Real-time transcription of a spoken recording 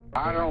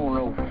I don't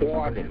know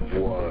what it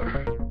was.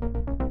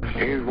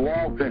 He's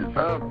walking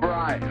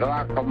upright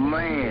like a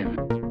man.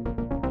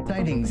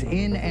 Sightings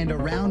in and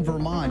around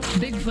Vermont.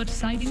 Bigfoot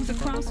sightings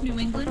across New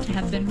England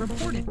have been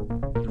reported.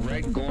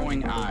 Red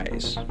glowing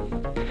eyes,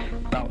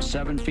 about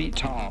 7 feet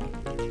tall.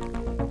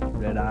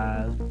 Red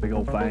eyes, big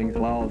old fangs,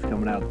 claws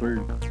coming out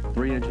through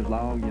 3 inches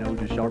long,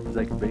 just sharp as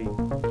they could be.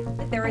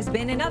 There has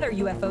been another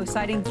UFO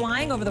sighting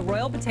flying over the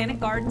Royal Botanic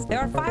Gardens. There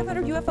are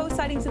 500 UFO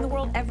sightings in the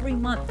world every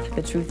month.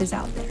 The truth is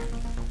out there.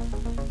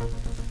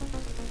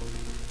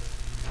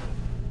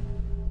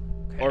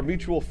 Our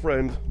mutual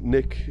friend,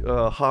 Nick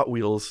Hot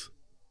Wheels,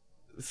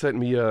 sent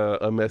me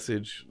a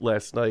message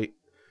last night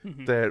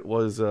that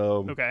was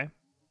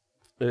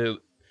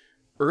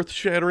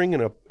earth-shattering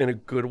in a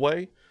good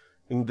way.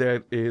 And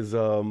that is,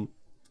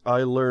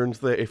 I learned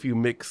that if you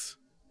mix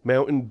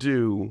Mountain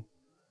Dew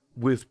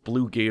with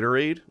blue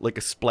Gatorade, like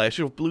a splash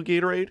of blue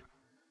Gatorade,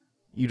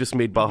 you just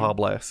made Baja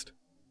Blast.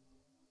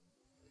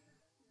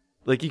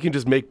 Like, you can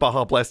just make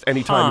Baja Blast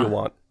anytime you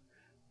want.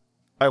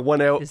 I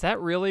went out... Is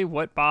that really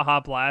what Baja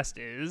Blast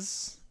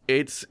is?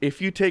 It's if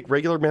you take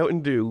regular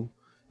Mountain Dew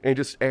and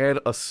just add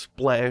a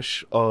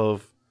splash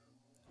of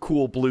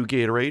cool blue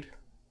Gatorade,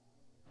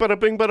 bada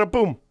bing, bada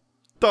boom,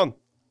 done.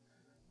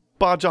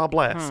 Baja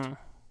Blast.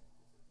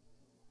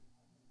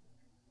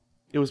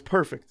 It was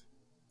perfect.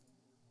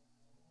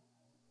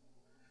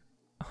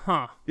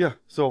 Huh. Yeah,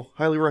 so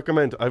highly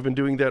recommend. I've been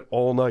doing that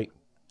all night.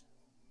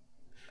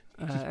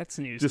 That's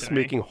news Just to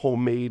me. making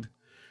homemade...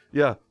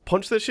 Yeah,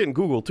 punch that shit in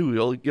Google,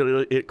 too.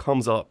 It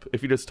comes up.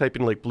 If you just type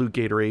in, blue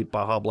Gatorade,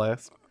 Baja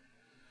Blast.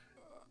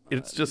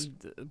 It's just...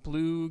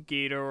 Blue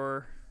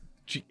Gator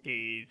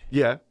Aid.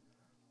 Yeah.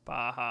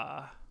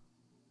 Baja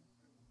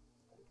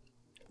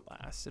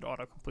Blast. It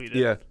auto-completed.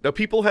 Yeah. Now,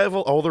 people have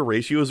all their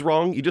ratios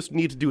wrong. You just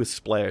need to do a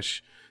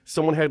splash.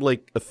 Someone had, a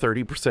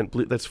 30%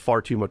 blue... That's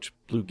far too much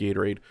blue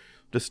Gatorade.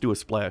 Just do a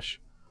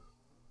splash.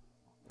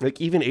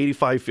 Even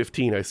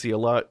 85-15, I see a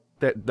lot.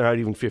 That not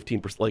even 15%,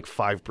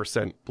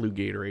 5% blue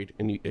Gatorade,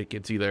 and it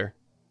gets you there.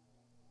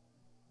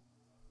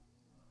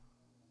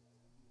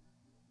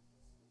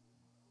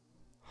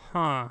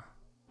 Huh.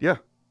 Yeah.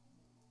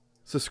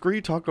 So screw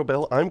you, Taco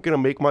Bell. I'm gonna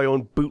make my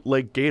own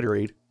bootleg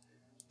Gatorade.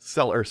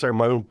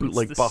 My own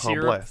bootleg Baja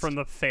syrup Blast. From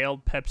the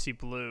failed Pepsi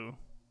Blue.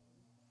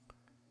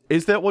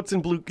 Is that what's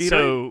in blue Gatorade?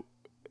 So,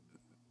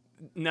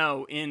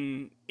 no,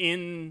 in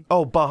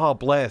Oh, Baja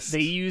Blast. They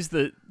use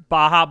the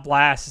Baja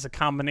Blast as a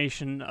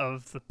combination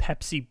of the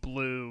Pepsi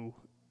Blue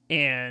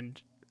and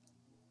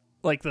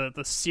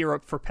the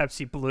syrup for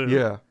Pepsi Blue.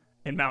 Yeah.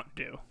 And Mountain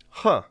Dew.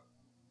 Huh.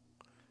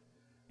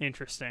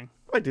 Interesting.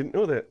 I didn't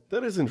know that.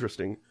 That is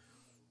interesting.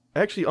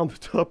 Actually, on the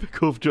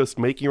topic of just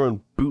making your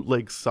own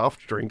bootleg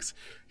soft drinks,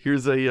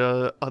 here's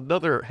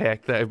another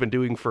hack that I've been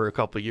doing for a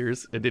couple of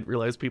years. I didn't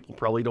realize people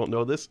probably don't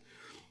know this.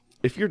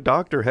 If your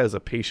doctor has a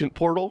patient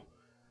portal,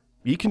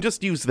 you can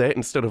just use that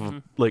instead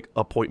of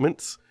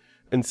appointments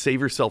and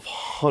save yourself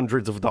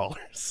hundreds of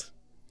dollars.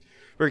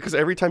 Right? Because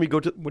every time you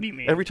go to... What do you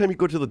mean? Every time you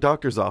go to the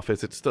doctor's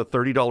office, it's the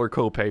 $30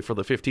 copay for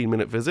the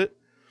 15-minute visit.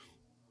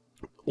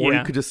 Or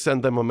you could just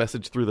send them a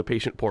message through the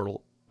patient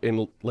portal.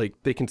 And,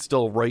 they can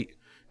still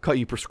cut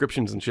you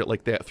prescriptions and shit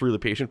like that through the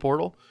patient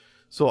portal.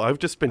 So I've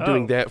just been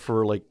doing that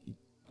for,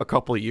 a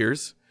couple of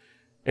years.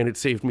 And it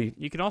saved me...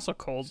 You can also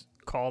call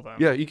them.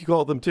 Yeah, you can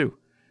call them, too.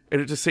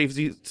 And it just saves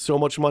you so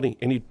much money.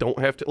 And you don't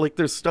have to...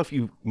 there's stuff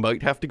you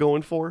might have to go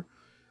in for.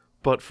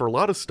 But for a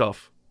lot of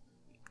stuff,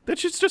 that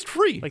shit's just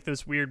free. Like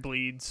those weird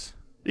bleeds.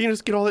 You can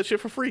just get all that shit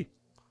for free.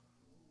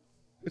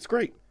 It's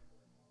great.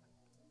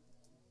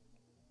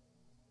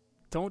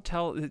 Don't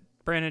tell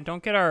Brandon.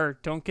 Don't get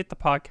the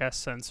podcast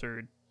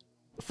censored.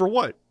 For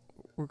what?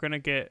 We're gonna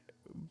get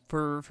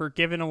for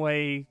giving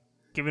away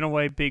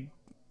big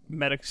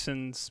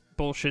medicine's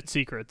bullshit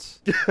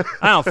secrets.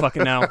 I don't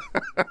fucking know.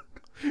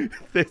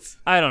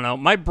 I don't know.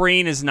 My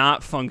brain is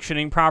not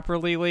functioning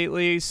properly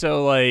lately,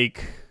 so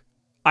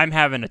I'm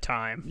having a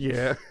time.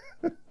 Yeah.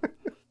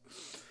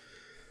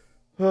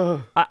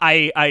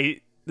 I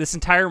this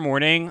entire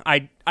morning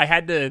I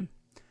had to.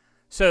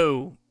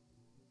 So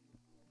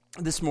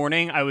this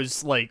morning I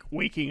was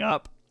waking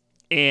up,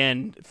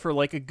 and for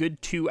a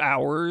good 2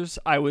 hours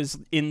I was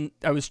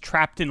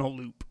trapped in a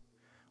loop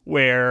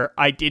where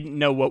I didn't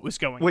know what was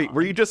going on. Wait,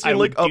 were you just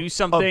in a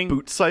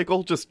boot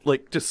cycle, just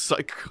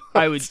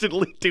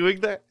constantly doing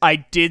that? I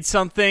did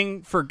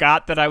something,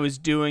 forgot that I was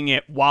doing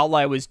it while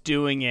I was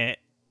doing it,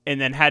 and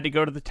then had to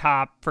go to the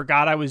top,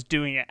 forgot I was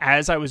doing it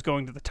as I was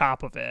going to the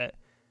top of it,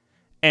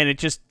 and it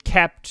just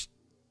kept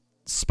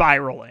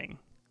spiraling.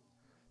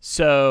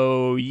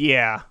 So,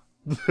 yeah.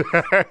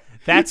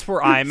 That's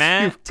where I'm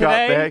at You've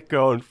today. Got that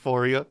going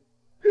for you.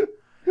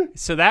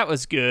 So that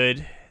was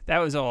good. That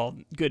was all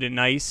good and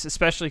nice,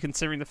 especially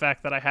considering the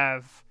fact that I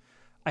have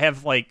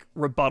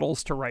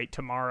rebuttals to write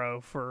tomorrow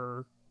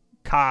for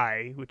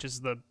Kai, which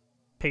is the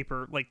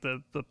paper,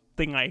 the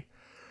thing I...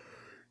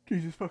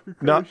 Jesus fucking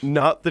Christ.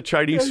 Not the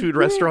Chinese food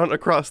restaurant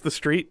across the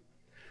street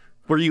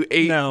where you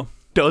ate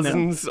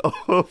dozens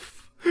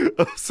of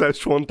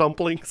Szechuan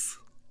dumplings.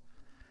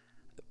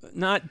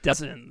 not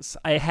dozens.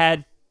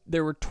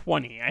 There were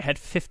 20. I had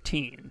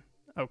 15.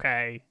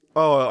 Okay.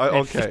 Oh, I had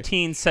okay.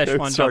 15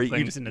 Szechuan Sorry,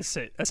 dumplings in a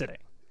sitting.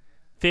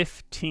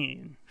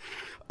 15.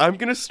 I'm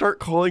gonna start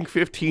calling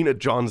 15 a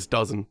John's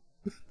dozen.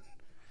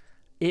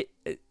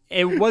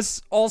 It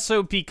was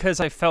also because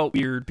I felt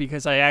weird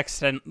because they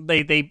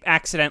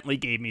accidentally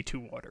gave me 2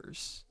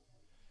 waters.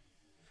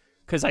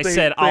 Because I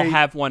said I'll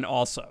have one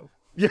also.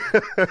 Yeah.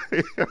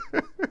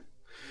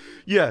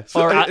 Yeah.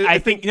 So or I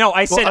think no,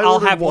 I said I'll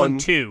have one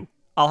too.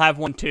 I'll have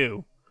one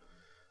too.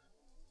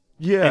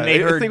 Yeah, and they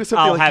heard, I think it was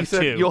something I'll like have you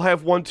said, two. You'll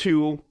have one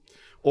too,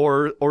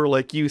 or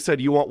like you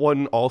said you want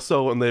one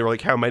also, and they were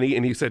like, how many?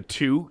 And you said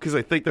 2 because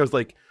I think there's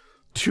like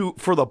 2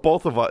 for the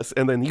both of us,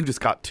 and then you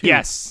just got 2.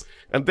 Yes.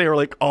 And they were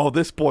like, "Oh,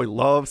 this boy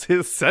loves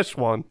his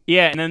Szechuan."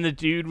 Yeah, and then the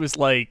dude was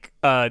like,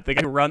 the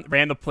guy who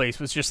ran the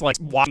place was just like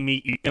watching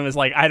me eat, and was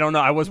like, I don't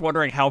know, I was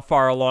wondering how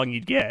far along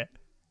you'd get.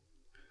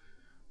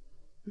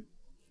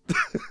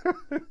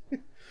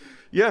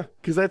 Yeah,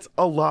 because that's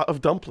a lot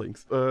of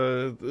dumplings.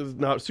 It's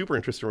not super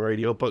interesting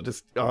radio, but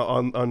just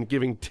on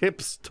giving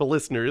tips to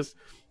listeners.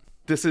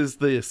 This is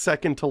the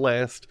second to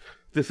last.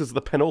 This is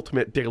the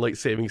penultimate daylight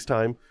savings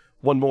time.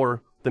 One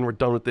more, then we're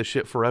done with this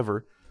shit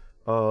forever.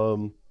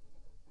 For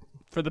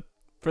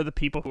the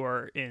people who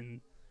are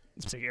in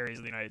specific areas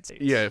of the United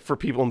States. Yeah, for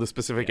people in the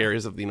specific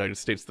areas of the United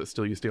States that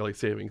still use daylight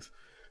savings.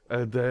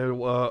 And then,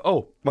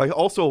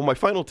 my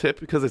final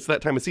tip, because it's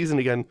that time of season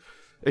again,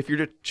 if you're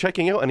just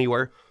checking out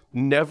anywhere,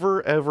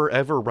 never, ever,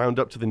 ever round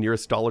up to the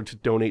nearest dollar to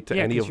donate to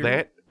any of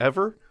that,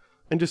 ever,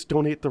 and just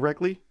donate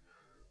directly.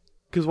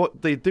 Because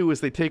what they do is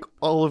they take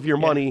all of your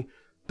money,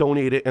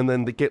 donate it, and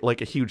then they get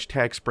like a huge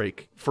tax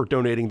break for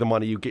donating the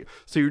money you get.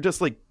 So you're just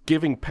like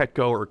giving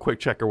Petco or Quick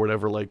Check or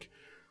whatever, like,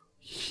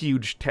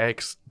 huge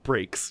tax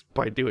breaks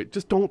by doing it.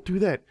 Just don't do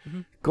that.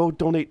 Mm-hmm. Go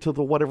donate to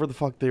the whatever the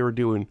fuck they were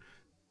doing,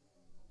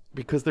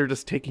 because they're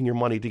just taking your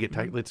money to get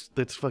tax.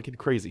 That's fucking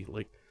crazy.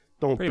 Like,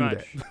 don't do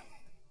that.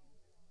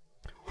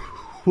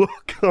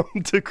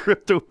 Welcome to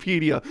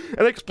Cryptopedia,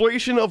 an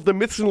exploration of the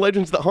myths and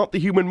legends that haunt the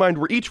human mind,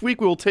 where each week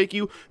we will take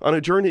you on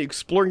a journey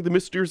exploring the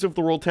mysteries of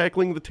the world,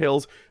 tackling the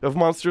tales of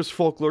monsters,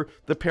 folklore,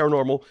 the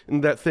paranormal,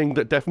 and that thing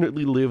that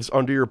definitely lives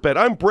under your bed.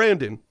 I'm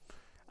Brandon.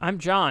 I'm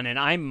John, and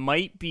I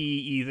might be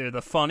either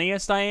the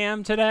funniest I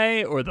am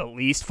today or the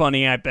least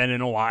funny I've been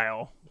in a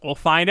while. We'll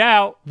find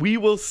out. We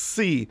will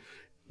see.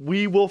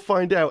 We will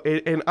find out.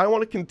 And I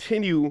want to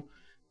continue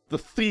the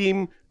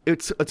theme.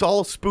 It's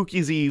all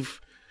Spooky's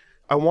Eve.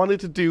 I wanted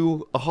to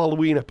do a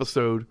Halloween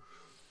episode,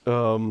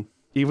 even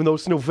though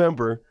it's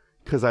November,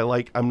 because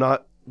I'm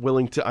not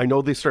willing to. I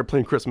know they started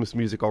playing Christmas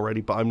music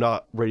already, but I'm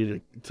not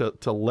ready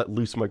to let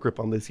loose my grip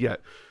on this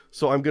yet.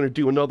 So I'm going to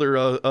do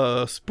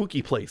another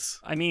spooky place.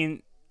 I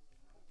mean,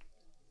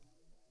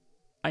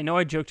 I know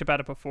I joked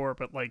about it before,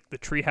 but like the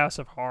Treehouse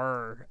of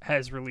Horror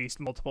has released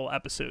multiple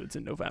episodes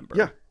in November.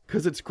 Yeah,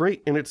 because it's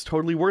great and it's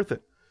totally worth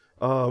it.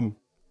 So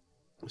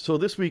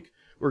this week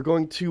we're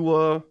going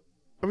to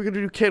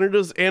do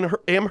Canada's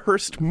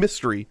Amherst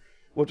Mystery,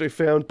 which I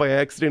found by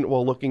accident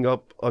while looking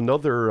up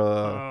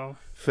another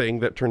thing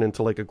that turned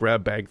into like a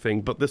grab bag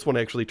thing, but this one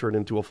actually turned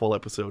into a full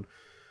episode.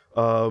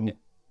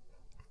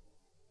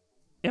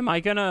 Am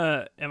I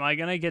gonna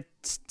get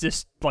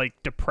just like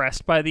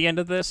depressed by the end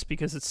of this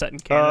because it's set in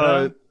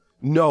Canada?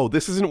 No,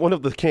 this isn't one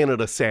of the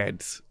Canada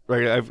sads,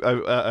 right?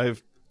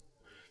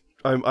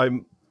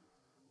 I'm.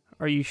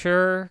 Are you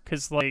sure?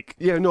 Because like,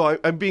 yeah, no,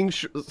 I'm being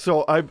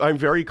so I'm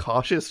very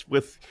cautious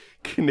with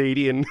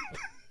Canadian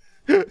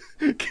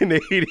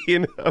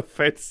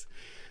offense.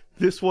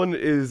 This one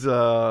is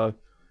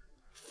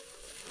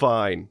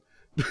fine.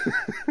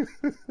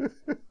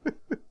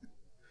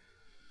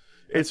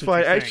 It's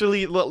fine.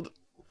 Actually,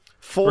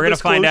 full we're gonna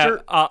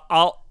disclosure, find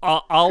out.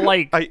 I'll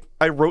like.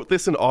 I wrote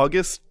this on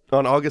August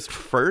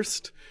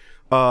 1st.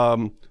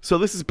 So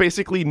this is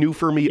basically new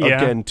for me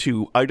again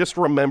too. I just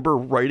remember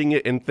writing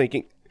it and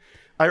thinking,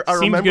 I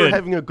remember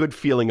having a good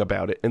feeling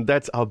about it, and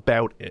that's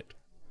about it.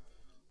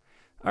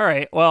 All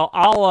right. Well,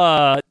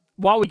 I'll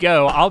while we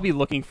go, I'll be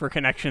looking for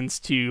connections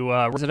to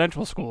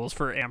residential schools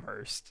for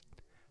Amherst.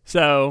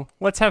 So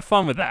let's have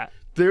fun with that.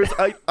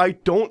 I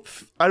don't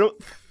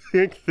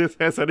think this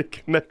has any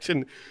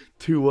connection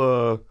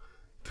to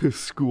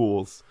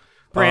schools.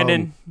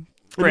 Brandon,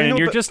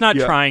 you're just not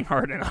trying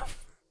hard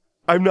enough.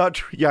 I'm not.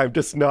 I'm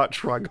just not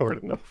trying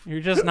hard enough. You're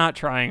just not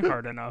trying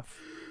hard enough.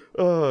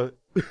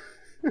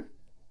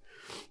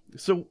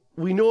 So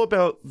we know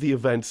about the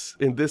events,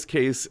 in this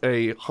case,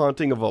 a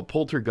haunting of a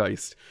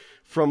poltergeist,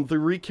 from the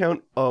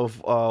recount of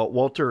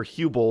Walter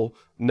Hubel,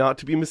 not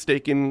to be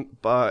mistaken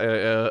by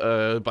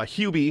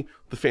Hubie,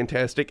 the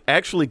fantastic,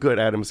 actually good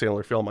Adam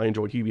Sandler film. I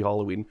enjoyed Hubie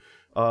Halloween.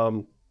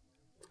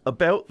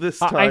 About this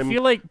time, I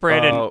feel like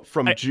Brandon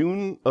from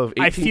June of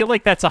 18... I feel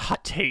like that's a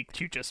hot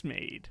take you just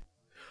made.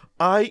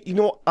 I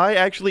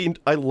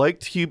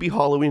liked Hubie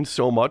Halloween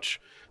so much,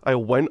 I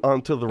went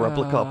onto the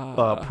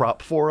replica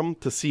prop forum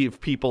to see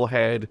if people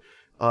had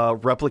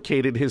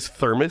replicated his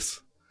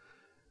thermos,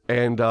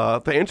 and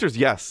the answer is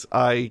yes.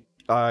 I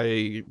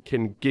I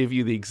can give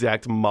you the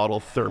exact model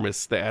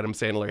thermos that Adam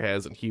Sandler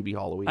has in Hubie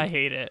Halloween. I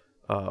hate it.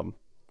 So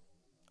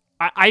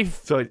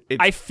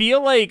I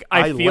feel like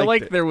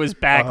liked it. there was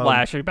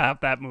backlash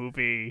about that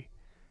movie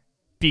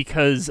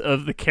because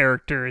of the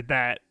character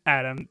that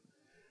Adam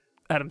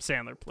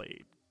Sandler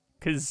played.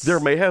 Because there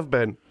may have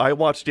been. I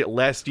watched it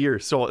last year,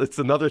 so it's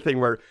another thing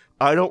where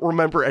I don't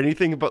remember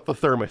anything about the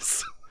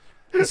thermos.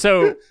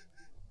 So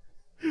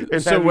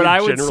what I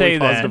would say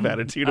then,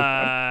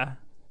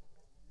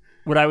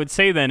 what I would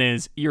say then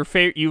is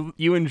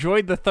you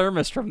enjoyed the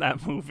thermos from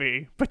that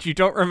movie, but you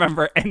don't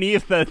remember any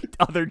of the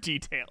other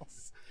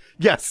details.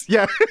 Yes,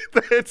 yeah,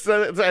 that's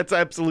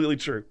absolutely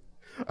true.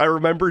 I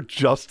remember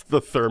just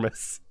the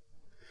thermos.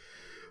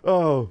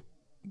 Oh,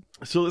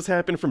 so this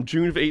happened from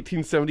June of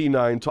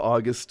 1879 to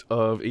August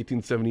of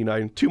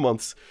 1879, 2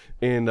 months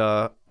in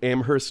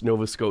Amherst,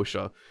 Nova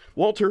Scotia.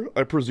 Walter,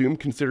 I presume,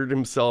 considered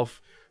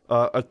himself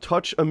a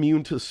touch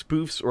immune to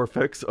spoofs or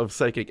effects of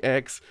psychic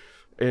acts,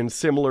 and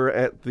similar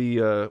at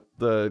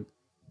the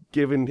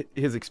given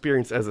his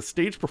experience as a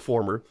stage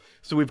performer.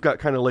 So we've got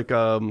kind of like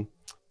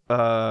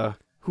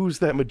who's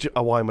that?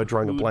 Why am I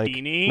drawing a blank?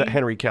 Not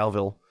Henry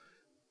Cavill.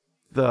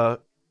 The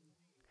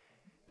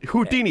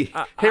Houdini,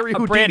 Harry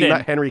Houdini, Brandon.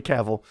 not Henry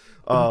Cavill.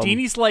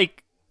 Houdini's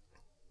like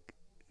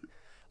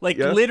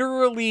yes?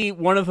 literally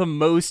one of the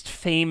most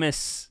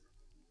famous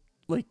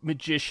like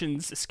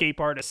magicians,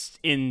 escape artists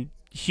in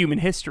human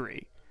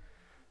history.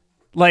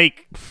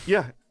 Like,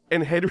 yeah,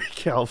 and Henry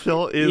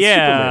Cavill is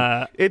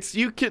yeah.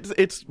 Superman.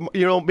 It's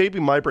maybe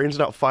my brain's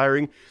not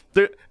firing.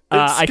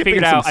 I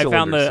figured out. I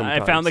found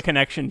sometimes. the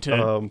connection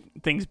to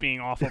things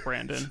being awful,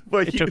 Brandon.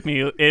 But it took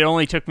me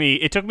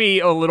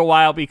a little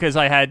while because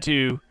I had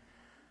to.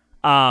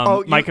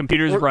 My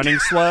computer's running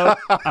slow,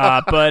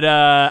 but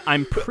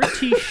I'm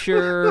pretty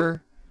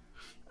sure.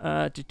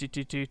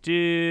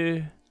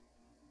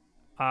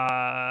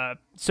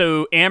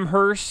 So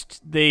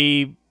Amherst,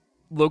 they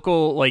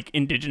local like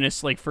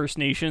indigenous like First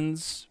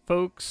Nations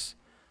folks.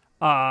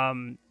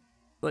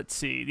 Let's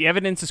see. The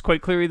evidence is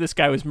quite clear. This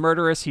guy was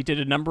murderous. He did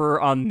a number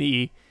on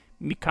the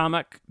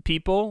Mi'kmaq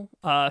people,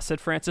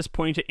 said Francis,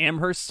 pointing to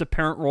Amherst's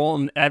apparent role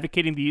in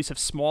advocating the use of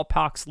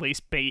smallpox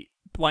lace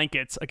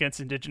blankets against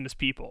indigenous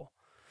people.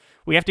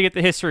 We have to get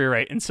the history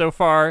right, and so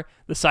far,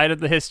 the side of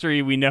the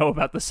history we know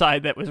about the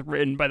side that was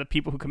written by the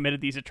people who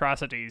committed these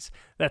atrocities,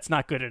 that's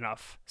not good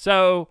enough.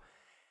 So,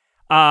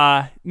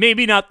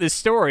 maybe not this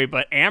story,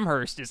 but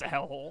Amherst is a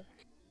hellhole.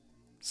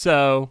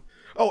 So...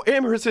 Oh,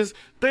 Amherst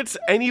that's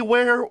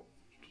anywhere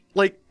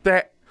like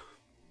that.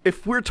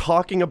 If we're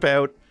talking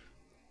about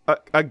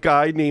a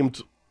guy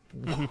named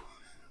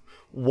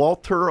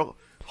Walter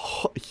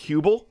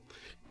Hubel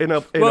in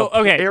an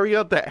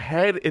area that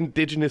had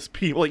indigenous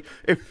people,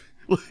 if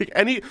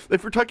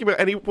we're talking about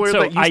anywhere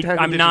that used to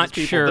have indigenous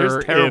people,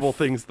 there's terrible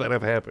things that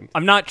have happened.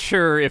 I'm not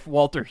sure if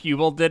Walter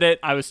Hubel did it.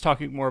 I was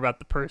talking more about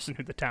the person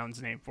who the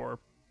town's named for.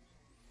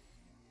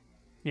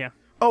 Yeah.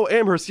 Oh,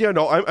 Amherst. Yeah,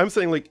 no, I'm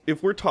saying, like,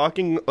 if we're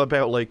talking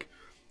about, like,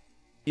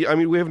 I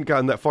mean, we haven't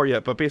gotten that far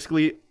yet, but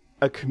basically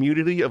a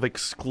community of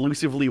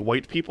exclusively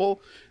white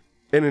people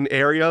in an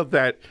area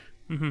that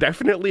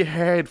definitely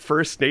had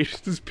First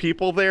Nations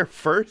people there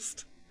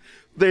first.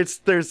 You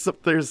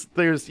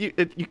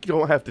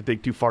don't have to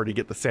dig too far to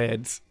get the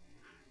sads.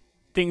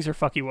 Things are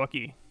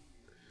fucky-wucky,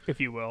 if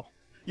you will.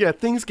 Yeah,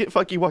 things get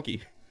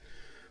fucky-wucky.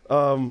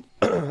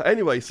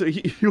 Anyway, so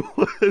he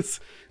was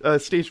a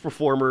stage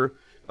performer.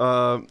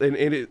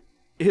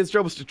 His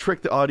job was to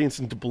trick the audience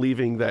into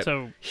believing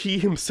that he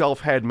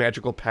himself had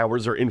magical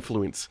powers or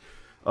influence.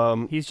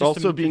 He's just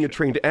also being a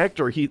trained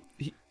actor. He's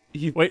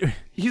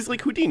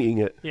like Houdiniing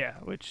it. Yeah,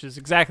 which is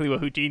exactly what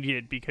Houdini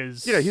did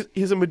because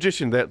he's a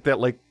magician that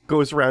like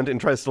goes around and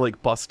tries to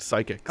like bust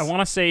psychics. I want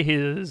to say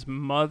his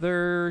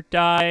mother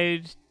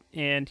died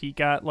and he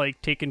got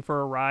like taken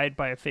for a ride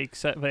by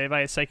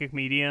a psychic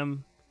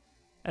medium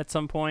at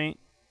some point.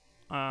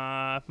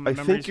 I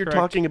think you're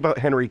talking about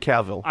Henry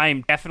Cavill.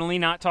 I'm definitely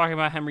not talking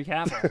about Henry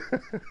Cavill.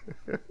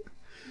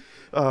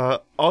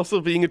 Also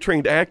being a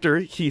trained actor,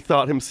 he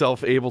thought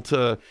himself able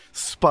to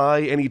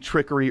spy any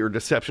trickery or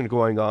deception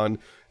going on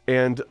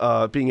and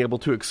being able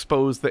to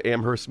expose the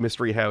Amherst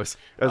Mystery House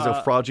as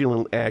a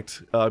fraudulent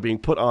act being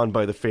put on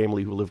by the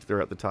family who lived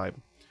there at the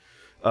time.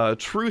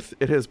 Truth,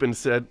 it has been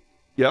said,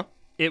 yeah?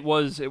 It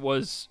was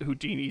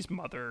Houdini's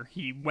mother.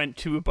 He went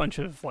to a bunch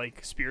of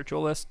like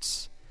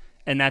spiritualists.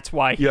 And that's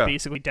why he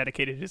basically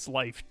dedicated his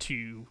life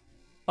to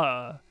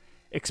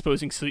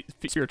exposing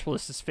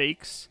spiritualists as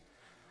fakes.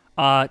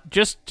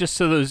 Just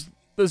so those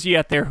of you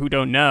out there who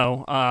don't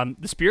know,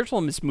 the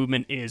spiritualist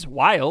movement is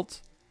wild.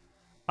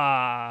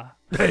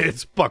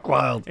 It's buck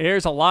wild.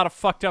 There's a lot of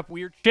fucked up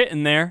weird shit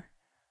in there.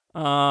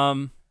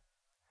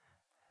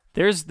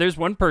 There's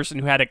one person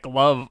who had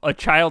a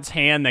child's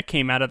hand that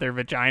came out of their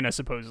vagina,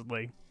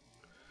 supposedly.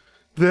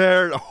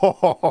 There's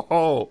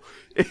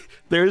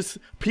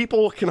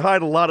people can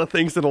hide a lot of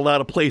things in a lot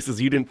of places.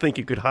 You didn't think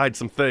you could hide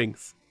some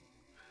things.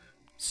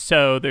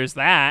 So there's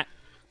that.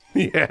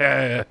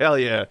 Yeah, hell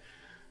yeah.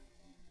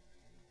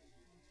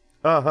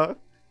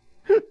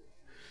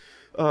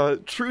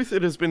 Truth,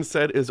 it has been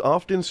said, is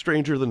often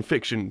stranger than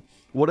fiction.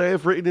 What I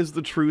have written is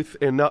the truth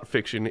and not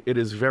fiction. It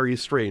is very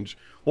strange.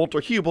 Walter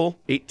Hubel,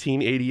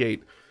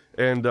 1888.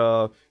 And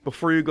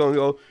before you go and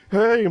go,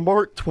 hey,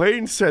 Mark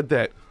Twain said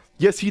that.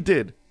 Yes, he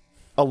did.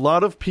 A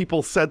lot of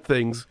people said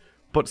things,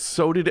 but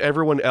so did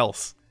everyone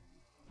else.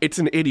 It's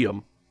an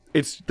idiom.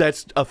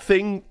 That's a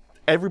thing.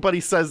 Everybody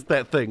says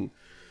that thing.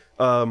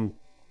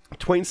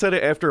 Twain said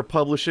it after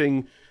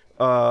publishing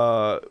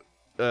Following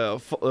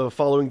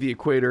the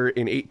Equator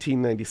in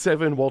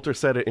 1897. Walter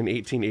said it in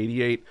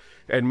 1888,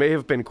 and it may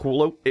have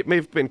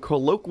been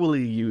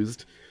colloquially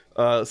used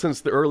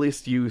since the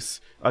earliest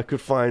use I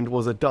could find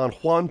was a Don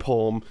Juan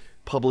poem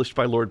published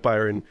by Lord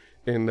Byron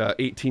in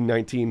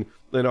 1819.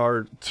 In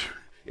our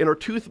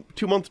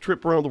two-month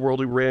trip around the world,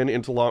 we ran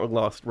into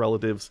long-lost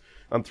relatives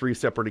on 3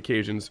 separate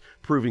occasions,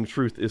 proving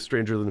truth is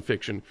stranger than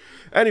fiction.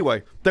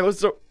 Anyway, that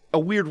was a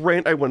weird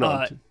rant I went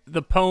on.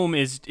 The poem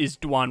is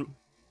Don.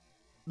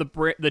 The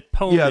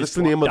poem. Yeah, is that's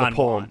the name of the Don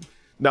poem. Juan.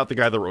 Not the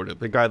guy that wrote it.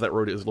 The guy that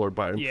wrote it is Lord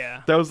Byron.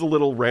 Yeah. That was the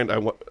little rant I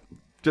want.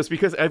 Just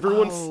because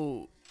everyone's.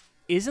 Oh,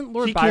 isn't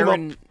Lord he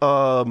Byron? Came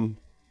up,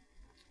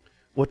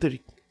 what did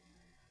he?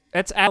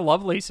 That's Ada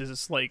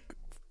Lovelace's like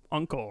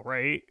uncle,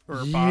 right?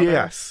 Or father?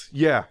 Yes.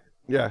 Yeah.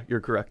 Yeah. You're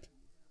correct.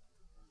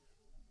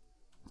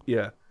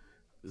 Yeah.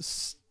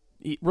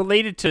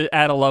 Related to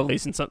Ada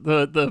Lovelace and some,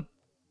 the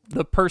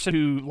person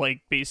who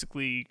like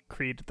basically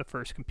created the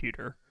first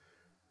computer.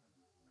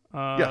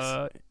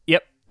 Yes.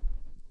 Yep.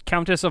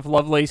 Countess of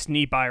Lovelace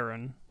nee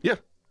Byron. Yeah.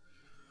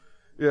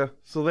 Yeah.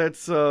 So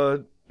that's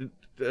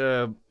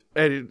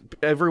and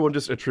everyone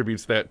just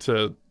attributes that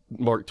to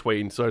Mark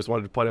Twain. So I just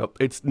wanted to point out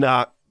it's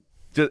not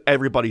just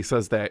everybody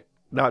says that,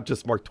 not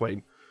just Mark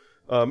Twain.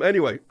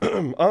 Anyway,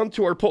 on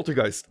to our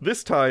poltergeist.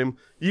 This time,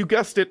 you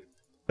guessed it,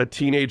 a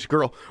teenage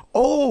girl.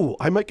 Oh,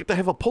 I might get to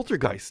have a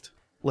poltergeist.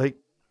 Like,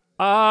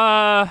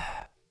 a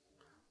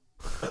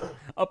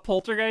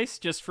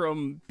poltergeist just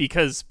from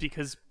because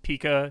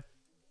Pika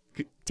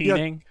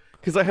teening.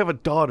 Because I have a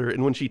daughter,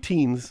 and when she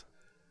teens,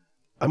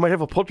 I might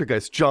have a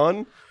poltergeist.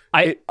 John,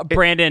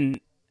 Brandon,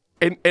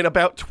 in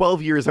about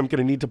 12 years, I'm going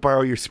to need to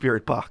borrow your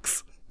spirit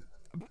box.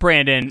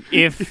 Brandon,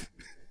 if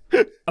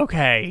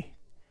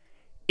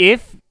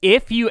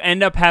if you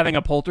end up having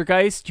a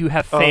poltergeist, you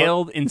have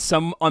failed in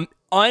some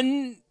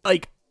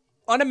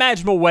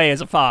unimaginable way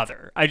as a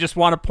father. I just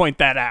want to point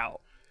that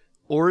out.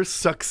 Or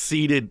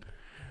succeeded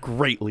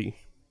greatly.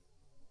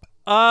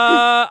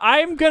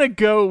 I'm gonna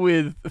go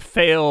with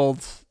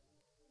failed.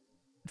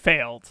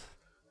 It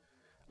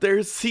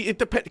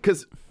depends,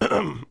 because,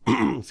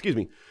 excuse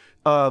me.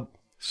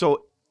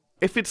 So,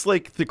 if it's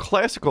like the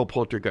classical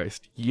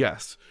poltergeist,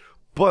 yes.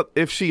 But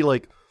if she,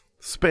 like,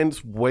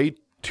 spends way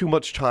too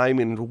much time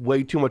and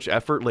way too much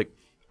effort, like,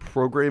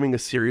 programming a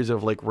series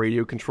of, like,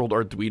 radio-controlled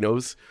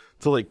Arduinos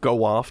to, like,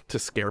 go off to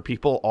scare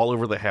people all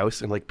over the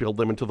house and, like, build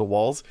them into the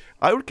walls,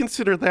 I would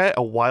consider that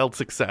a wild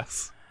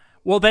success.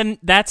 Well, then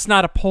that's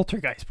not a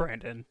poltergeist,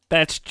 Brandon.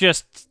 That's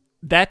just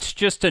a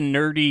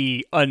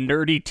nerdy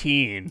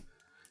teen.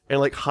 And,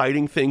 like,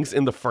 hiding things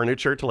in the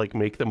furniture to, like,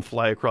 make them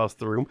fly across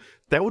the room.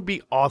 That would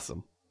be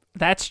awesome.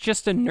 That's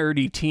just a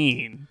nerdy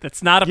teen.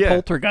 That's not a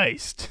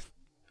poltergeist.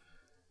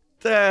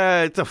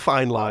 It's a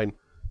fine line.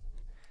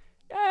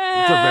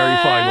 It's a very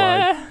fine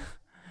line.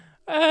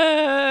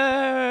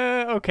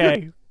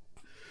 Okay.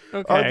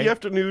 Okay. On the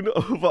afternoon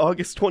of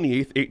August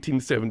 28th,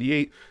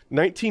 1878,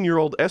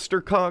 19-year-old Esther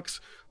Cox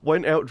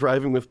went out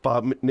driving with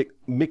Bob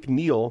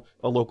McNeil,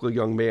 a local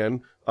young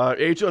man,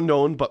 age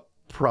unknown but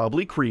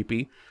probably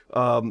creepy.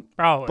 Probably.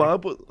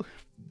 Bob,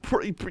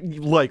 pretty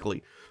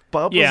likely.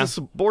 Bob was a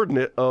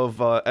subordinate of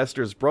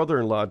Esther's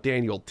brother-in-law,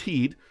 Daniel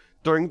Teed.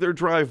 During their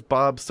drive,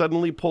 Bob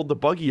suddenly pulled the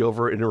buggy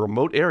over in a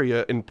remote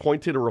area and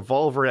pointed a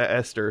revolver at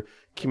Esther,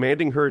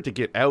 commanding her to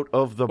get out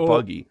of the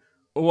buggy.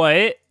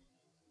 What?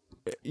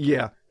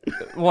 Yeah.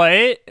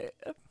 What?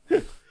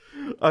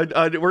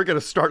 We're going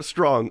to start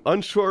strong.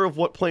 Unsure of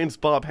what plans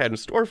Bob had in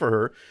store for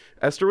her,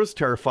 Esther was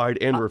terrified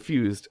and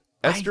refused.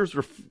 Esther's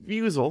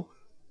refusal...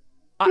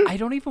 I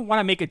don't even want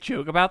to make a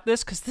joke about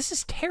this because this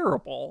is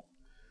terrible.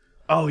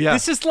 Oh, yeah.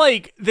 This is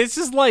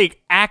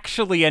like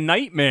actually a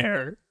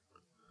nightmare.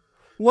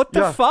 What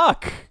the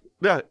fuck?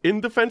 Yeah,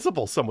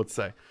 indefensible, some would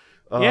say.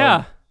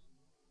 Yeah.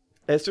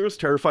 Esther was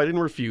terrified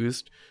and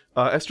refused.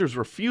 Esther's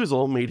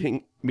refusal made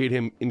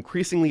him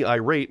increasingly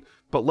irate,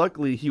 but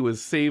luckily she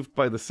was saved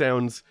by the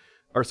sounds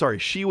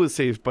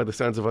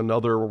of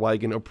another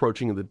wagon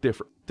approaching in the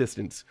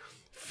distance.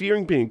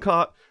 Fearing being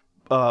caught,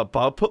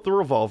 Bob put the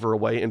revolver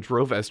away and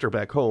drove Esther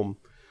back home.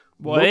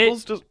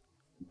 What?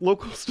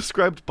 Locals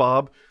described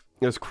Bob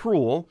as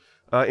cruel,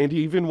 and he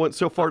even went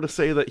so far to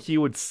say that he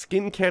would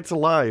skin cats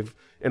alive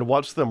and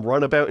watch them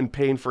run about in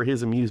pain for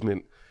his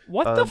amusement.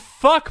 What the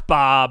fuck,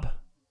 Bob?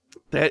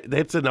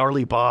 That's a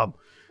gnarly Bob.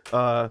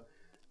 I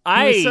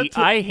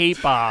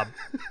hate Bob.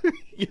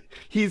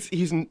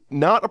 He's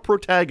not a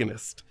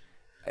protagonist.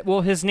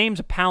 Well, his name's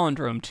a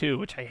palindrome too,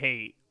 which I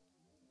hate.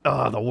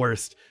 The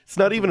worst. It's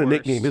not even a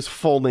nickname. His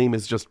full name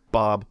is just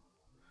Bob.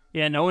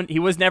 Yeah, no one. He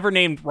was never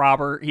named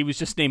Robert. He was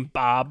just named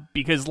Bob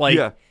because,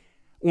 Yeah.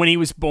 when he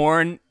was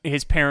born,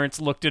 his parents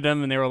looked at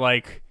him and they were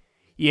like,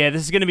 "Yeah,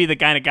 this is going to be the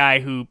kind of guy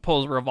who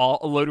pulls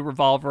a loaded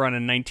revolver on a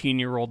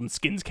 19-year-old and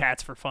skins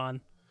cats for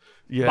fun."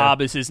 Yeah.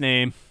 Bob is his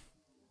name,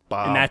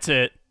 Bob. and that's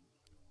it.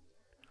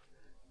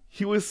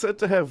 He was said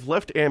to have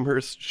left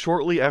Amherst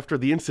shortly after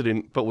the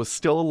incident, but was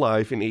still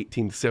alive in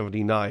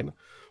 1879.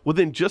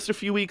 Within just a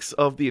few weeks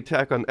of the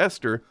attack on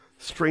Esther,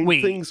 strange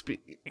Wait. things.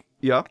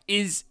 Yeah.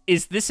 Is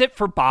this it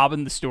for Bob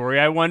in the story?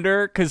 I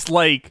wonder, because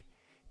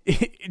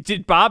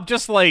did Bob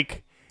just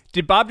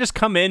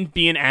come in,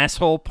 be an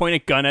asshole, point a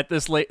gun at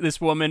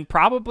this woman,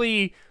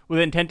 probably with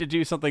intent to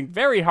do something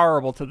very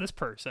horrible to this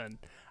person,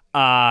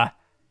 and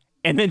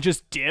then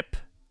just dip?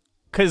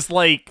 Because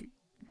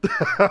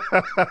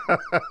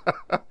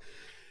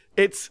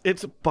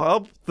It's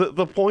Bob.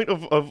 The point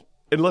of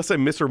unless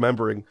I'm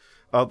misremembering,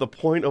 the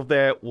point of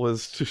that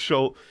was to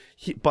show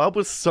Bob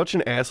was such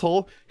an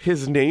asshole.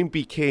 His name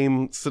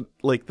became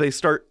they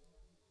start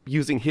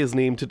using his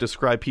name to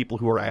describe people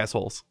who are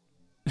assholes.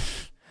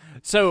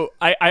 So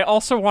I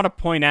also want to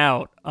point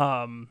out,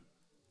 I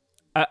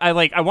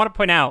want to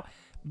point out,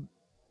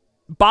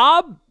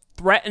 Bob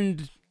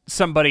threatened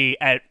somebody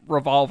at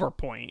revolver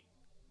point,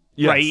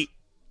 Yes. right?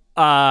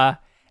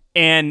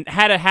 And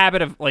had a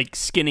habit of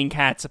skinning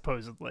cats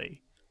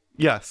supposedly.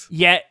 Yes.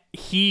 Yet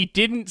he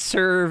didn't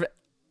serve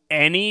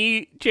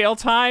any jail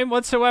time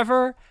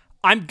whatsoever.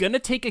 I'm gonna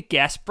take a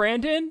guess,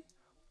 Brandon.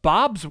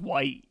 Bob's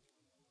white.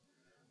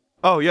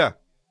 Oh yeah.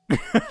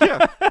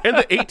 Yeah. In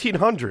the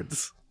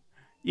 1800s.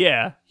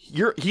 Yeah. He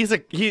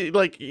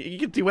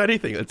can do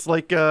anything. It's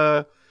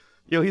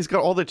he's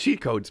got all the cheat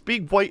codes.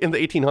 Being white in the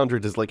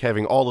 1800s is like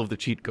having all of the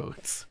cheat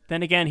codes.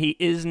 Then again, he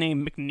is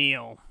named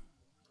McNeil.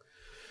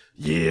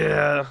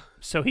 Yeah.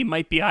 So he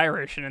might be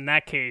Irish, and in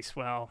that case,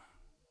 well.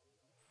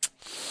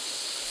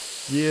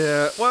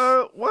 Yeah.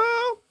 Well.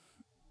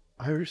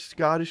 Irish,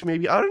 Scottish,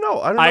 maybe. I don't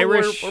know. I don't know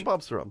Irish, where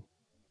Bob's from.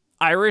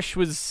 Irish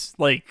was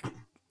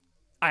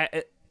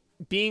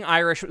being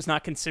Irish was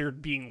not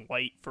considered being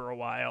white for a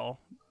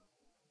while.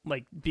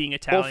 Like being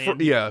Italian. Well,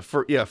 I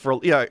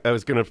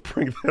was gonna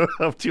bring that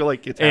up to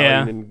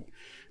Italian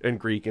and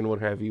Greek and what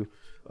have you.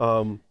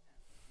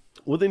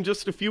 Within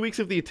just a few weeks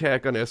of the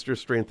attack on Esther,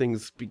 strange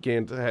things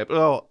began to happen.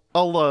 Oh,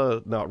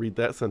 I'll not read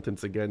that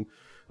sentence again.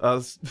 No,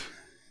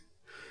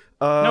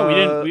 we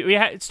didn't. We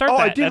had start. Oh,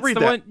 that. I did That's read the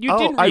that. One, you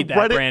didn't read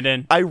that,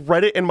 Brandon. I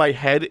read it in my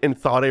head and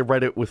thought I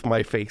read it with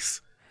my face.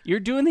 You're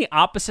doing the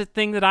opposite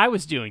thing that I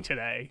was doing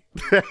today.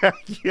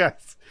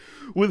 Yes.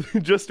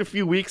 Within just a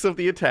few weeks of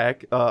the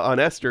attack on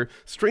Esther,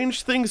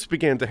 strange things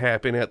began to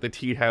happen at the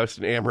Teed House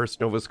in Amherst,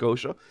 Nova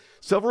Scotia.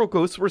 Several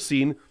ghosts were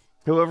seen.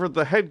 However,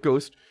 the head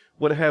ghost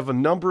would have a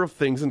number of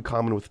things in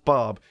common with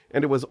Bob,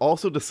 and it was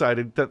also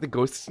decided that the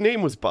ghost's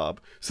name was Bob.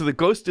 So the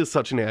ghost is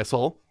such an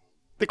asshole,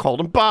 they called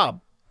him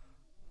Bob.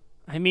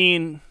 I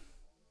mean,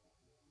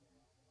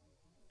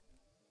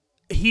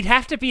 he'd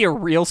have to be a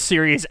real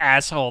serious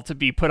asshole to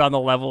be put on the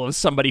level of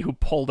somebody who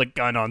pulled a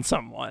gun on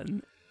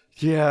someone.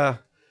 Yeah.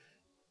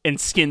 And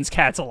skins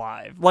cats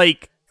alive.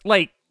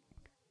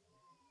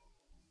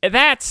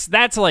 That's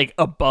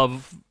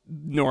above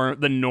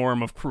the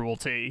norm of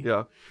cruelty.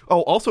 Yeah.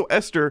 Oh, also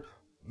Esther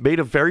made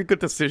a very good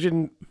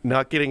decision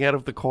not getting out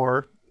of the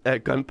car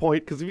at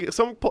gunpoint, because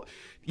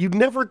you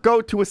never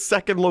go to a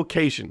second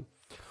location.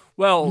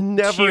 Well,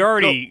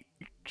 Never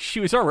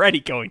she was already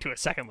going to a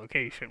second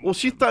location. Well,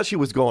 she thought she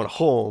was going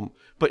home,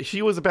 but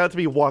she was about to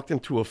be walked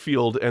into a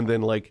field and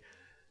then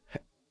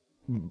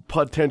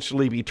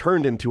potentially be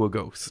turned into a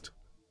ghost.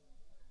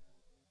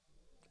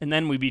 And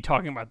then we'd be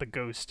talking about the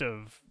ghost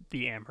of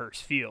the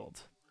Amherst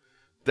field.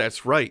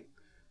 That's right.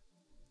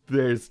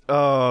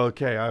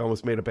 Okay, I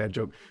almost made a bad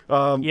joke.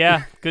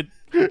 Yeah, good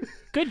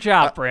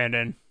job,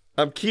 Brandon.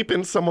 I'm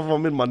keeping some of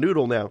them in my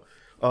noodle now.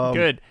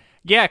 Good.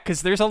 Yeah,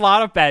 because there's a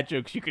lot of bad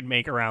jokes you could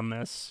make around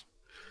this.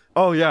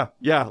 Oh, yeah.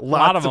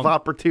 Lots of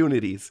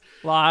opportunities.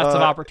 Lots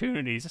of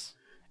opportunities.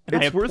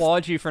 And I it's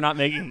applaud you for not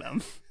making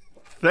them.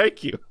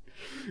 Thank you.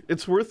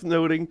 It's worth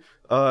noting,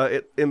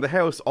 in the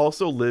house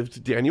also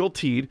lived Daniel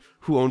Teed,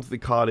 who owns the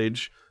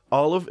cottage,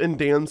 Olive and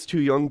Dan's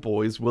two young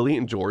boys, Willie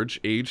and George,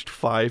 aged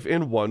 5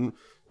 and 1,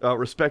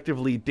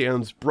 respectively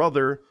Dan's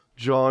brother,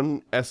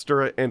 John,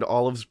 Esther, and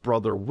Olive's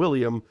brother,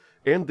 William,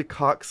 and the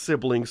Cox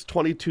siblings'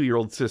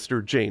 22-year-old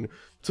sister, Jane.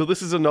 So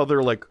this is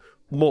another,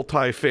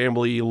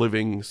 multi-family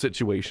living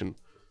situation.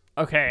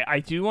 Okay, I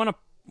do want to...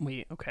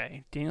 Wait,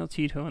 okay. Daniel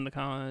Teed, who in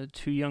the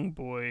two young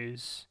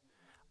boys...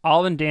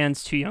 Olive and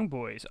Dan's two young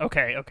boys.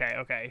 Okay.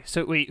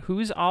 So wait,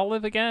 who's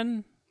Olive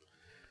again?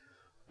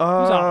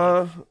 Who's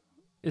Olive?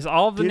 Is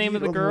Olive the name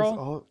of the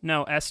girl?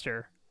 No,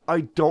 Esther. I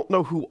don't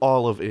know who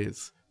Olive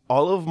is.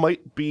 Olive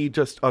might be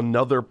just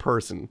another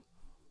person.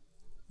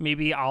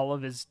 Maybe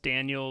Olive is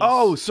Daniel's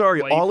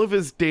wife? Olive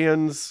is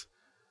Dan's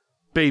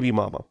baby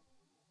mama.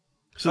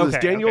 So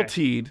there's Daniel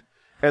Teed,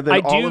 and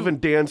then Olive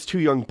and Dan's two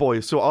young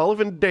boys. So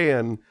Olive and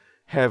Dan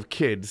have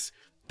kids.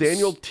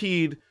 Daniel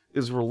Teed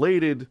is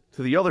related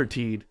to the other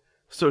Teed,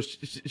 so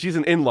she's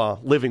an in-law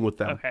living with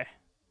them. Okay.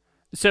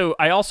 So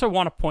I also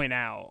want to point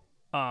out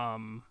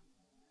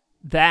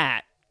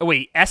that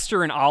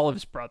Esther and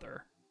Olive's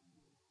brother.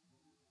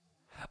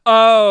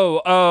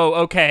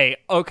 Okay.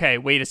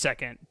 Wait a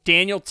second.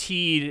 Daniel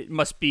Teed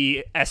must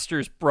be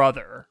Esther's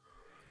brother.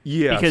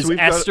 Yeah, because so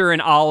Esther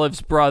and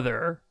Olive's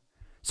brother.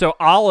 So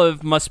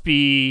Olive must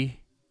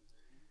be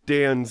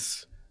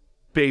Dan's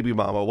baby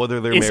mama, whether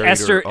they're is married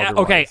Esther. or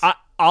otherwise. Okay,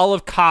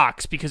 Olive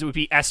Cox, because it would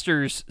be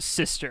Esther's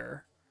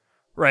sister,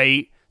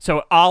 right?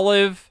 So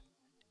Olive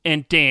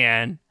and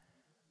Dan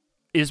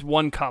is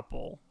one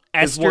couple.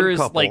 Esther is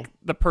like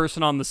the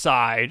person on the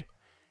side.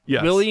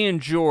 Yes. Willie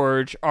and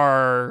George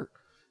are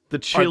the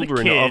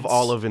children kids. of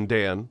Olive and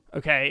Dan.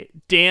 Okay.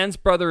 Dan's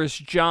brother is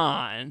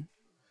John.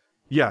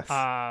 Yes.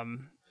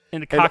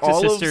 And the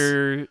Cox's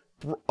sister.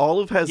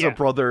 Olive has a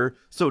brother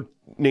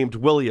named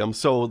William.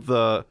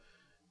 So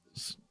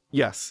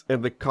yes,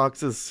 and the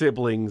Cox's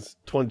siblings,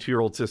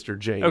 22-year-old sister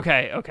Jane.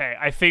 Okay.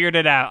 I figured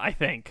it out, I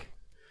think.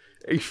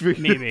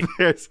 Maybe.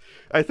 Yes.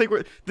 I think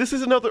this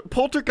is another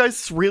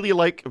poltergeists really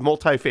like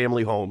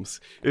multifamily homes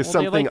is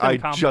something I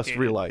just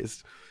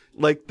realized.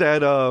 Like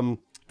that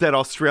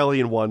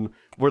Australian one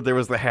where there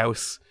was the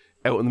house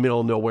out in the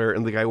middle of nowhere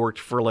and the guy worked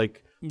for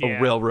like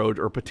a railroad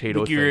or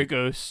potato thing. The Guria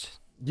Ghost.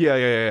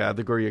 Yeah,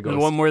 the Guria Ghost. The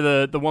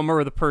one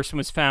where the person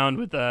was found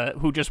with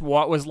who just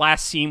was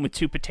last seen with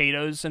 2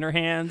 potatoes in her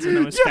hands and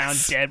then was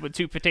found dead with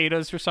 2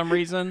 potatoes for some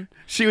reason.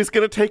 She was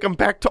going to take him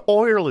back to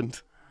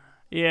Ireland.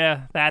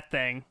 Yeah, that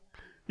thing.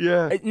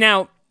 Yeah.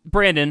 Now,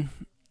 Brandon,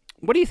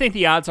 what do you think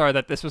the odds are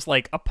that this was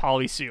like a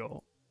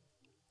polyseal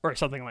or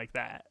something like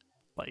that?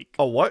 Like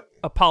a what?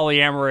 A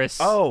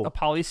polyamorous. A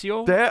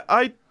polyseal? That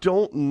I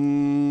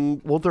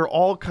don't. Well, they're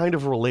all kind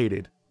of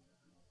related.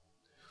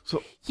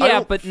 So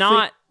yeah, but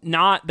not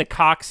the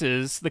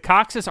Coxes. The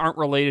Coxes aren't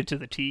related to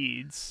the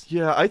Teeds.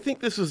 Yeah, I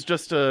think this was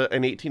just an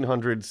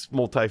 1800s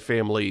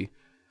multifamily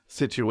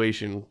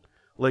situation,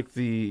 like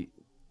the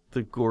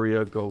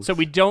Guria Ghost. So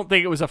we don't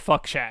think it was a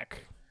fuck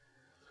shack.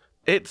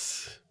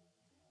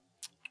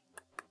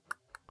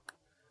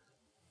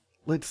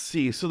 Let's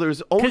see. So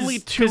there's only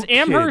 2 kids.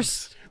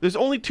 Amherst. There's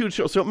only 2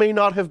 children, so it may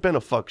not have been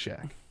a fuck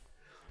shack.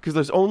 Because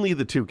there's only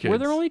the 2 kids. Were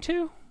there only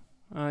 2?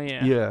 Oh,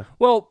 yeah. Yeah.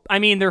 Well, I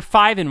mean, they're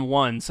 5 and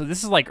 1, so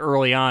this is like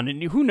early on,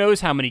 and who knows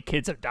how many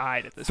kids have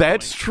died at this point.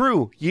 That's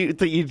true. You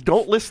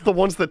don't list the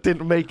ones that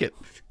didn't make it.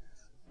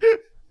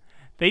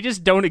 They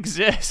just don't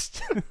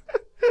exist.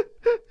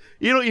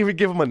 You don't even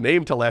give them a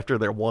name till after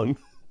they're 1.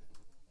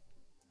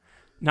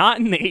 Not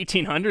in the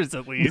 1800s,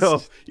 at least. No,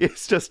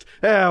 it's just,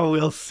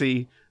 we'll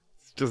see.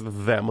 It's just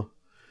them.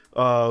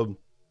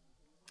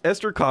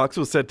 Esther Cox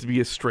was said to be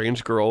a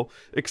strange girl,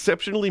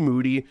 exceptionally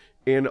moody,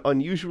 and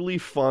unusually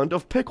fond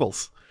of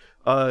pickles.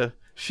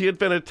 She had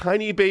been a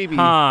tiny baby.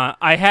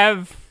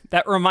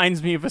 That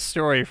reminds me of a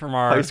story from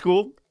our high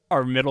school?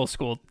 Our middle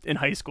school and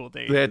high school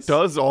days. That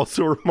does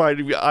also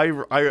remind me.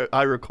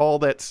 I recall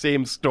that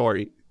same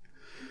story.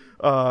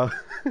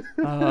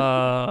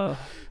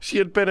 She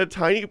had been a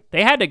tiny.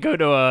 They had to go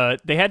to a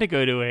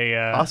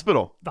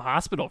hospital. The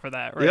hospital for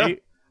that, right? Yeah.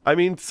 I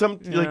mean,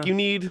 like you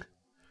need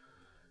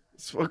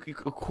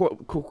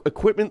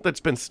equipment that's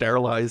been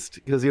sterilized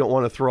because you don't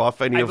want to throw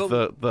off any of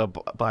the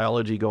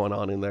biology going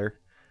on in there.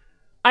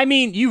 I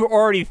mean, you've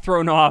already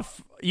thrown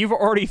off the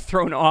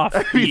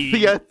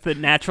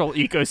natural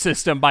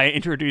ecosystem by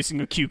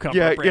introducing a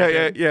cucumber.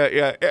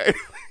 Yeah.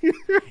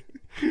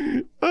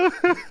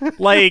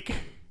 Like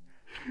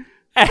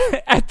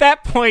at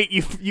that point,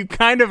 you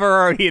kind of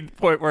are already at the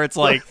point where it's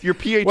like your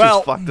pH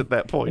is fucked at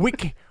that point.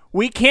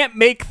 We can't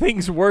make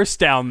things worse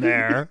down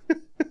there.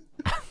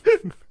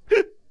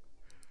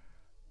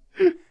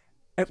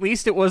 At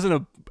least it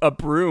wasn't a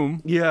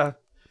broom. Yeah.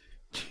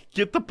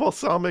 Get the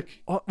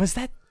balsamic. Was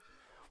that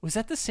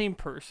the same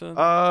person?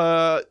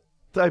 I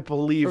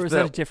believe. Or was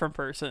that a different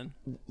person?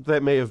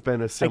 That may have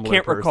been a similar person. I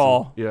can't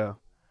recall. Yeah.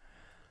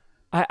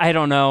 I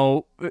don't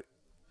know.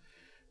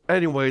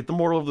 Anyway, the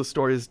moral of the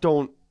story is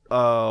don't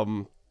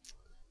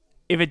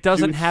if it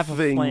doesn't have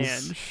a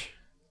flange.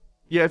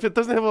 Yeah, if it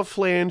doesn't have a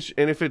flange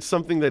and if it's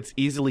something that's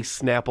easily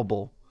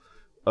snappable,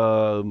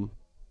 don't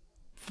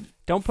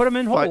put them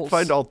in holes.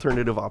 Find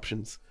alternative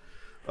options.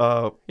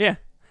 Yeah.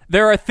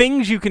 There are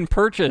things you can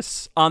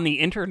purchase on the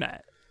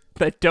internet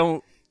that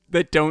don't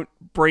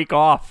break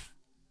off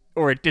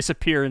or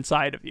disappear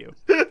inside of you.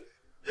 It's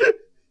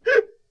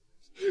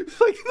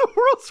like the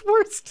world's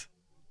worst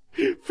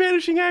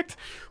vanishing act.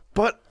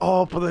 But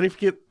then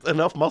if you get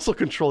enough muscle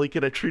control, you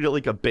can treat it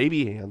like a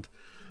baby hand.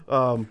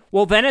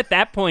 Well, then at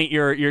that point,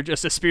 you're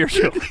just a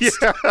spiritualist.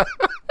 Yeah.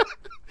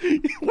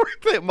 You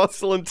work that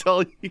muscle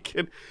until you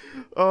can.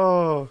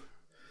 Oh.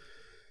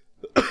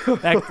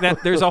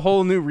 There's a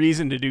whole new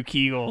reason to do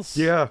Kegels.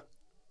 Yeah.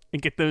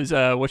 And get those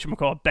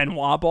whatchamacallit,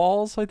 Benoit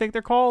balls, I think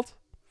they're called.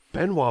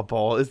 Benoit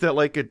ball? Is that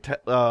like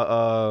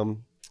I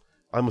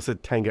almost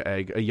said Tenga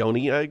egg, a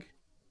yoni egg?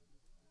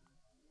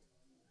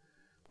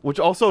 Which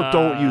also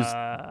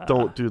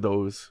don't do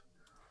those.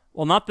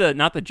 Well, not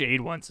the jade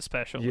ones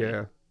especially.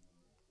 Yeah.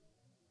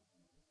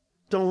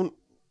 Don't.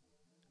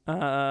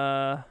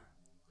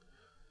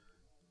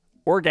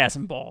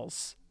 Orgasm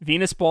balls.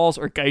 Venus balls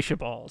or geisha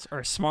balls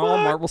are small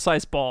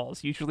marble-sized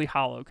balls, usually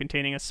hollow,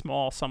 containing a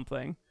small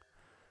something.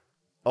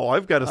 Oh,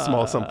 I've got a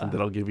small something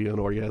that'll give you an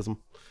orgasm.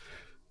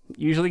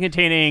 Usually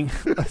containing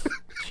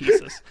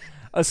Jesus.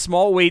 A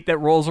small weight that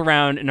rolls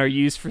around and are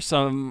used for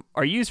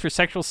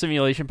sexual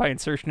simulation by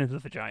insertion into the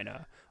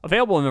vagina.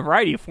 Available in a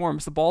variety of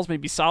forms, the balls may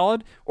be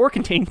solid or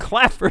contain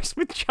clappers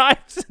with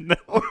chimes in them.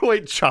 Oh,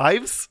 wait,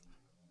 chives?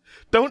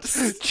 Don't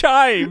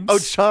Chimes. Oh,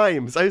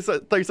 chimes. I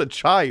thought you said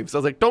chives. I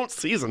was like, don't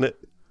season it.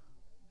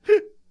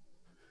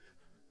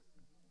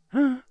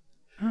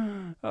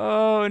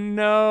 Oh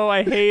no,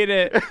 I hate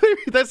it.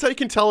 That's how you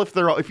can tell if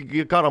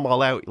you got them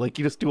all out. Like,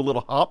 you just do a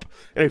little hop,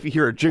 and if you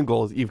hear a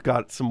jingle, you've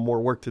got some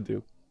more work to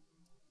do.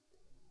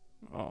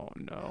 Oh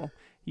no.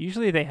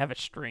 Usually they have a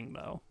string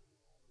though.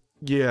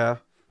 Yeah.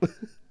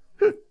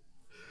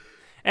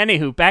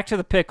 Anywho, back to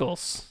the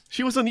pickles.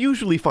 She was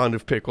unusually fond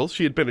of pickles.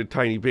 She had been a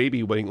tiny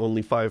baby weighing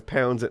only 5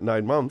 pounds at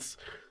 9 months.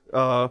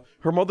 Her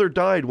mother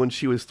died when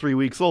she was 3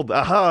 weeks old.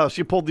 Aha!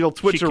 She pulled the old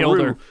She killed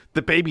switcheroo. her.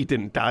 The baby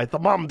didn't die. The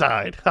mom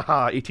died.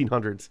 Haha,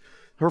 1800s.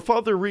 Her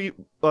father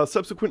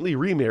subsequently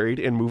remarried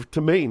and moved to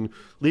Maine,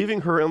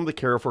 leaving her in the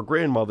care of her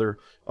grandmother.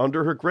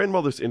 Under her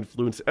grandmother's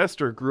influence,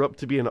 Esther grew up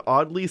to be an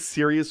oddly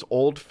serious,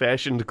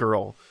 old-fashioned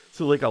girl.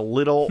 So like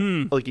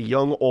like a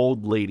young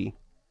old lady.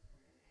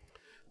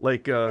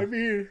 Like,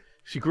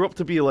 she grew up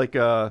to be like,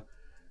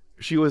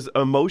 she was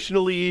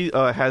emotionally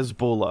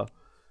Hezbollah.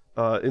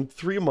 In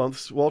 3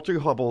 months, Walter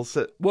Hubble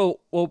said...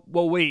 Well,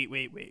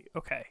 wait.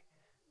 Okay.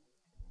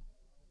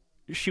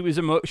 She was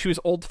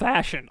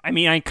old-fashioned. I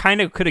mean, I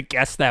kind of could have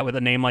guessed that with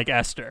a name like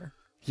Esther.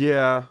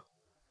 Yeah.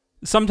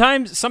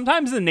 Sometimes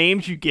the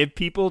names you give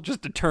people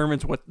just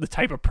determines what the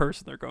type of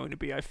person they're going to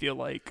be, I feel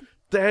like.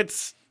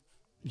 That's...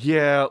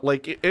 Yeah,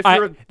 like, if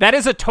you're... That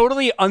is a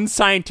totally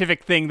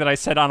unscientific thing that I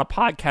said on a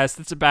podcast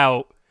that's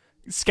about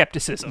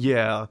skepticism.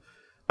 Yeah.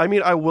 I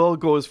mean, I will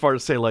go as far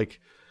as say, like,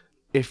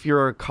 if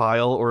you're a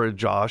Kyle or a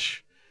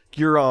Josh,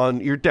 you're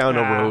down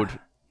a road.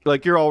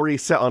 Like, you're already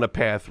set on a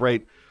path,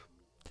 right?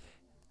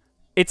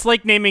 It's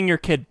like naming your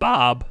kid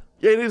Bob.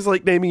 It is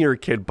like naming your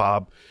kid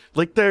Bob.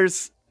 Like,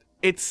 there's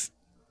no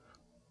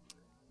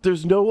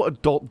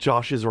adult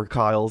Joshes or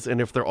Kyles,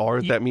 and if there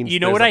are, that means you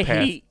know there's what a I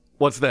path. hate?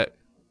 What's that?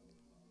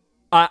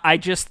 I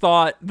just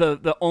thought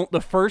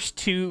the first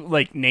two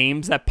like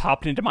names that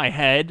popped into my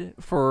head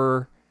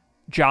for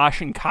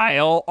Josh and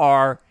Kyle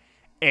are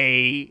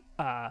a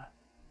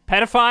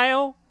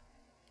pedophile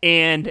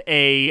and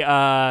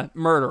a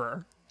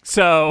murderer.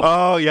 So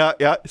Oh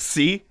yeah.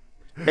 See,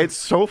 it's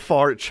so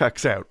far it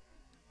checks out.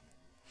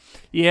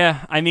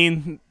 yeah, I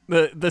mean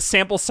the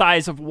sample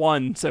size of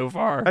one so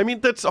far. I mean,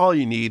 that's all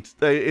you need.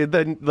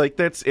 Then like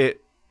that's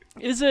it.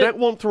 Is it? That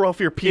won't throw off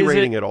your P Is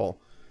rating it- at all.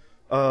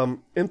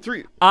 In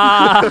 3.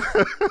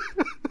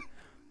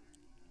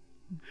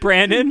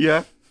 Brandon,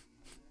 Yeah.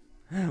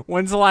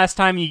 when's the last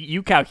time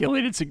you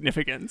calculated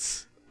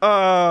significance?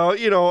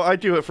 I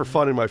do it for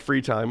fun in my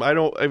free time. I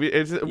don't. I mean,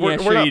 we're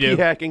sure not you do.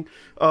 p-hacking.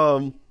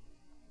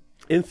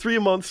 In 3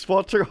 months,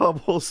 Walter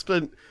Hubble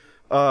spent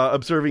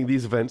observing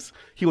these events.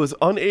 He was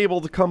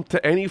unable to come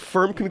to any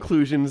firm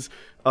conclusions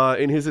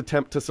in his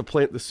attempt to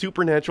supplant the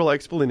supernatural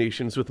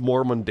explanations with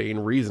more mundane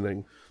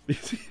reasoning.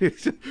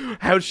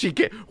 How'd she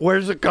get? Where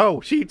does it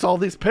go? She eats all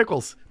these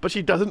pickles, but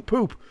she doesn't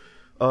poop.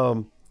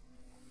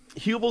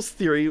 Hubel's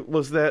theory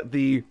was that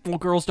Well,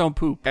 girls don't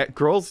poop.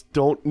 girls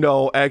don't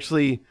know.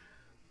 Actually,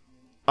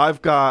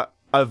 I've got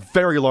a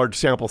very large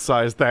sample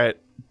size that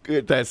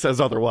says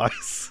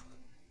otherwise.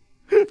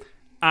 They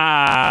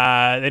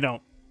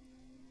don't.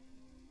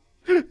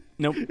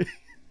 Nope.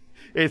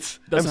 I'm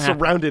I'm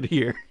surrounded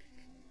here.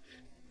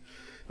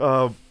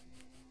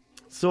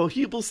 So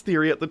Hubel's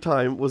theory at the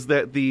time was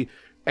that the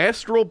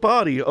astral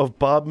body of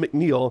Bob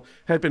McNeil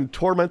had been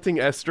tormenting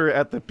Esther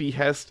at the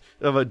behest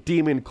of a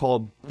demon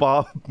called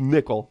Bob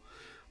Nickel.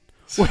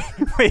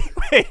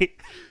 Wait.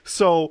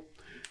 So,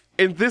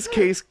 in this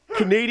case,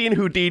 Canadian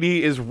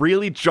Houdini is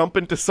really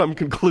jumping to some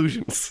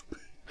conclusions.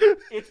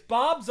 It's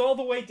Bob's all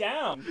the way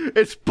down.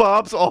 It's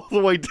Bob's all the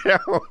way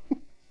down.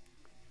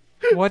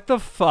 What the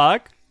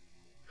fuck?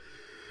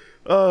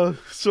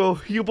 So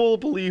Hubel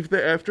believed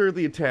that after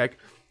the attack,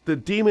 the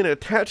demon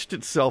attached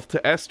itself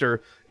to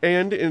Esther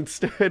and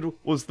instead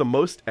was the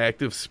most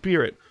active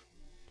spirit.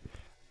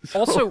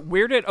 Also,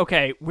 where did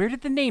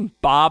the name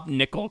Bob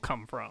Nickel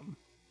come from?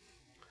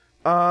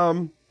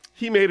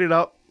 He made it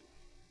up.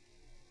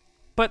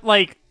 But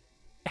like,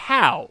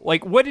 how?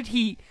 Like, what?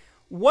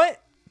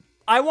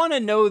 I want to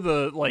know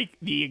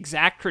the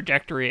exact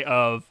trajectory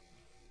of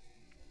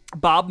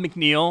Bob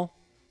McNeil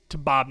to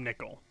Bob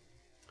Nickel,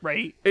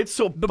 right? It's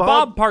so The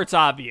Bob part's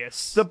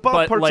obvious. The Bob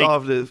but, part's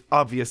like,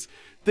 obvious.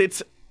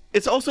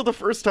 It's also the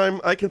first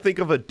time I can think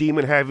of a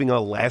demon having a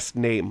last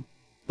name.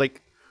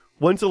 Like,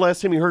 when's the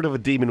last time you heard of a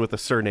demon with a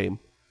surname?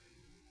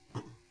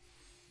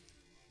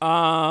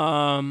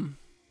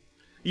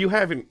 You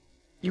haven't.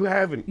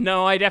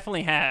 No, I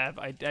definitely have.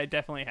 I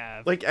definitely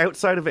have. Like,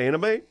 outside of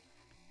anime?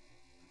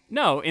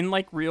 No, in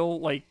like real,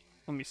 like,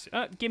 let me see.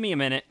 Give me a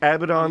minute.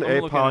 Abaddon, I'm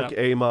looking it Apoc, up.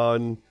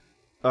 Amon,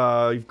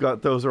 You've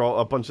got those are all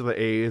a bunch of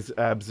the A's,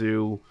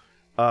 Abzu,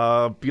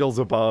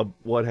 Beelzebub,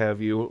 what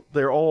have you.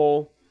 They're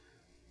all.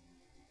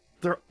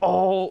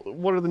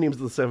 What are the names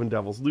of the seven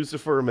devils?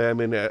 Lucifer,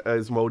 Mammon,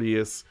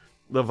 Asmodeus,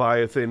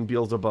 Leviathan,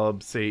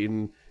 Beelzebub,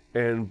 Satan,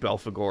 and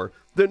Belphegor.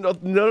 They're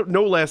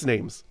no last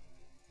names.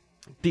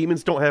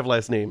 Demons don't have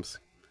last names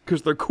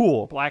because they're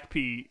cool. Black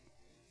Pete.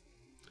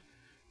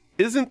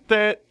 Isn't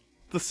that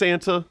the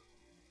Santa?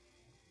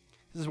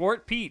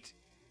 Zwart Pete.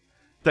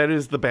 That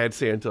is the bad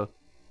Santa.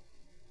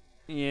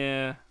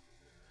 Yeah.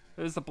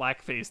 It was the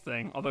blackface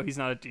thing, although he's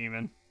not a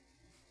demon.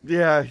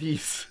 Yeah,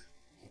 he's...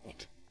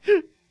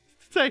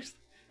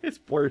 it's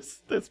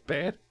worse. That's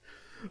bad.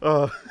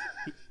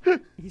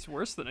 He's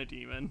worse than a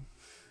demon.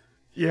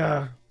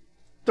 Yeah.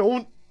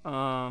 Don't...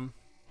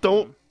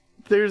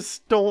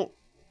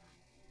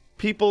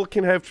 People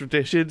can have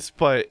traditions,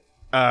 but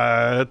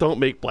don't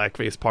make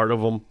blackface part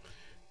of them.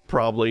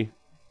 Probably.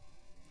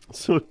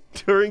 So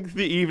during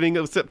the evening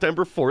of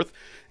September 4th,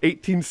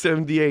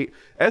 1878,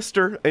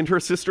 Esther and her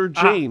sister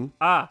Jane...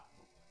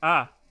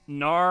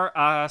 Nar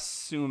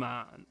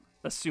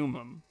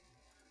Assumum.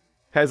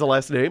 Has a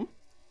last name?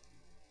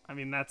 I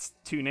mean, that's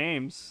two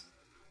names.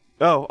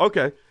 Oh,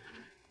 okay.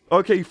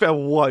 Okay, you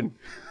found one.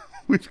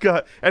 We've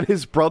got... And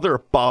his brother,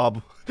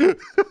 Bob.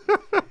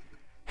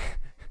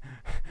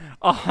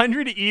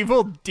 100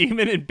 evil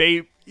demon and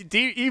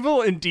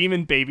evil and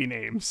demon baby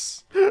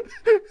names.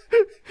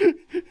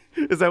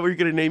 Is that what you're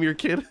going to name your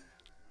kid?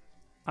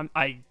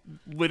 I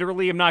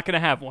literally am not going to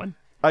have one.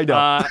 I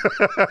know.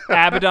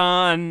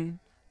 Abaddon,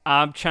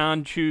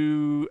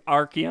 Abchanchu,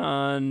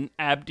 Archeon,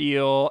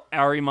 Abdiel,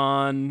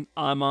 Arimon,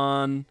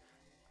 Amon.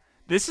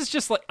 This is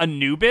just like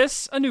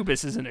Anubis.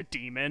 Anubis isn't a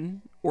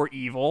demon or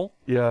evil.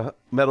 Yeah,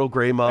 Metal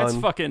Greymon. That's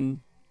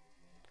fucking...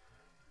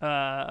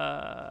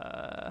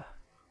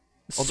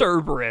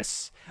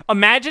 Cerberus.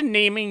 Imagine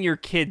naming your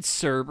kid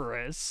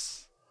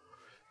Cerberus.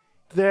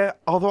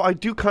 Although I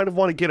do kind of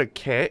want to get a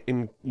cat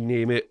and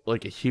name it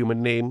like a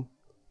human name.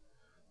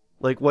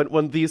 Like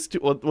when these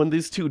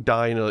two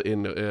die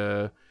in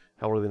how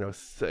old are they now?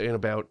 In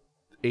about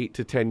 8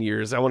 to 10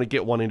 years, I want to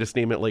get one and just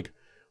name it like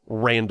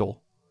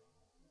Randall.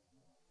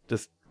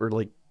 Or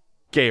like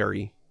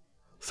Gary.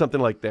 Something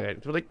like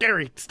that. Like,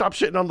 Gary, stop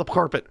shitting on the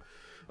carpet.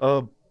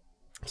 So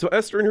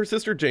Esther and her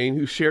sister Jane,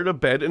 who shared a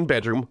bed and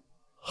bedroom,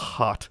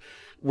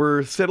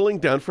 were settling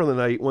down for the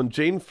night when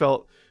Jane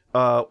felt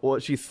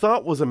what she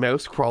thought was a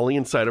mouse crawling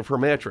inside of her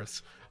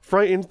mattress.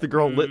 Frightened, the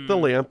girl lit the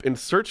lamp and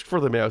searched for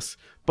the mouse,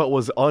 but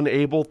was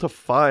unable to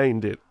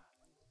find it.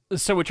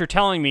 So what you're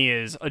telling me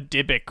is a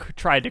Dybbuk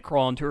tried to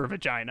crawl into her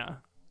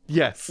vagina.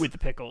 Yes. With the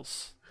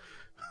pickles.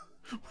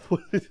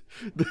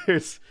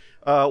 There's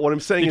what I'm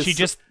saying Did she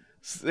just...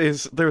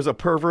 is there's a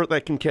pervert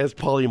that can cast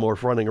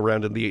polymorph running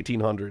around in the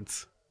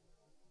 1800s.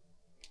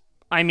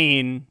 I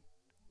mean,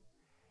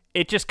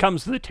 it just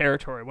comes to the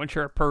territory. Once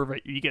you're a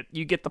pervert, you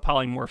get the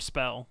polymorph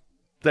spell.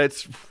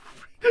 It's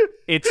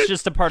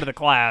just a part of the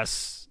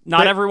class.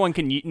 Not everyone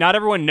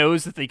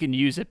knows that they can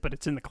use it, but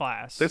it's in the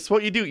class. That's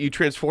what you do. You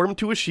transform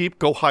to a sheep,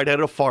 go hide at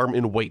a farm,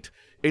 and wait.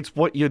 It's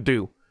what you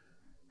do.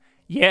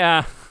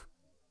 Yeah.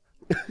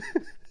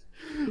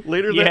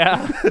 Later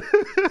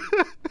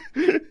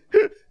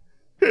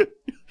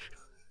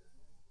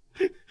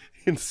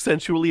and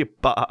sensually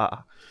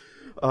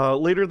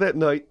later that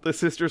night, the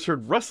sisters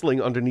heard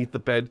rustling underneath the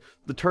bed,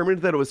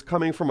 determined that it was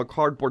coming from a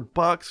cardboard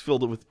box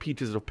filled with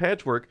pieces of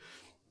patchwork.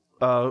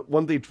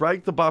 When they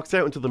dragged the box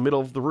out into the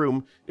middle of the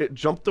room, it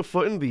jumped a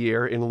foot in the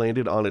air and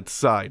landed on its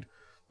side.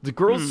 The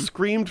girls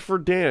screamed for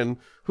Dan,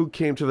 who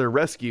came to their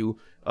rescue,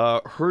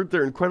 heard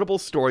their incredible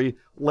story,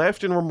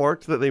 laughed and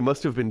remarked that they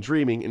must have been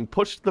dreaming, and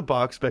pushed the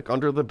box back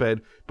under the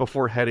bed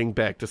before heading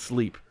back to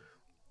sleep.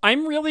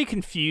 I'm really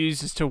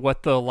confused as to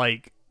what the,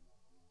 like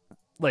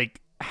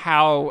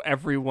how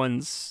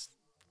everyone's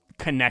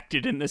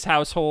connected in this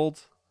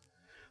household.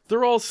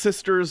 They're all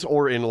sisters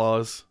or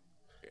in-laws.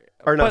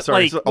 Or no,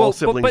 sorry, all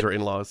siblings or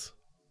in-laws.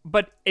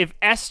 But if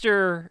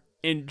Esther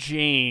and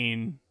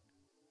Jane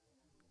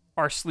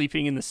are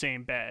sleeping in the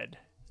same bed,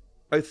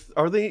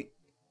 are they?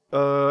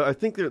 I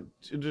think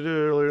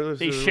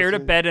they shared a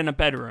bed and a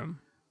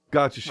bedroom.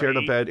 Gotcha, shared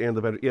a bed and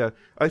the bed. Yeah,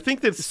 I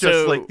think that's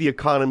just like the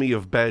economy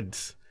of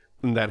beds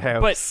in that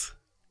house.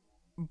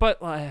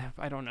 But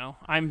I don't know.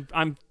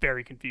 I'm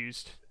very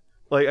confused.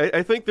 Like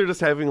I think they're just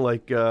having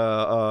like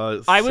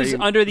I was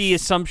under the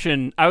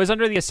assumption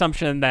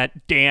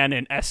that Dan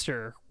and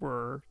Esther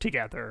were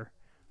together,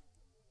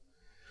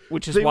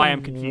 which is why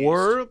I'm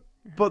confused.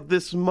 But they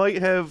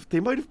might have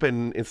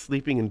been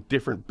sleeping in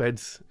different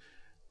beds,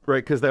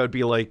 right? Because that would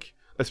be like,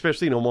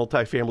 especially in a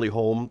multi-family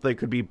home, they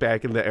could be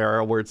back in the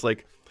era where it's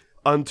like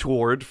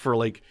untoward for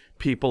like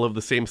people of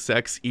the same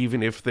sex,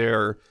 even if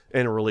they're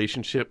in a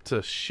relationship,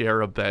 to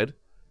share a bed.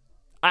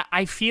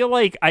 I feel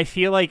like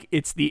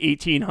it's the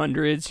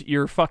 1800s.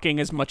 You're fucking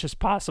as much as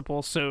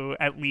possible, so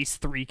at least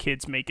 3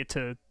 kids make it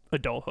to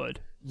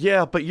adulthood.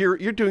 Yeah, but you're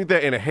doing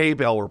that in a hay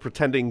bale. We're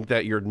pretending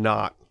that you're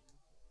not.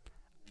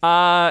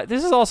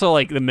 This is also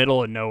like the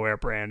middle of nowhere,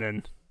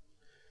 Brandon.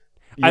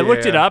 I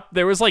looked it Yeah. up.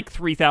 There was like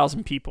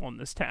 3,000 people in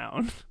this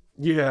town.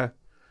 Yeah.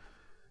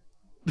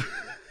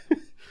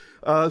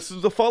 So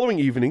the following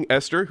evening,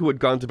 Esther, who had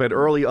gone to bed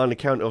early on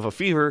account of a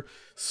fever,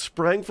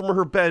 sprang from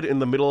her bed in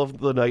the middle of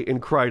the night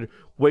and cried,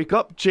 "Wake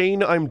up,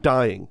 Jane, I'm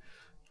dying."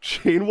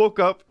 Jane woke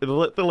up and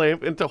lit the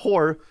lamp, and to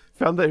horror,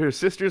 found that her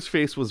sister's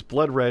face was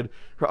blood red,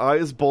 her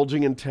eyes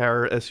bulging in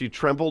terror as she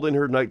trembled in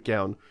her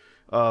nightgown.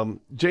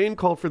 Jane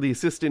called for the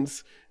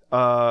assistants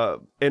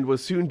and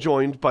was soon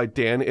joined by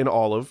Dan and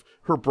Olive,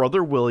 her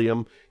brother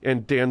William,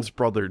 and Dan's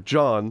brother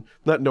John.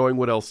 Not knowing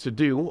what else to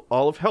do,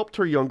 Olive helped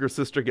her younger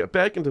sister get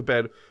back into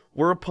bed,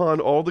 whereupon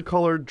all the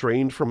color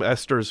drained from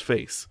Esther's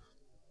face.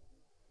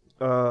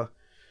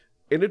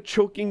 In a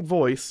choking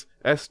voice,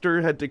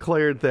 Esther had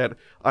declared that,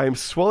 "I am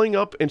swelling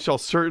up and shall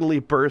certainly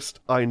burst.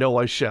 I know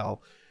I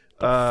shall."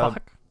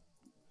 Fuck.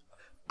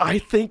 I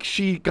think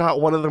she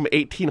got one of them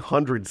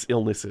 1800s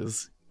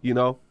illnesses, you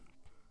know?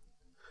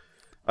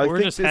 Or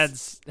just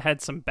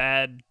had some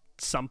bad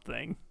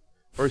something.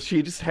 Or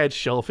she just had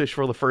shellfish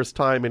for the first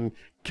time, and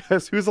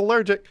guess who's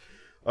allergic?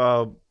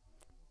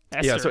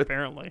 Esther, so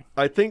apparently.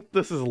 I think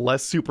this is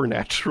less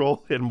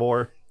supernatural and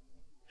more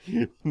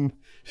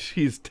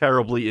she's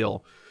terribly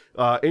ill.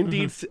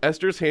 Indeed,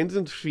 Esther's hands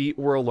and feet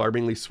were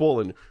alarmingly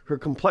swollen. Her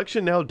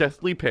complexion now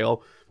deathly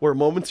pale, where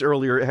moments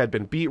earlier it had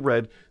been beet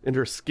red, and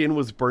her skin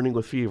was burning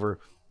with fever,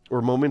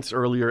 or moments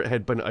earlier it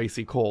had been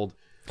icy cold.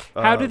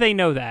 How do they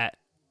know that?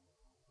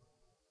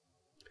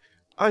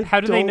 How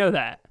do they know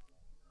that?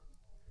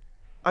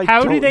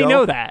 How do they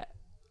know that?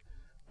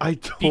 I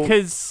don't.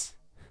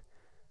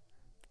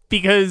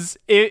 Because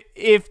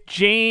if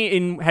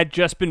Jane had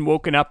just been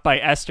woken up by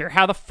Esther,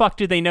 how the fuck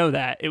did they know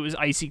that it was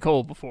icy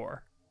cold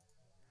before?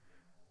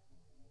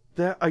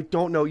 That I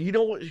don't know. You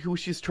know who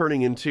she's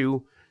turning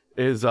into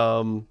is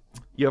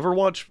you ever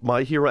watch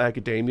My Hero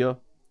Academia?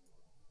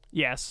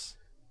 Yes.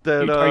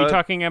 That,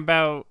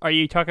 are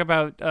you talking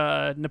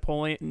about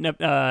Napoleon?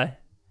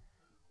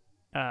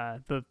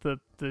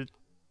 The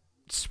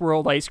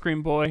swirled ice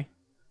cream boy?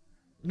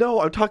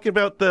 No, I'm talking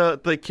about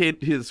the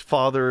kid. His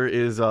father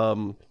is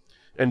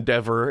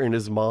Endeavor, and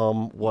his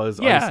mom was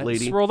Ice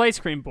Lady. Swirled ice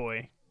cream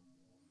boy.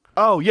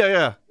 Oh yeah.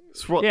 Yeah.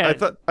 I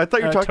thought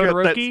you were talking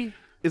about that. Todoroki?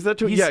 Is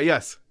that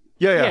yes.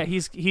 Yeah.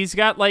 He's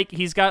got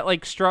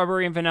like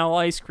strawberry and vanilla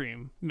ice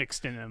cream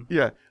mixed in him.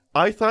 Yeah.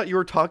 I thought you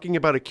were talking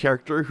about a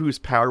character whose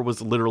power was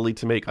literally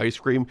to make ice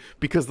cream,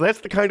 because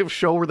that's the kind of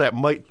show where that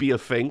might be a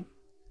thing.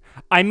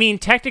 I mean,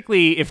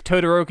 technically, if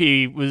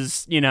Todoroki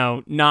was,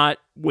 not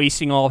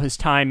wasting all of his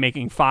time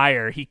making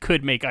fire, he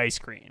could make ice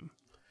cream.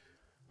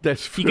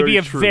 That's He could be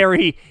a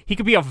true. he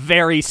could be a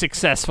very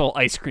successful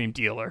ice cream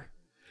dealer.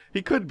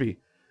 He could be.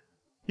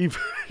 He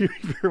very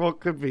well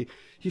could be.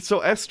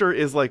 So Esther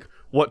is like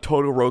what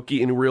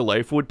Todoroki in real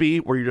life would be,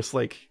 where you're just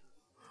like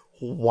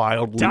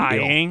wildly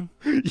Dying.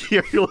 ill.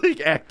 Yeah, you're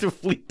like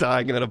actively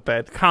dying in a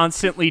bed.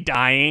 Constantly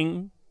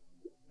dying.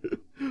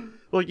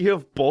 Like you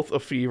have both a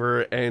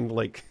fever and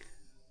like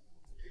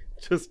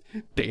just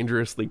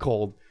dangerously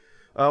cold.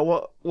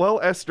 Well,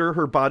 Esther,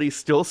 her body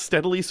still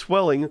steadily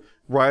swelling,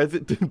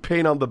 writhed in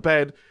pain on the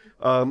bed,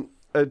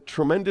 a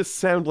tremendous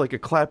sound like a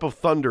clap of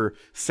thunder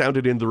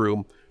sounded in the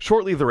room.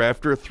 Shortly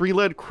thereafter, 3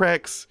 lead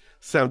cracks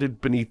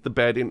sounded beneath the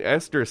bed, and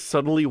Esther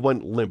suddenly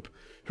went limp,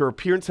 her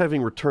appearance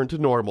having returned to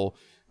normal.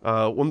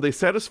 When they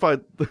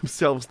satisfied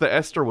themselves that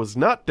Esther was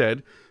not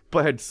dead,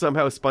 but had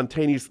somehow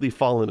spontaneously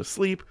fallen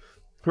asleep,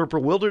 her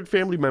bewildered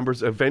family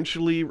members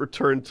eventually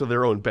returned to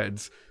their own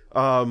beds.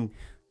 Don't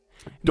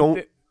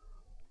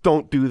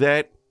do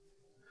that.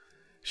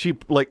 She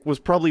was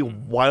probably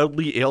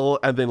wildly ill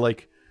and then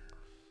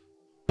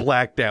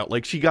blacked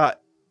out. She got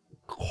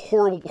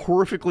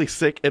horrifically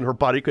sick and her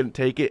body couldn't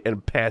take it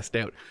and passed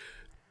out.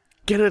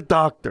 Get a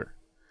doctor.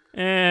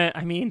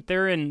 I mean,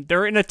 they're in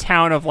a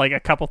town of a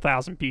couple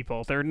thousand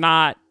people. They're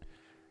not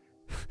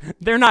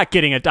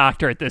getting a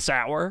doctor at this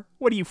hour.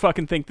 What do you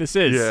fucking think this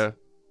is? Yeah.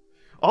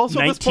 Also,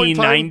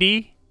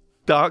 1990.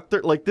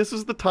 Doctor, this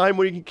is the time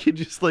when you can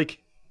just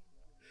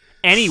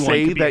anyone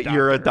say could be that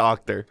you're a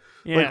doctor.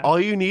 Yeah. All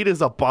you need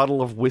is a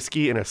bottle of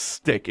whiskey and a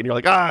stick, and you're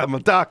like, I'm a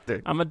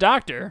doctor. I'm a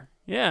doctor.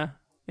 Yeah.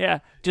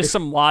 Just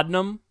some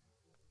laudanum.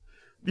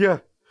 Yeah.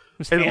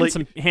 Just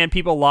hand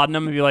people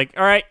laudanum and be like,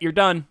 all right, you're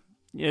done.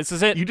 This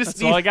is it.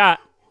 That's all I got.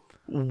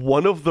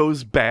 One of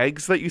those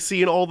bags that you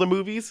see in all the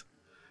movies,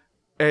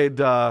 and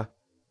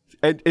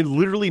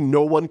literally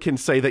no one can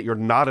say that you're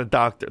not a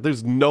doctor.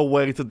 There's no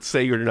way to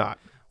say you're not.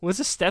 Was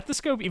a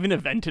stethoscope even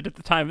invented at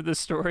the time of this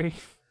story?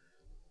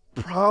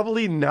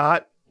 Probably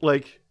not.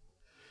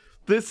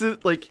 This is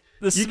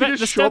you can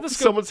just show up to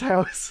someone's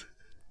house.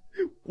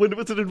 When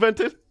was it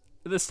invented?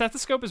 The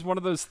stethoscope is one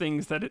of those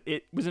things that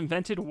it was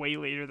invented way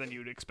later than you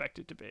would expect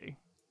it to be.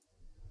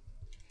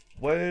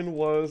 When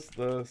was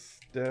the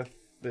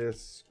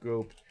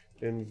stethoscope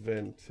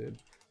invented?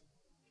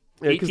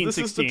 Yeah, 1816. this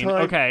is the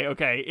time.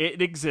 Okay.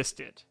 It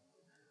existed.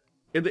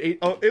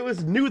 It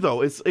was new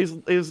though. It's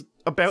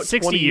about 60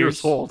 20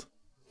 years old.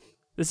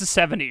 This is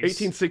 70s.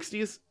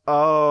 1860s?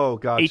 Oh,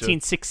 gotcha.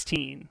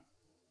 1816.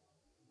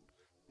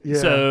 Yeah.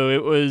 So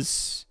it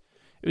was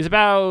It was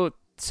about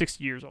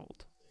 60 years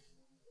old.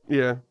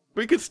 Yeah.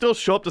 But you could still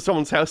show up to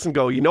someone's house and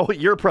go, you know what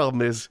your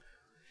problem is?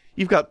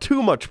 You've got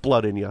too much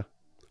blood in you.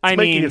 It's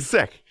making you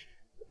sick.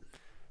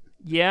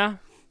 Yeah.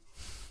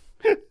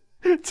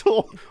 It's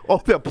all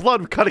that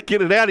blood, we gotta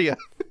get it out of you.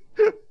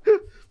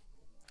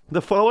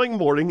 The following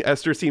morning,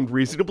 Esther seemed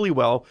reasonably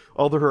well,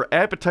 although her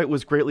appetite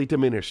was greatly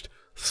diminished.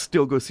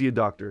 Still go see a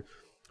doctor.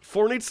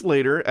 4 nights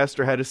later,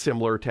 Esther had a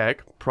similar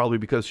attack, probably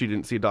because she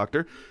didn't see a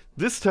doctor.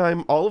 This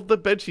time, all of the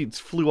bedsheets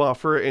flew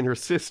off her, and her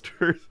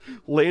sister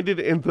landed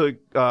in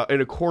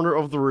a corner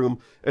of the room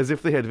as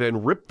if they had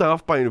been ripped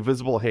off by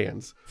invisible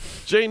hands.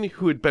 Jane,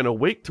 who had been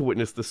awake to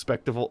witness the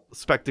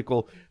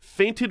spectacle,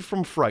 fainted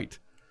from fright.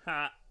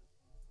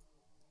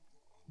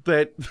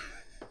 That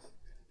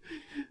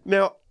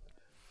now,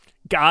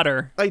 got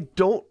her.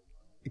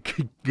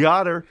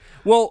 Got her.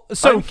 Well,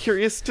 so I'm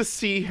curious to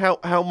see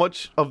how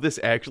much of this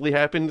actually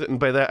happened, and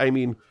by that I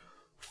mean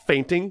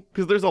fainting,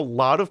 because there's a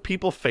lot of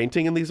people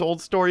fainting in these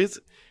old stories,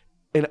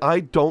 and I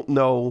don't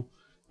know.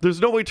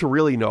 There's no way to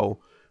really know,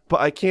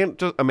 but I can't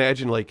just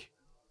imagine like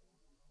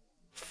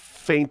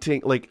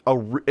fainting, like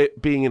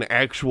it being an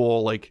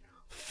actual like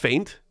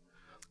faint.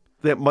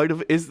 That might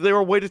have. Is there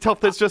a way to tell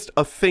if that's just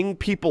a thing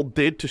people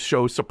did to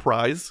show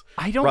surprise?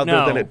 I don't know.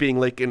 Rather than it being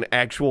like an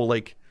actual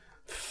like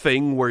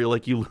thing where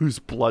like you lose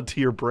blood to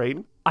your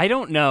brain. I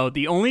don't know.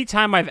 The only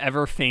time I've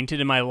ever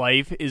fainted in my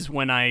life is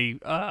when I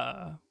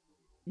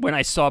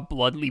saw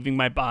blood leaving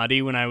my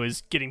body when I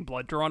was getting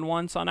blood drawn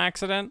once on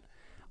accident.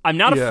 I'm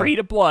not afraid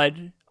of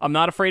blood. I'm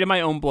not afraid of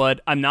my own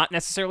blood. I'm not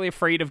necessarily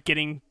afraid of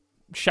getting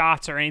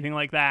shots or anything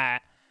like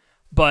that.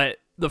 But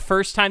the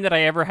first time that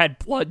I ever had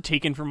blood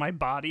taken from my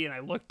body and I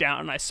looked down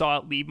and I saw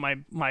it leave my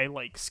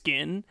like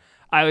skin,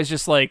 I was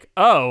just like,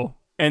 oh,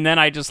 and then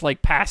I just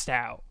like passed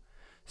out.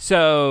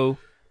 So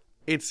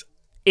it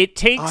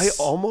takes pass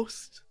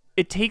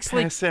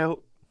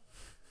out.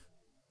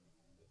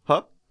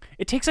 Huh?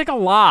 It takes like a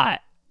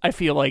lot, I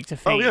feel like, to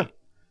faint. Oh yeah.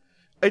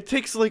 It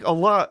takes like a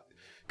lot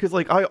because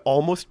like I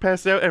almost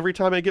pass out every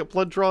time I get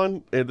blood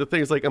drawn, and the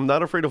thing is like I'm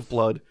not afraid of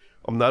blood.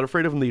 I'm not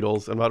afraid of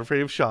needles. I'm not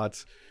afraid of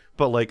shots.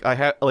 But like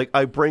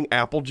I bring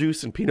apple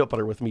juice and peanut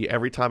butter with me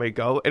every time I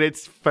go, and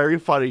it's very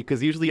funny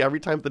because usually every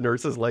time the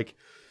nurse is like,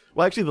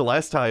 well, actually the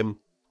last time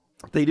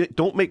they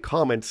don't make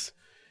comments,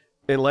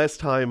 and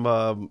last time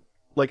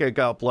like I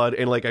got blood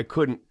and like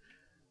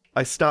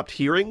I stopped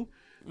hearing,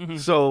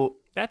 so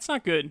that's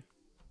not good.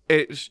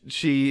 I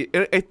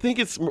think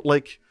it's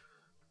like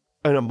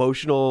an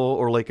emotional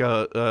or like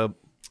a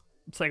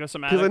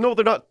psychosomatic. Because I know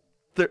they're not.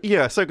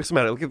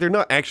 Psychosomatic. Like, they're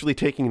not actually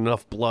taking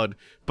enough blood,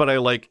 but I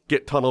like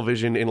get tunnel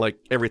vision and like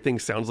everything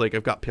sounds like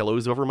I've got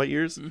pillows over my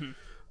ears.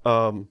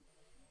 And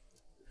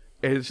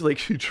it's like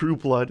true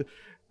blood.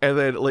 And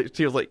then like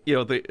she was like,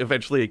 they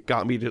eventually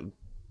got me to,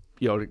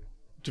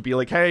 to be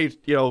like, hey,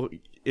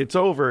 it's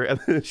over. And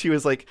then she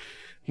was like,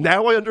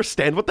 now I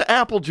understand what the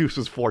apple juice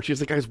was for. She was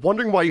like, I was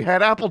wondering why you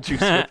had apple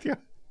juice with you.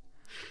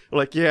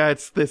 Like, yeah,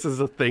 this is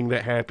a thing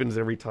that happens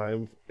every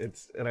time.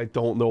 And I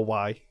don't know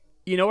why.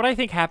 You know what I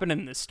think happened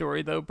in this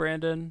story, though,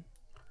 Brandon?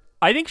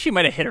 I think she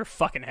might have hit her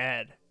fucking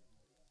head.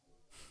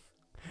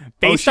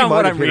 Based on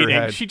what I'm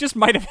reading, she just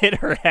might have hit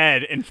her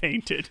head and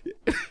fainted.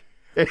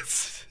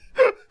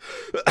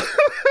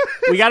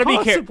 We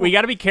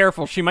gotta be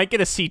careful. She might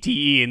get a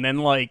CTE, and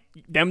then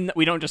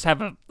we don't just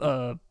have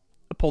a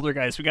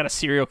poltergeist. We got a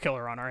serial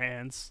killer on our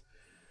hands,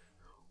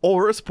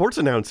 or a sports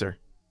announcer.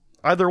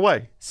 Either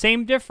way,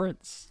 same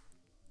difference.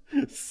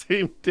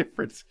 Same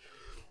difference.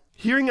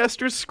 Hearing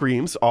Esther's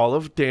screams,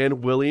 Olive,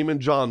 Dan, William, and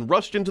John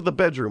rushed into the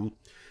bedroom.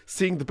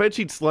 Seeing the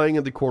bedsheets lying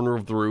in the corner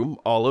of the room,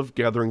 Olive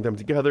gathered them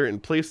together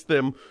and placed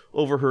them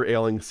over her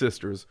ailing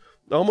sisters.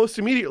 Almost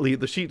immediately,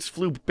 the sheets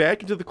flew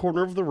back into the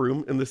corner of the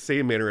room in the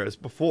same manner as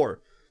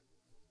before.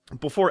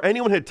 Before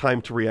anyone had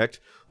time to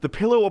react, the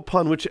pillow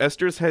upon which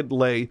Esther's head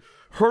lay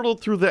hurtled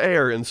through the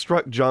air and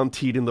struck John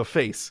Teed in the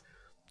face.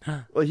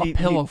 A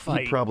pillow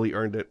fight. He probably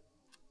earned it.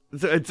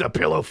 It's a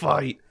pillow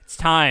fight. It's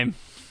time.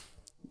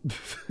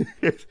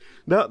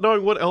 Not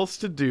knowing what else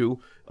to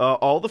do,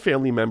 all the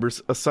family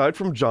members, aside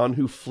from John,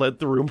 who fled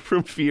the room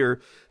from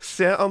fear,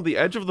 sat on the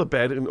edge of the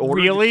bed in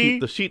order to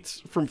keep the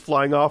sheets from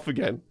flying off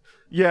again.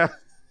 Yeah.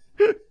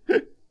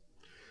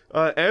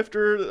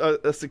 After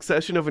a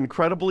succession of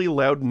incredibly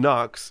loud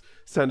knocks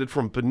sounded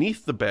from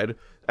beneath the bed,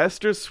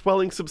 Esther's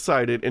swelling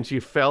subsided and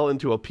she fell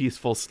into a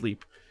peaceful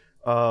sleep.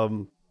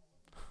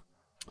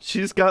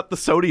 She's got the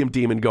sodium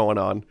demon going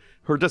on.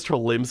 Her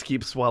limbs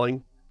keep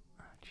swelling.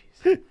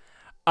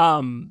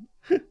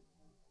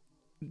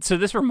 So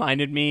this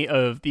reminded me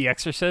of The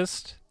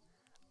Exorcist.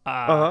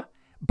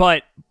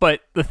 But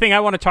the thing I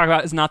want to talk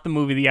about is not the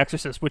movie The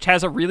Exorcist, which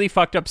has a really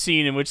fucked up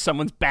scene in which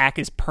someone's back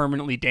is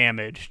permanently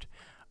damaged.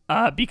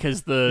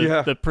 Because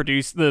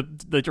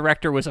the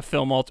director was a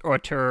film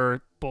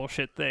auteur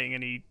bullshit thing,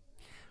 and he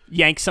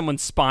yanked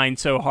someone's spine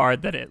so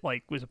hard that it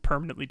like was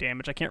permanently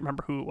damaged. I can't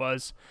remember who it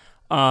was.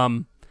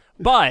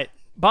 But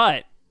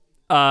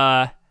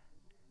I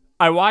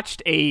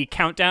watched a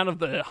countdown of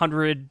the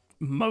 100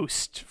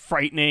 most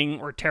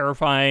frightening or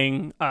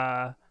terrifying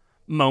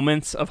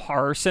moments of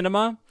horror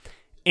cinema.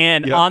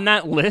 And on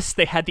that list,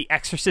 they had The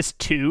Exorcist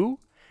 2.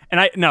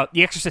 The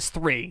Exorcist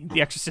 3.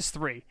 The Exorcist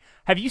 3.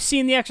 Have you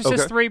seen The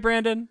Exorcist 3,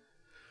 Brandon?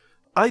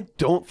 I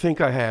don't think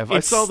I have.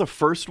 I saw the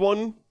first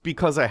one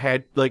because I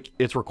had,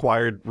 it's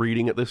required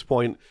reading at this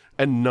point,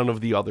 and none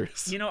of the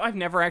others. You know, I've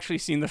never actually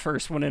seen the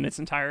first one in its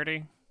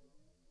entirety.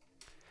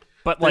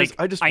 But,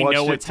 I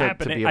know what's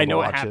happening. I know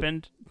what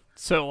happened.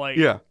 So,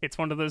 yeah. It's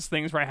one of those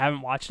things where I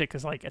haven't watched it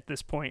because, at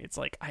this point, it's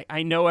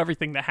I know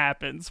everything that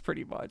happens,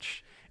 pretty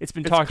much. It's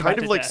been talked about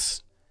to death. It's kind of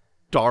like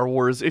Star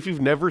Wars. If you've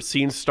never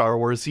seen Star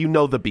Wars, you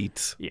know the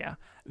beats. Yeah.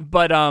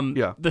 But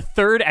the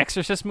third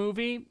Exorcist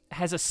movie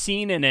has a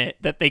scene in it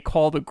that they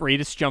call the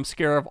greatest jump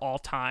scare of all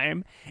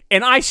time.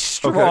 And I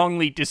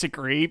strongly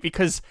disagree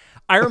because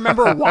I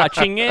remember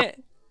watching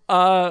it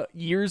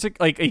years ago,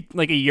 like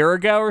a year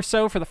ago or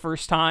so for the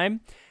first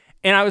time.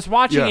 And I was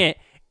watching it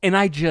and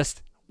I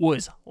just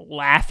was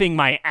laughing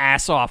my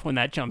ass off when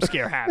that jump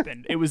scare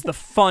happened. It was the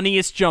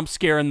funniest jump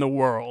scare in the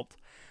world.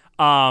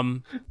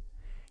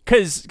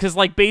 Cause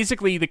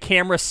basically the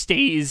camera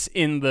stays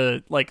in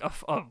the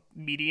a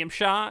medium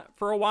shot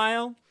for a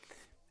while,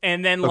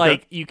 and then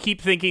you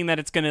keep thinking that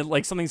it's gonna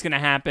something's gonna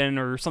happen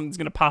or something's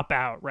gonna pop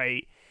out,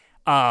 right?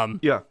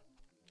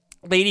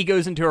 Lady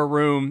goes into her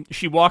room,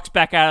 she walks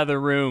back out of the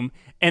room,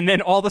 and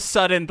then all of a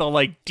sudden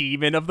the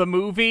demon of the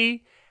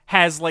movie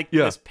has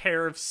this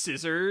pair of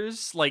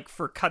scissors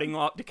for cutting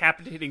off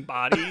decapitating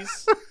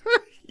bodies,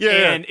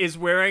 and is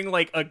wearing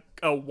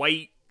a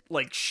white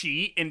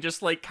sheet and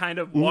just kind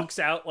of walks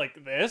out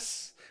like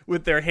this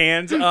with their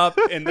hands up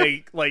and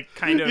they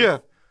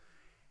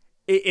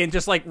and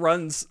just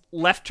runs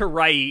left to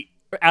right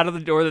out of the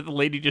door that the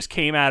lady just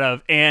came out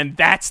of, and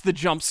that's the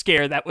jump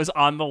scare that was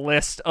on the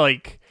list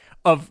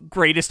of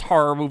greatest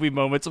horror movie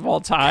moments of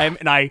all time.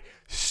 And I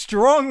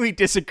strongly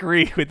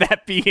disagree with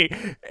that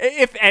being,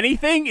 if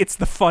anything, it's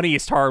the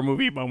funniest horror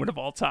movie moment of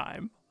all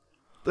time.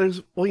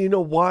 You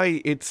know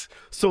why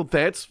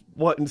that's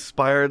what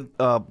inspired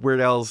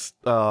Weird Al's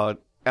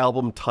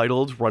album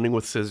titled Running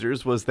with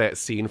Scissors was that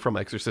scene from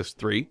Exorcist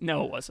 3.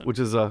 No, it wasn't. Which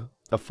is a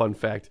fun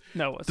fact.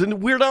 No, it wasn't. The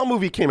Weird Al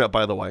movie came out,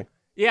 by the way.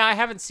 Yeah, I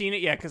haven't seen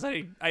it yet because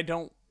I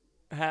don't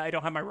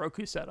have my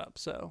Roku set up,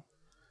 so.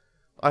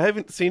 I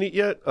haven't seen it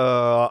yet.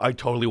 I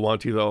totally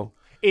want to though.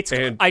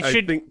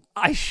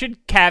 I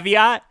should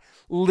caveat,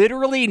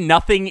 literally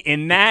nothing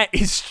in that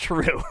is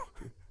true.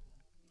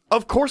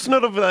 Of course,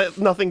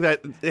 nothing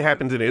that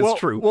happens in it is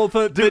true. Well,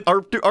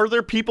 are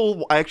there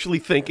people actually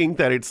thinking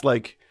that it's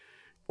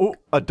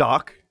a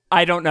doc?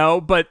 I don't know,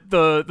 but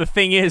the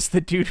thing is, the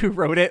dude who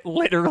wrote it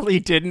literally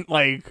didn't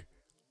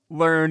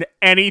learn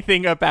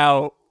anything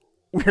about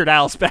Weird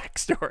Al's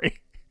backstory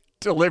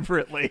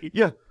deliberately.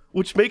 Yeah,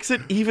 which makes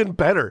it even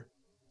better.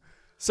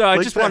 So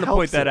I just wanted to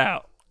point that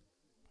out.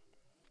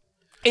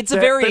 It's a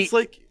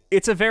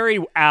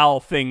very Al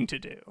thing to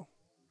do.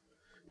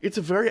 It's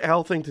a very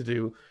Al thing to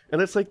do,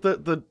 and it's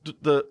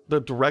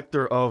the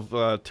director of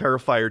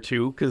Terrifier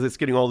 2 because it's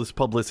getting all this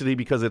publicity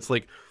because it's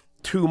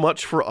too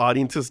much for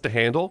audiences to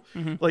handle.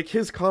 Mm-hmm.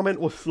 His comment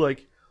was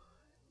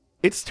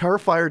it's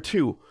Terrifier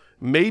 2.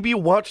 Maybe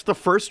watch the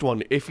first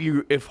one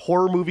if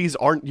horror movies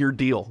aren't your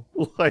deal.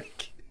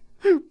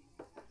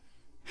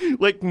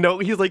 No,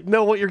 he's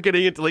know what you're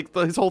getting into.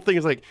 His whole thing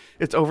is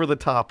it's over the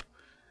top,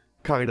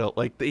 kind of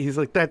he's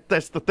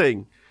that's the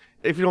thing.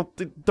 If you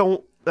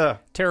don't.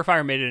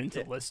 Terrifier made it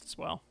into the list as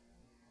well.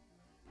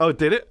 Oh,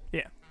 did it?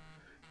 Yeah.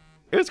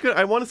 It's good.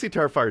 I want to see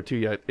Terrifier 2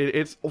 yet.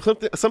 It's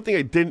something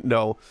I didn't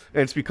know,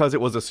 and it's because it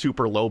was a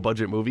super low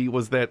budget movie,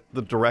 was that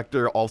the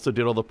director also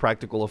did all the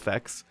practical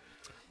effects.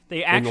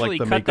 They actually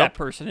cut that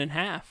person in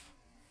half.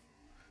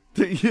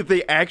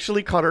 They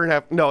actually cut her in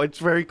half. No, it's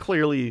very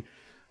clearly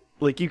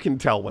you can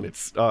tell when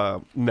it's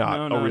not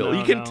a real.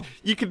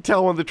 You can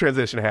tell when the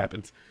transition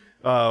happens.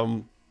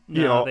 On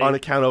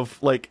account of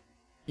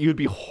you'd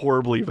be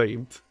horribly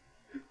maimed.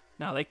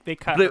 No, they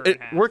cut her in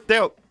half. It worked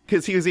out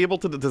because he was able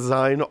to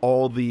design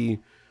all the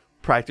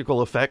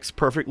practical effects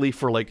perfectly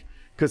for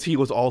because he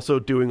was also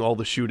doing all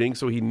the shooting,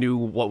 so he knew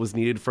what was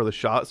needed for the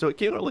shot. So it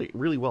came out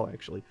really well,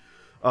 actually.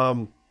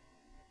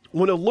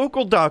 When a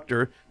local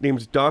doctor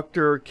named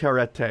Dr.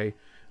 Carrete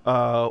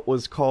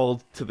was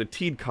called to the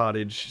Teed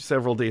cottage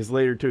several days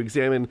later to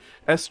examine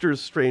Esther's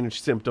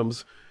strange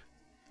symptoms,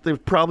 they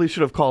probably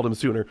should have called him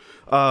sooner.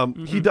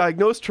 He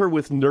diagnosed her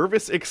with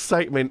nervous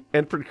excitement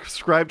and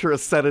prescribed her a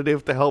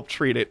sedative to help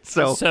treat it.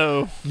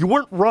 So you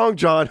weren't wrong,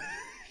 John.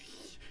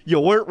 You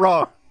weren't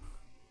wrong.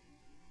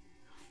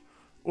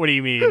 What do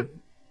you mean?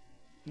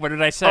 What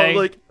did I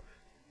say?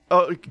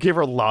 Give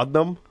her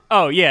laudanum?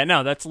 Oh, yeah,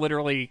 no, that's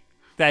literally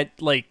that.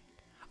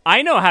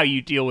 I know how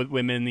you deal with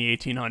women in the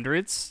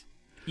 1800s.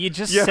 You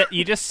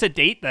just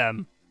sedate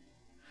them.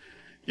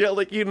 Yeah,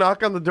 you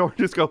knock on the door and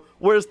just go,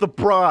 "Where's the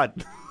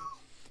broad?"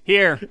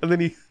 Here, and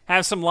then you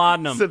have some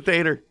laudanum.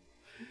 Sedate her.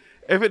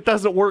 If it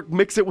doesn't work,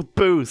 mix it with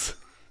booze.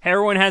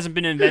 Heroin hasn't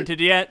been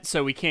invented yet,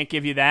 so we can't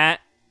give you that.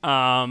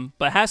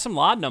 But have some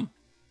laudanum.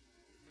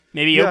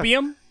 Maybe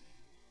opium?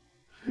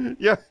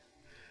 Yeah.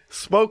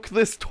 Smoke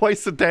this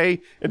twice a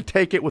day and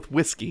take it with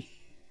whiskey.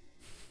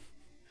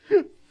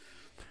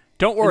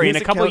 Don't worry, in a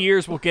his couple account-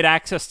 years we'll get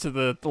access to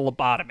the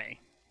lobotomy.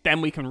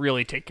 Then we can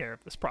really take care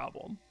of this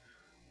problem.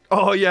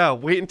 Oh yeah,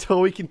 wait until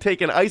we can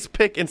take an ice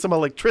pick and some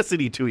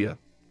electricity to you.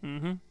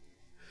 Mm-hmm.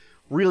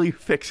 Really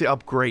fix it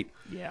up great.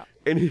 Yeah.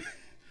 In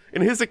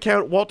his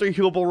account, Walter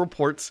Hubel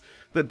reports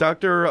that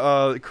Dr.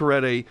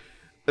 Carrete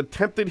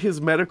attempted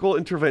his medical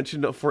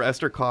intervention for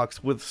Esther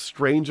Cox with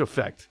strange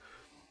effect.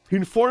 He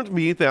informed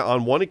me that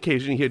on one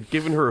occasion he had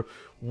given her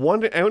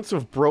 1 ounce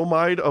of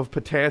bromide of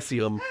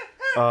potassium,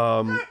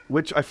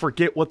 which I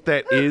forget what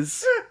that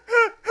is.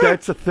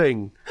 That's a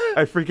thing.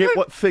 I forget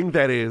what thing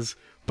that is,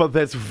 but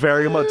that's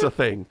very much a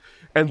thing.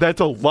 And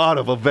that's a lot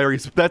of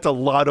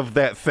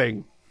that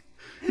thing.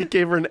 He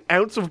gave her an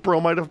ounce of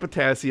bromide of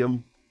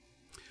potassium,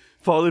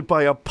 followed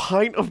by a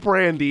pint of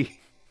brandy.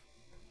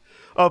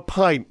 A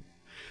pint.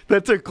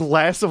 That's a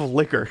glass of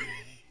liquor.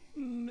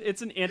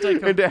 It's an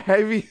And a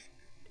heavy...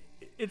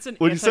 It's an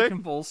What'd you say?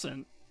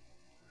 anticonvulsant.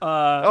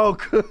 Oh,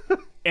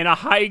 And a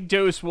high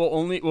dose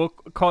will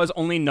cause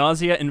only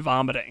nausea and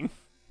vomiting.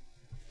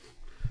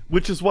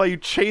 which is why you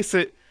chase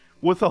it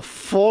with a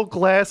full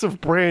glass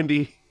of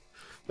brandy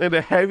and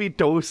a heavy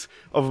dose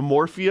of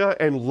morphia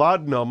and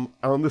laudanum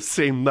on the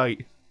same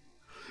night.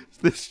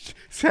 This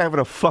is having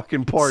a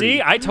fucking party.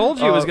 See, I told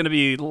you it was going to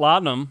be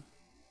laudanum.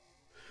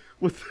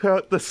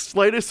 Without the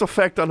slightest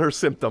effect on her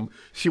symptom.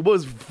 She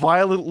was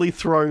violently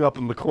throwing up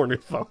in the corner,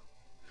 though.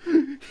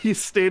 He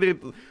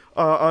stated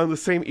on the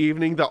same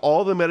evening that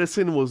all the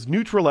medicine was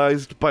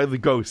neutralized by the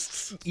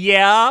ghosts.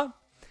 Yeah,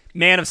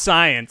 man of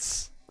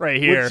science,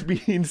 right here.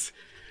 Which means,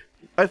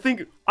 I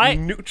think...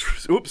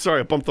 Oops, sorry,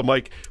 I bumped the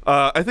mic.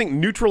 I think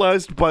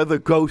neutralized by the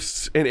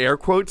ghosts, in air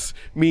quotes,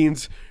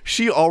 means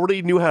she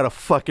already knew how to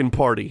fucking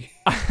party.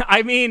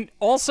 I mean,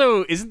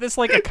 also, isn't this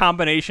like a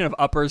combination of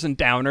uppers and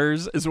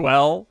downers as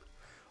well?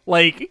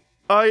 Like...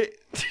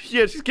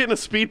 Yeah, she's getting a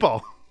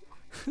speedball.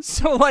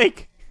 So,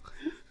 like...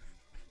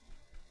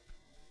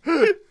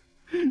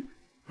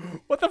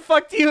 What the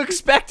fuck do you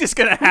expect is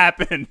gonna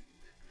happen?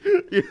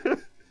 Yeah.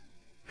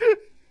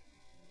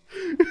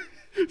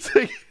 It's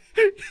like,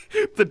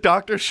 the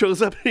doctor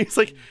shows up and he's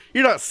like,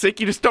 "You're not sick,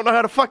 you just don't know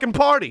how to fucking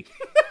party."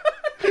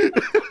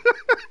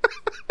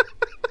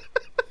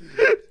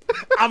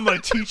 I'm gonna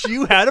teach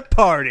you how to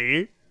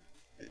party.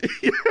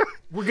 Yeah.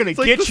 We're gonna It's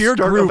like get the your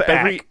start groove of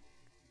every back.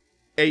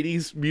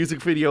 80s music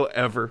video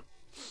ever.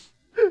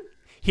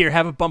 Here,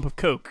 have a bump of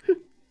coke.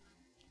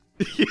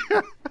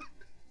 Yeah.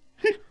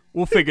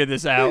 We'll figure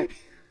this out.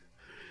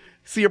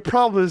 See, your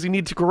problem is you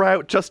need to grow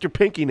out just your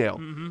pinky nail.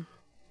 Mm-hmm.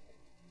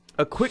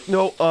 A quick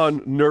note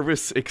on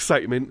nervous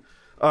excitement.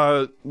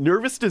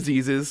 Nervous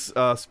diseases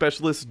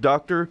specialist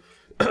Dr.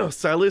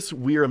 Silas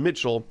Weir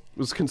Mitchell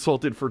was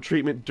consulted for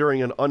treatment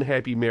during an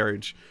unhappy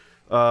marriage.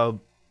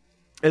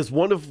 As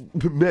one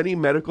of many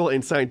medical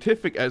and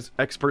scientific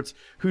experts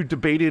who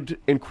debated,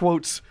 in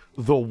quotes,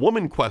 the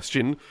woman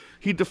question,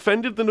 he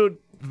defended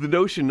the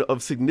notion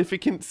of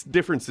significant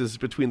differences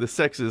between the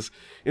sexes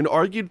and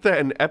argued that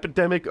an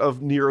epidemic of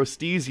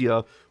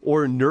neurasthenia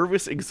or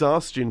nervous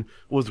exhaustion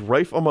was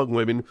rife among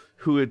women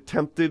who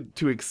attempted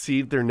to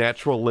exceed their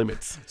natural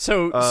limits.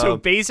 So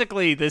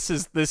basically, this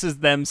is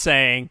them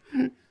saying,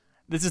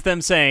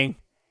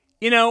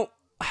 you know,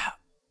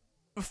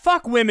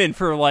 fuck women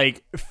for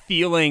like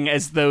feeling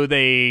as though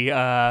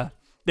they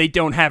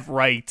don't have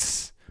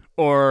rights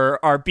or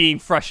are being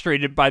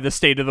frustrated by the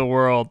state of the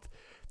world.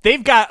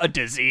 They've got a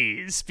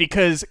disease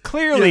because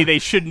clearly they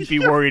shouldn't be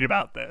worried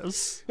about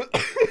this.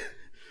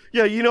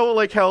 Yeah, you know,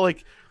 like how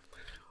like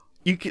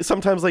you can,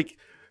 sometimes like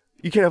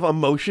you can have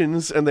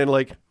emotions, and then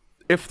like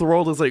if the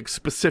world is like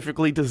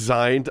specifically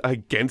designed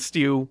against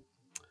you,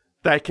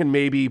 that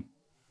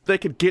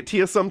could get to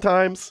you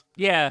sometimes.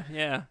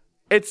 Yeah.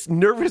 It's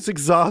nervous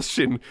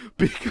exhaustion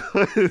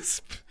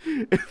because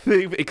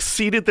they've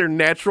exceeded their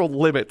natural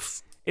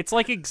limits. It's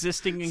like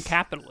existing in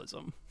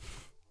capitalism.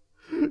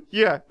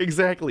 Yeah,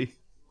 exactly.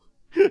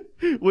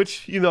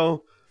 Which, you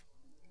know,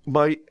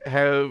 might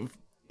have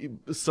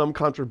some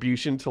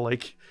contribution to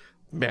like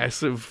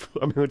massive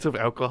amounts of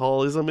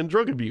alcoholism and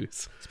drug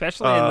abuse.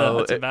 Especially in the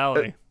Hudson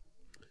Valley.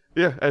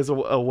 Yeah, as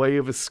a way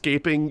of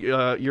escaping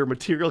your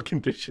material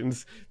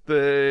conditions,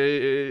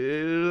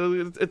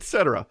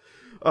 etc.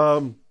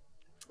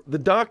 The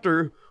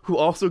doctor, who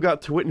also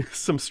got to witness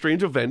some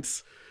strange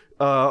events,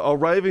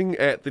 arriving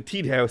at the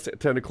Teed house at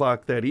 10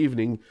 o'clock that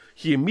evening,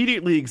 he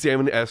immediately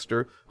examined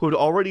Esther, who had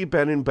already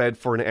been in bed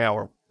for an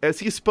hour. As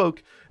he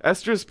spoke,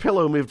 Esther's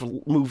pillow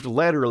moved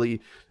laterally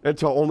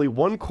until only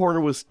one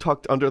corner was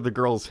tucked under the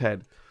girl's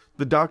head.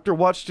 The doctor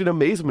watched in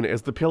amazement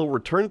as the pillow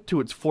returned to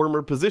its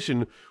former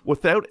position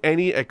without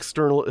any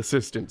external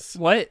assistance.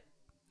 What?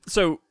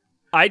 So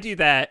I do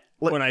that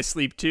when I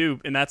sleep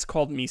too, and that's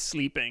called me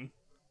sleeping.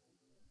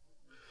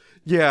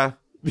 Yeah.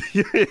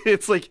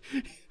 It's like...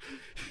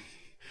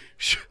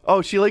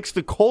 Oh, she likes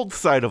the cold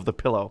side of the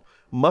pillow.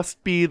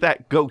 Must be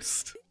that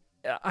ghost.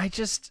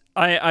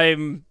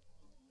 I'm...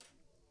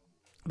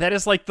 That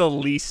is like the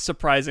least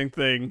surprising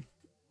thing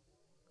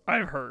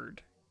I've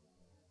heard.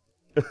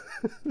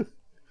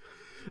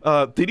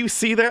 Did you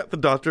see that? The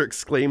doctor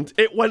exclaimed.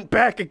 It went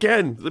back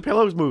again. The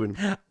pillow's moving.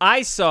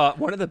 I saw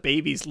one of the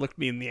babies looked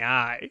me in the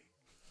eye.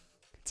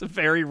 It's a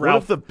very One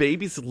Ralph. of the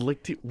babies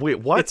licked you.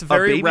 Wait, what? It's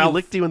very a baby Ralph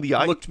licked you in the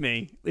eye? Looked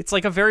me. It's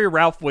like a very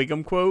Ralph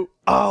Wiggum quote.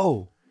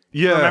 Oh,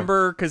 yeah.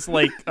 Remember? Because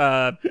like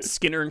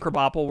Skinner and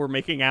Krabappel were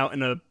making out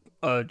in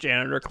a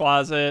janitor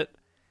closet.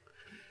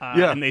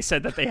 Yeah. And they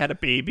said that they had a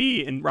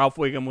baby, and Ralph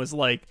Wiggum was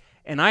like,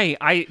 and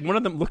I one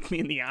of them looked me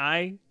in the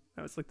eye.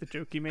 That was like the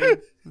joke he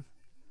made.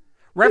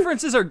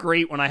 References are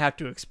great when I have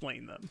to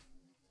explain them.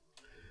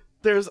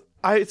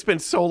 It's been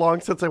so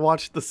long since I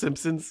watched The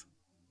Simpsons.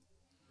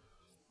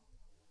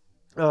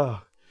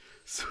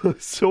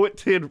 So it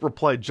did,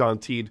 replied John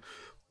Teed.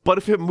 But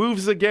if it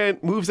moves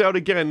out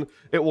again,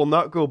 it will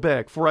not go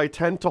back, for I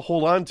tend to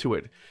hold on to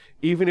it,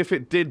 even if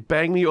it did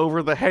bang me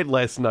over the head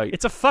last night.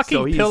 It's a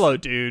fucking pillow,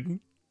 dude.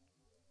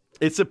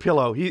 It's a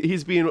pillow.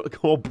 He's being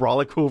all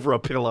brolic over a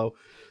pillow.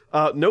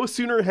 No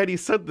sooner had he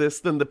said this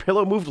than the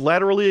pillow moved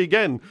laterally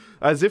again,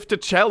 as if to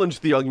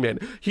challenge the young man.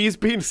 He's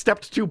being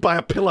stepped to by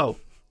a pillow.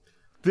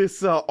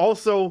 This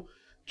also,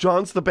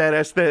 John's the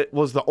badass that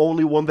was the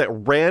only one that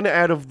ran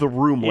out of the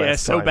room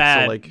last time.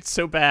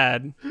 So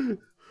bad.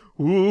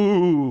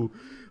 Ooh.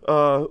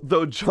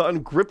 Though John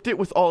gripped it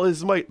with all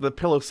his might, the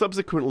pillow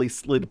subsequently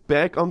slid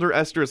back under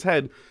Esther's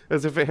head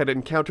as if it had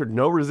encountered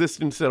no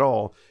resistance at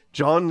all.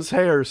 John's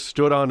hair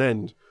stood on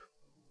end.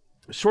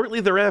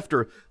 Shortly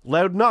thereafter,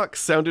 loud knocks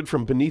sounded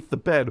from beneath the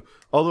bed.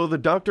 Although the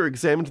doctor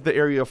examined the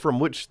area from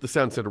which the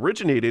sounds had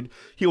originated,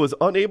 he was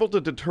unable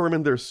to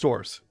determine their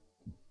source.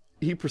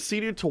 He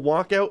proceeded to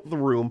walk out the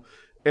room,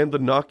 and the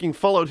knocking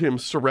followed him,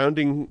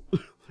 sounding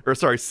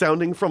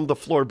from the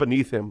floor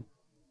beneath him.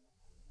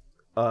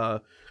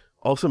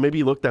 Also,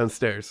 maybe look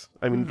downstairs.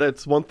 I mean,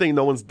 that's one thing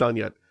no one's done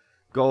yet.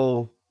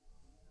 Go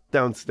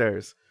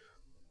downstairs.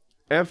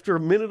 After a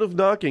minute of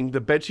knocking, the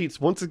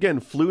bedsheets once again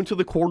flew into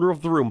the corner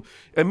of the room.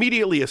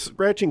 Immediately, a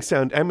scratching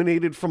sound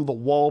emanated from the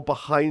wall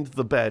behind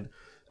the bed.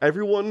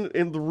 Everyone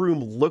in the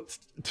room looked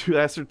to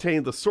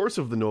ascertain the source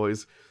of the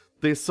noise.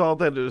 They saw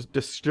that a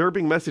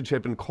disturbing message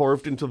had been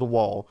carved into the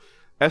wall.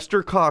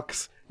 Esther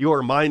Cox, you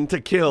are mine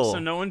to kill. So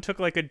no one took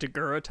like a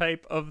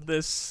daguerreotype of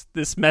this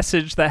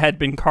message that had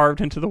been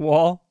carved into the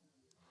wall?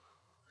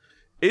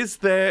 Is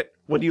that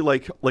when you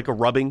like a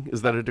rubbing?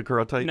 Is that a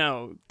daguerreotype?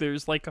 No,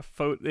 there's like a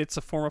photo. It's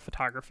a form of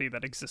photography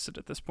that existed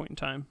at this point in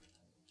time.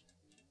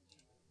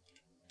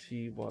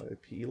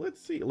 TYP.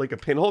 Let's see, like a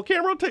pinhole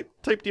camera type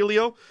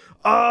dealio.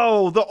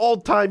 Oh, the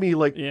old timey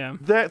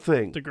that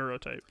thing.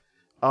 Daguerreotype.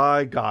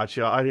 I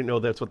gotcha. I didn't know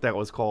that's what that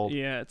was called.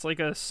 Yeah, it's like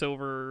a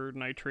silver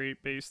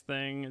nitrate based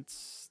thing.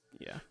 It's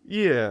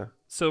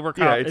silver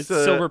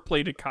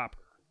silver-plated copper.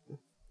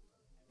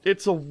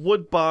 It's a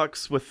wood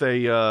box with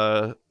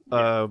a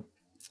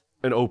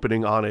an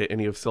opening on it, and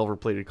you have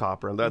silver-plated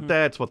copper, and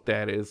that's what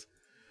that is.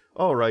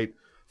 All right.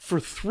 For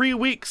 3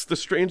 weeks, the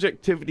strange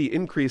activity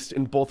increased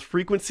in both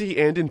frequency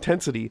and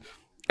intensity.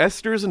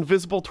 Esther's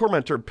invisible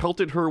tormentor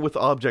pelted her with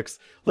objects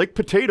like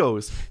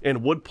potatoes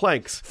and wood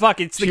planks. Fuck,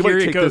 it's the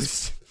Curia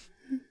Ghost.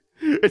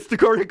 It's the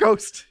Curia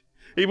Ghost.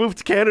 He moved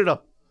to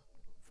Canada.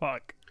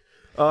 Fuck.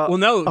 Well,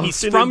 no,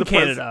 he's from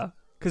Canada,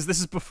 because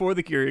this is before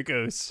the Curia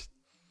Ghost.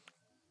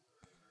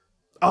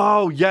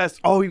 Oh,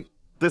 yes.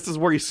 This is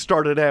where he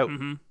started out.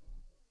 Mm-hmm.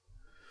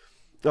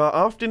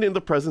 Often in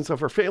the presence of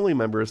her family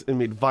members, and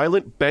made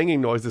violent banging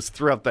noises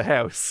throughout the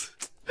house.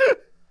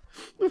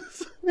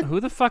 Who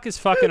the fuck is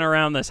fucking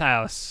around this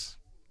house?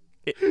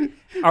 You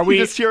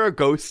just hear a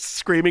ghost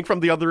screaming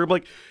from the other room,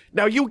 like,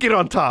 now you get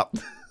on top.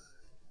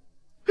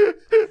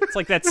 It's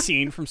like that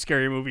scene from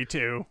Scary Movie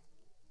 2.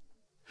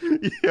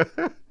 Yeah.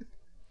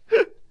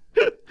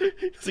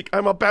 It's like,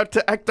 I'm about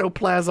to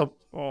ectoplasm.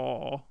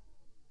 Oh.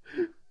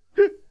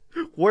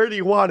 Where do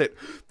you want it?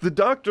 The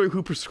doctor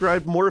who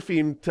prescribed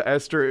morphine to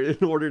Esther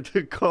in order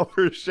to calm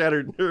her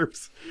shattered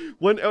nerves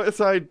went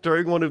outside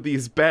during one of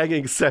these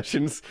banging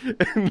sessions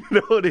and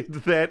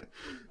noted that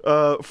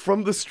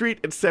from the street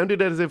it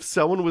sounded as if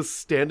someone was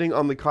standing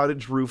on the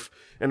cottage roof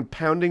and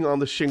pounding on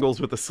the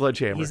shingles with a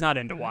sledgehammer. He's not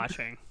into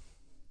watching.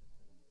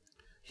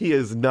 He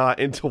is not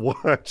into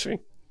watching.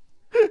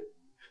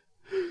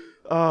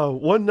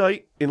 One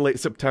night in late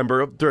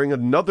September, during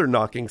another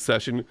knocking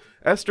session,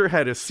 Esther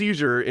had a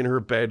seizure in her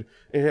bed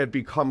and had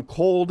become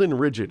cold and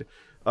rigid.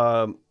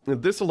 In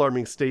this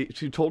alarming state,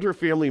 she told her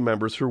family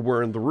members who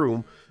were in the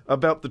room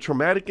about the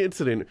traumatic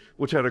incident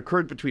which had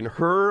occurred between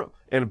her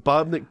and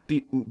Bob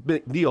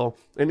McNeil,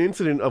 an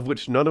incident of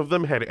which none of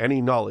them had any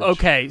knowledge.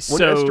 Okay,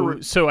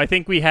 so I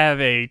think we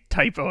have a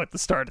typo at the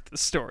start of the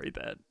story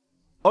then.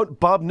 Oh,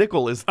 Bob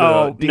Nickel is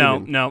the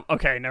demon. No.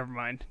 Okay, never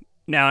mind.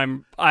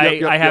 Now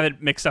I have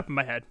it mixed up in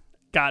my head.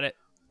 Got it.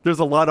 There's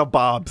a lot of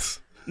Bobs.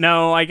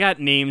 No, I got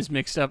names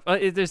mixed up.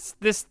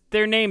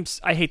 Their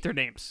names. I hate their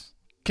names.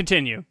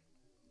 Continue.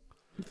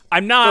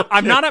 I'm not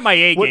at my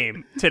A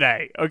game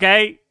today.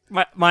 Okay,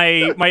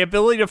 my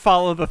ability to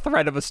follow the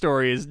thread of a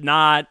story is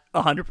not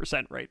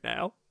 100% right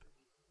now.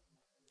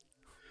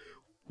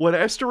 When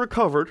Esther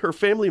recovered, her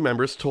family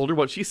members told her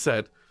what she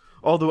said.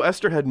 Although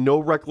Esther had no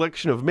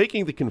recollection of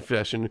making the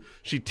confession,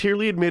 she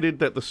tearfully admitted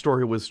that the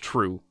story was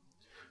true.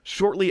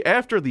 Shortly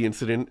after the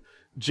incident,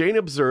 Jane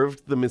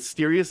observed the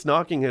mysterious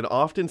knocking had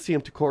often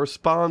seemed to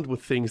correspond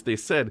with things they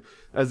said,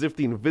 as if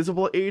the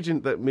invisible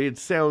agent that made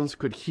sounds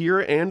could hear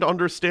and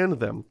understand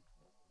them.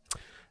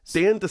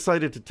 Dan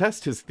decided to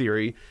test his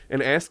theory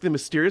and asked the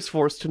mysterious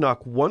force to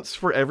knock once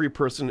for every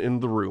person in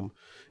the room.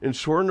 And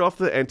sure enough,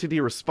 the entity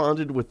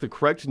responded with the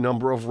correct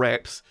number of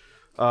raps,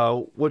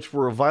 which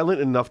were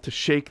violent enough to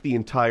shake the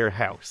entire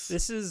house.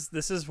 This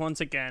is once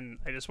again,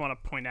 I just want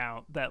to point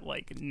out that,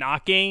 like,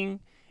 knocking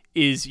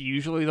is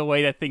usually the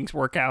way that things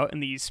work out in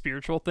these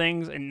spiritual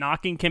things, and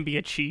knocking can be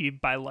achieved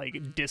by,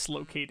 like,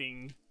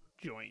 dislocating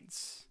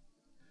joints.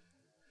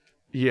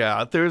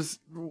 Yeah, there's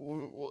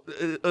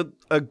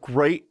a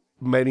great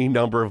many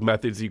number of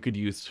methods you could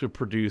use to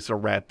produce a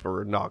rap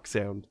or a knock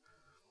sound.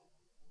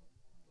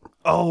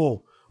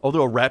 Oh,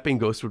 although a rapping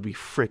ghost would be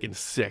freaking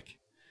sick.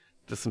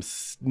 Just some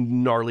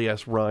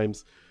gnarly-ass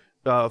rhymes.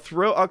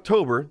 Throughout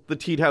October, the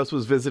Teed House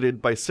was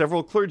visited by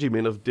several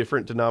clergymen of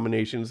different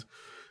denominations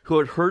who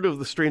had heard of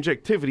the strange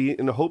activity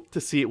and hoped to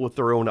see it with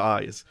their own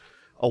eyes.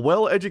 A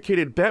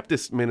well-educated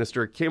Baptist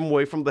minister came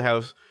away from the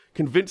house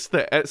convinced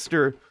that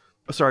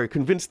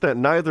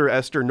neither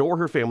Esther nor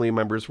her family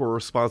members were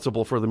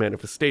responsible for the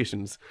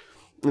manifestations.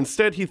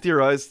 Instead, he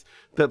theorized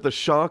that the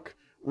shock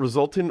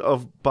resultant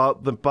of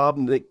the Bob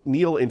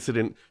Neal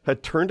incident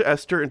had turned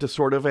Esther into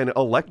sort of an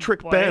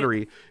electric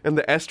battery, and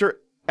that Esther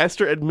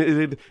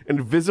emitted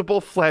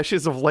invisible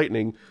flashes of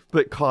lightning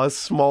that caused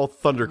small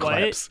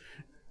thunderclaps.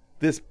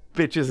 This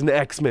bitch is an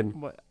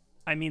X-Men. What?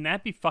 I mean,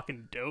 that'd be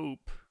fucking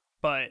dope,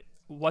 but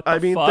what the I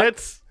mean, fuck?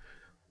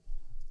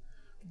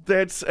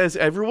 That's, as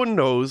everyone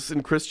knows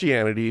in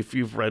Christianity, if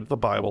you've read the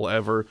Bible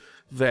ever,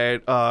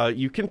 that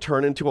you can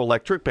turn into an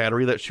electric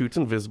battery that shoots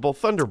invisible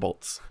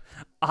thunderbolts.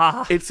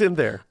 It's in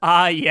there.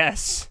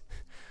 Yes.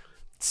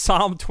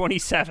 Psalm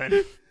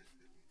 27.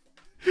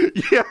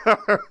 Yeah.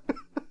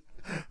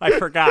 I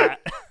forgot.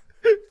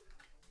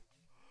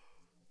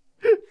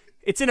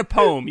 It's in a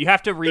poem. You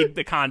have to read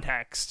the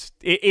context.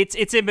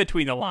 It's in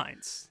between the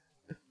lines.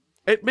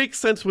 It makes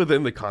sense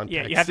within the context.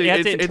 Yeah, you have to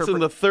interpret. It's in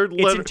the third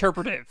letter. It's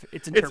interpretive.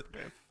 It's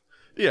interpretive.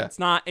 Yeah. It's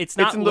not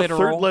in literal.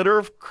 The third letter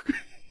of...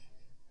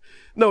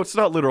 No, it's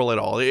not literal at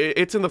all.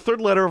 It's in the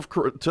third letter of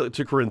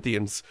to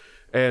Corinthians.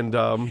 And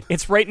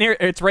it's right near.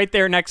 It's right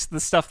there next to the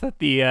stuff that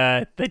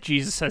that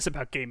Jesus says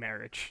about gay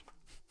marriage.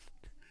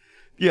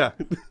 Yeah.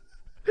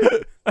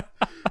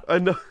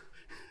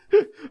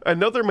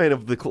 Another man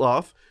of the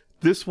cloth,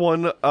 this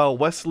one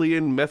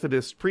Wesleyan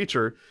Methodist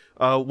preacher,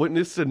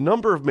 witnessed a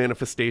number of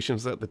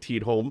manifestations at the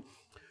Teed home.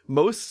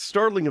 Most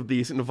startling of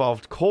these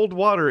involved cold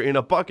water in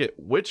a bucket,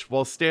 which,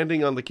 while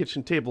standing on the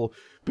kitchen table,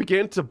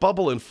 began to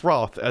bubble and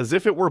froth as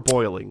if it were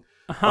boiling.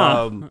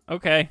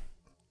 Okay.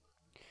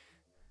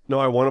 No,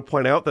 I want to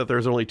point out that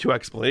there's only two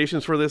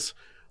explanations for this.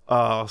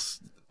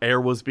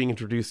 Air was being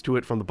introduced to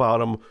it from the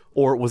bottom,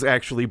 or it was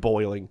actually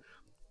boiling.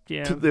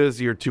 Yeah.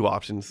 There's your two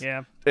options.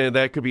 Yeah. And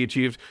that could be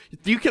achieved.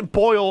 You can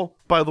boil,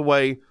 by the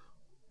way.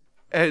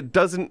 It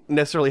doesn't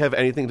necessarily have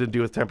anything to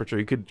do with temperature.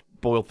 You could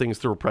boil things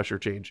through a pressure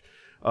change.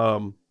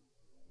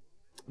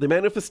 The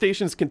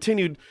manifestations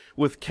continued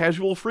with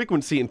casual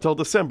frequency until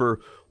December,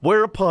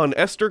 whereupon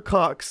Esther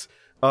Cox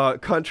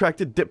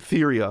contracted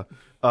diphtheria.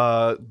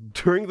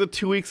 During the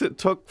 2 weeks it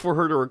took for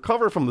her to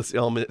recover from this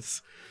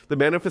illness, the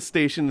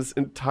manifestations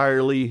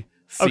entirely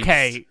ceased.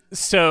 Okay,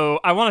 so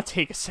I want to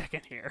take a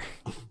second here.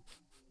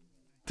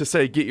 To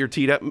say, get your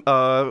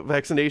Tdap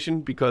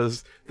vaccination,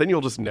 because then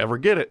you'll just never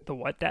get it. The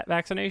what, that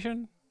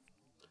vaccination?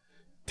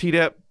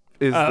 Tdap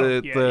is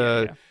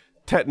the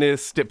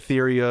tetanus,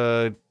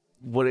 diphtheria. It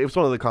was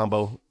one of the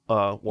combo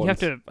ones. You have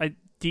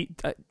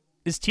to.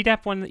 Is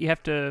Tdap one that you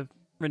have to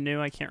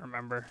renew? I can't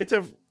remember. It's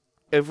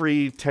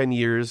every 10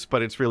 years,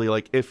 but it's really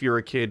like if you're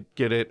a kid,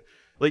 get it.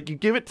 Like you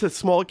give it to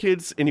small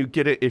kids, and you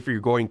get it if you're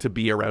going to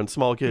be around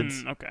small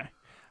kids. Okay.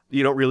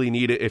 You don't really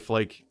need it if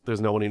like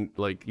there's no one in,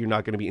 like you're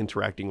not going to be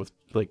interacting with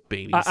like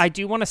babies. I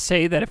do want to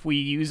say that if we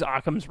use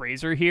Occam's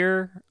razor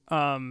here,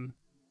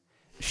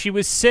 she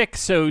was sick,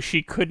 so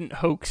she couldn't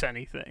hoax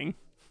anything.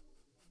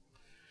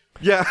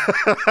 Yeah.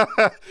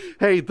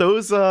 Hey,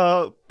 those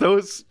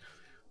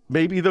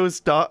maybe those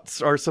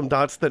dots are some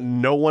dots that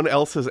no one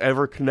else has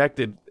ever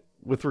connected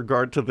with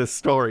regard to this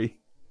story.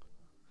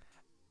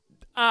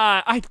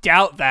 I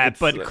doubt that,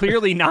 but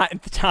clearly not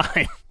at the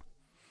time.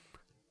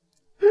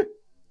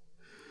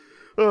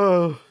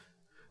 Oh,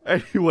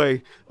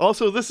 anyway.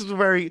 Also, this is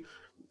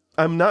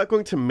I'm not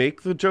going to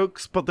make the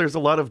jokes, but there's a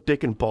lot of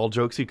dick and ball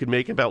jokes you could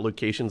make about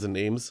locations and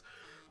names.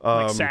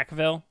 Like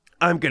Sackville?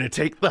 I'm going to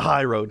take the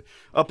high road.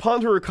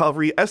 Upon her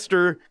recovery,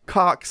 Esther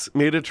Cox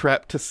made a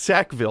trip to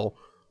Sackville,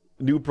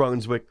 New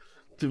Brunswick,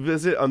 to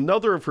visit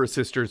another of her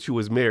sisters who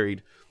was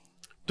married.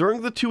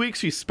 During the 2 weeks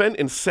she spent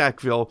in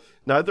Sackville,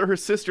 neither her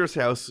sister's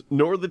house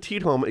nor the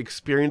Teed home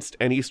experienced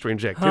any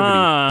strange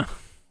activity.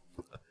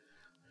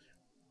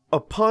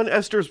 Upon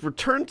Esther's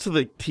return to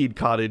the Teed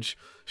cottage,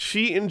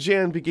 she and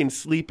Jan began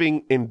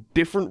sleeping in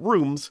different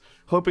rooms,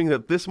 hoping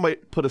that this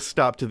might put a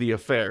stop to the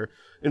affair.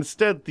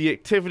 Instead, the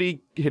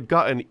activity had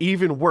gotten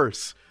even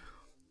worse.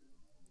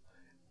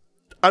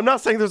 I'm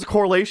not saying there's a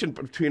correlation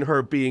between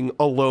her being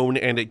alone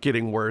and it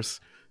getting worse,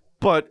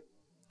 but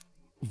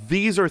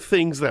these are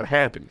things that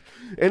happen.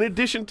 In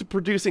addition to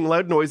producing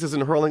loud noises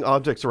and hurling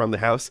objects around the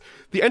house,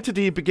 the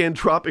entity began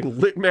dropping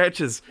lit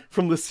matches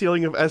from the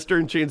ceiling of Esther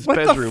and Jane's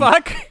bedroom.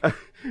 What the fuck?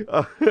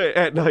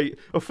 At night,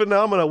 a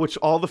phenomena which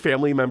all the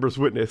family members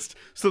witnessed.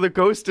 So the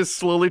ghost is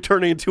slowly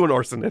turning into an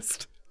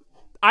arsonist.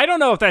 I don't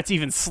know if that's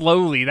even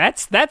slowly.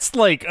 That's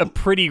like a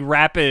pretty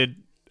rapid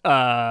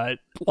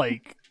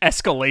like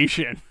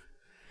escalation.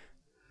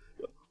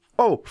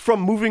 Oh,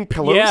 from moving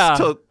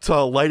pillows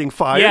to lighting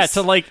fires? Yeah,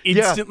 to like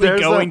instantly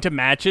going to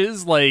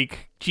matches.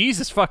 Like,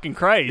 Jesus fucking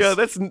Christ. Yeah,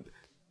 that's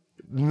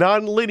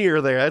non-linear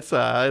there. That's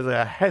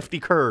a hefty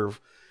curve.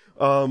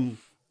 On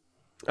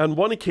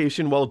one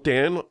occasion, while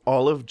Dan,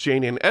 Olive,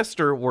 Jane, and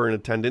Esther were in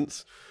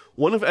attendance,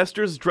 one of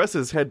Esther's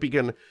dresses had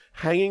begun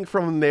hanging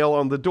from a nail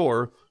on the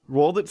door,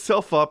 rolled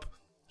itself up,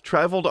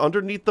 traveled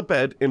underneath the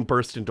bed, and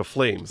burst into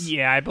flames.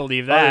 Yeah, I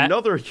believe that.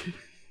 Another...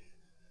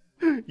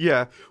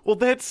 Yeah, well,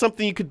 that's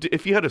something you could do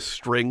if you had a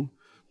string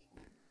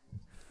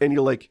and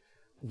you like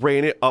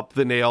ran it up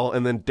the nail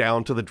and then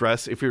down to the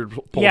dress. If you're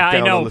pulled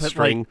down on the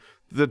string,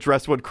 the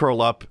dress would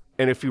curl up,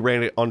 and if you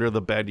ran it under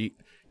the bed, you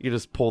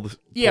just pull the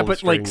but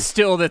string. Like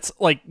still, that's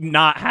like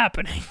not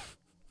happening.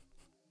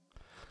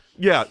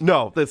 Yeah,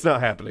 no, that's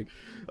not happening.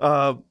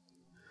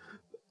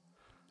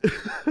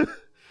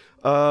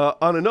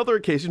 On another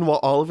occasion, while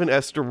Olive and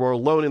Esther were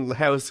alone in the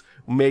house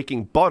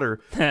making butter,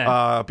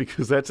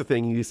 because that's a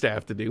thing you used to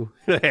have to do,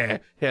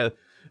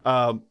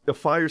 a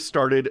fire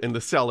started in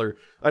the cellar.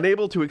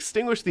 Unable to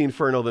extinguish the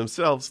inferno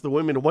themselves, the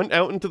women went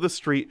out into the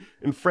street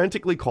and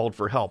frantically called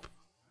for help.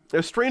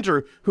 A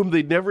stranger, whom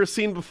they'd never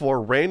seen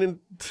before, ran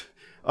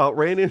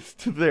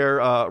into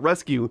their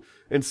rescue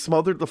and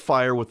smothered the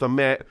fire with a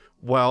mat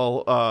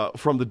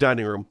from the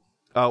dining room.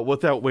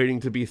 Without waiting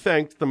to be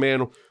thanked, the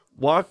man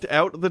walked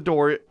out the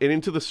door and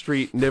into the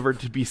street, never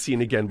to be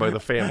seen again by the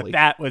family.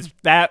 That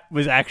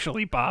was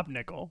actually Bob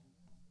Nickel.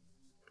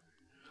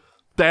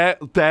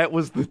 That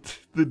was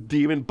the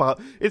demon Bob.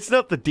 It's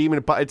not the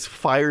demon Bob. It's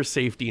fire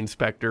safety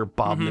inspector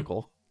Bob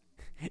Nickel.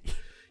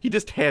 He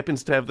just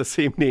happens to have the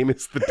same name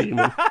as the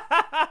demon.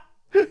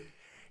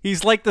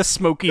 He's like the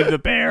Smokey the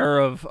Bear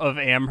of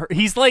Amherst.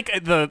 He's like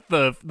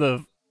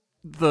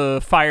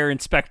the fire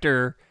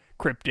inspector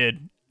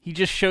cryptid. He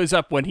just shows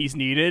up when he's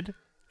needed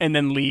and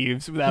then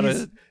leaves without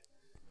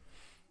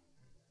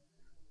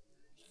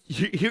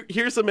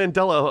Here's a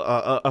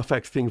Mandela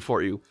effect thing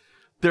for you.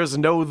 There's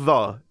no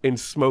the in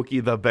Smokey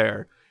the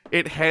Bear.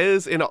 It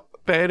has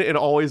been and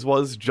always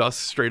was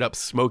just straight up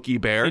Smokey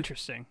Bear.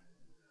 Interesting.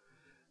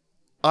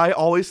 I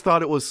always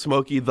thought it was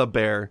Smokey the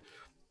Bear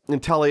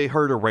until I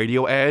heard a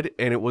radio ad,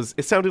 and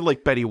it sounded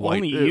like Betty White,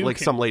 Only you like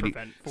can some lady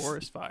prevent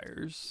forest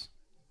fires.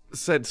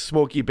 Said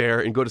Smokey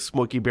Bear and go to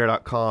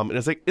smokeybear.com, and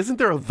it's like, isn't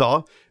there a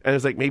the? And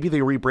it's like, maybe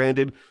they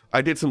rebranded.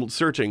 I did some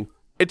searching.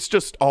 It's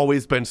just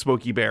always been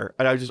Smokey Bear,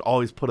 and I just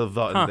always put a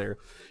the in there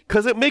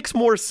because it makes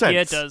more sense.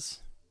 Yeah, it does.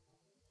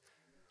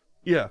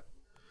 Yeah,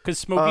 because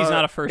Smokey's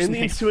not a first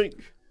name.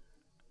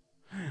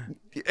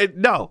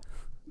 No.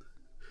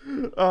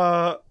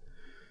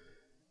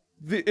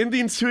 In the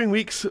ensuing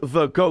weeks,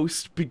 the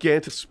ghost began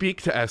to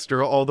speak to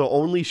Esther, although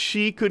only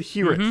she could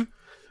hear it.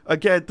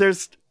 Again,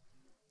 there's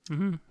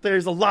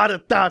a lot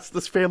of dots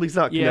this family's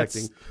not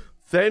connecting.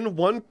 Then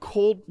one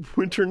cold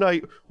winter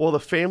night, while the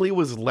family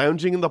was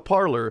lounging in the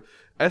parlor,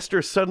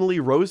 Esther suddenly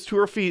rose to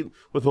her feet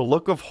with a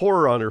look of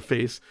horror on her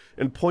face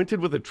and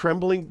pointed with a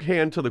trembling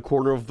hand to the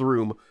corner of the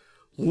room.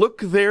 "Look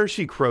there,"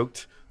 she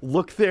croaked.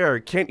 "Look there.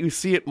 Can't you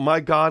see it?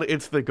 My God,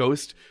 it's the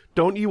ghost.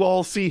 Don't you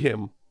all see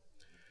him?"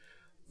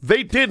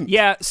 They didn't.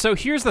 Yeah, so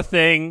here's the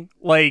thing.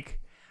 Like,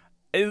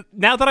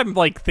 now that I'm,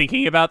 like,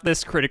 thinking about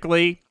this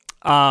critically,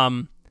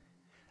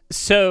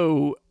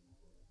 so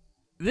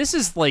this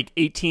is, like,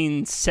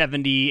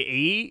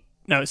 1878?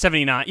 No,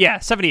 79. Yeah,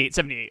 78.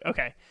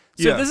 Okay.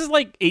 So this is,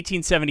 like,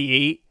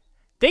 1878.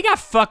 They got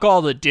fuck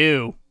all to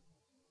do.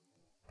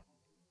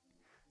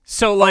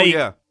 So, like,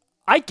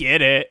 I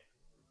get it.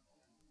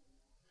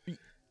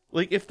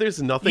 Like, if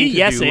there's nothing to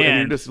do and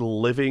you're just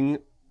living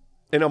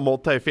in a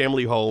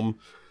multi-family home,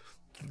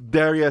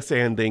 they're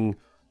yes-anding.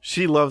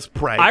 She loves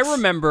pranks. I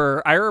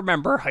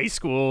remember high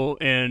school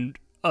and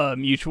a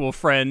mutual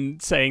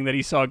friend saying that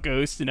he saw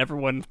ghosts and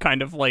everyone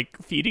kind of, like,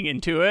 feeding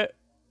into it.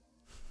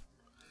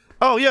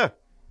 Oh, yeah.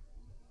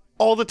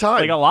 All the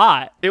time. Like, a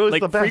lot. It was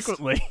like, the best.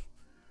 Frequently.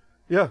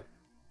 Yeah.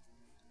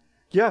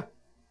 Yeah.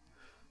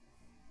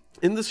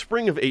 In the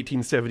spring of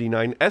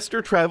 1879,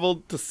 Esther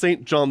traveled to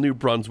St. John, New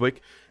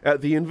Brunswick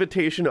at the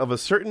invitation of a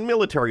certain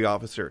military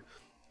officer.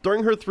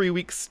 During her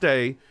 3-week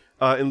stay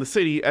in the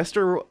city,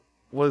 Esther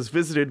was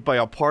visited by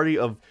a party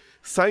of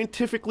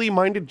scientifically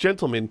minded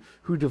gentlemen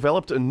who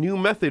developed a new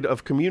method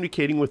of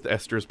communicating with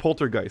Esther's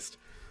poltergeist.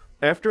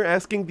 After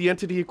asking the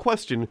entity a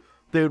question,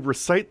 They would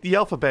recite the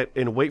alphabet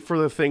and wait for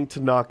the thing to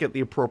knock at the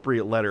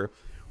appropriate letter,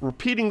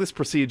 repeating this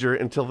procedure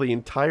until the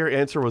entire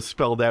answer was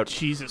spelled out.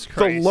 Jesus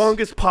Christ. The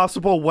longest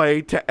possible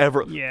way to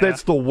ever. Yeah.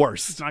 That's the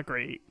worst. It's not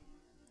great.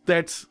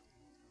 That's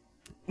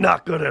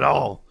not good at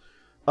all.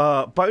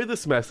 By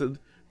this method,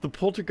 the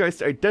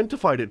poltergeist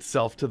identified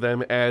itself to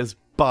them as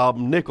Bob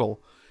Nickel,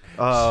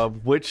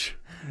 which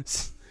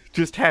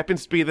just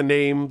happens to be the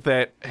name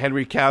that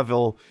Henry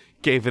Cavill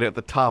gave it at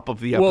the top of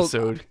the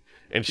episode.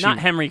 And Not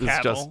Henry was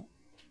Cavill. just-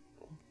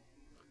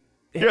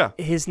 yeah,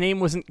 His name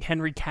wasn't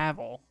Henry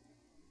Cavill.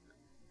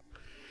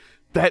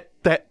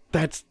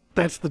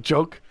 that's the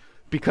joke,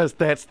 because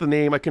that's the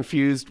name I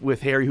confused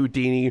with Harry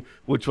Houdini,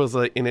 which was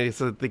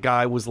the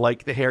guy was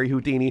like the Harry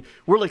Houdini.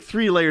 We're like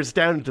 3 layers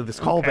down into this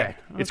callback.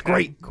 It's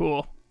great.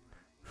 Cool.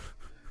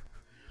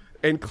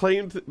 And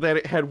claimed that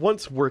it had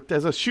once worked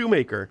as a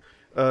shoemaker.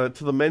 To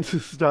the men's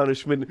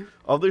astonishment,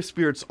 other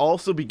spirits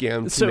also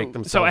began to make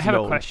themselves So I have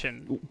known. a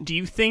question. Do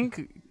you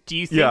think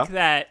Yeah.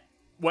 that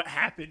what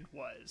happened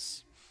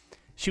was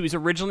she was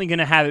originally going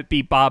to have it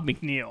be Bob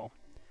McNeil,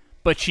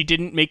 but she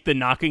didn't make the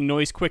knocking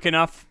noise quick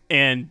enough,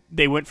 and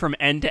they went from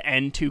end to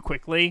end too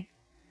quickly,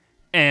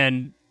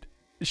 and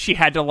she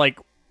had to like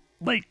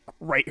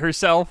write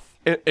herself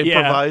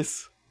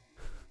Improvise.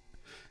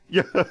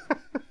 Yeah.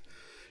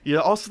 Yeah.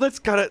 Also,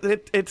 that's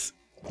it's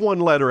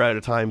one letter at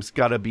a time. It's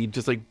gotta be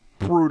just like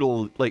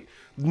brutal. Like,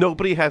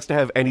 nobody has to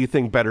have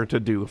anything better to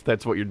do if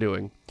that's what you're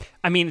doing.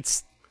 I mean,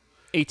 it's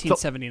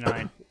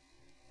 1879.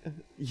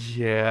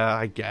 Yeah,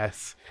 I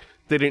guess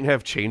they didn't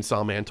have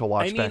Chainsaw Man to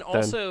watch I mean, back then.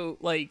 also,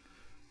 like,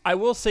 I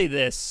will say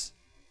this: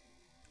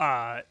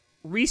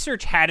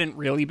 research hadn't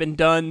really been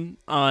done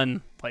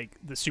on like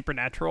the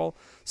supernatural,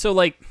 so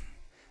like,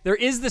 there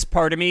is this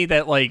part of me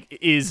that like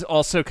is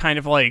also kind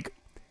of like,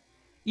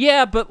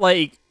 yeah, but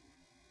like,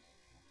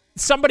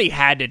 somebody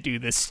had to do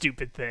this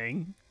stupid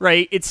thing,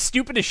 right? It's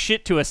stupid as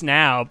shit to us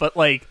now, but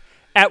like,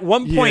 at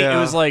one point it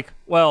was like,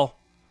 well,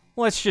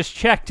 let's just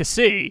check to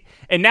see,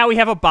 and now we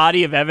have a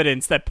body of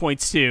evidence that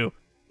points to,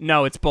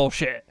 no, it's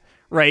bullshit,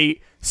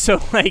 right?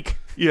 So like,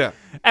 Yeah.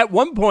 at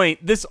one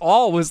point this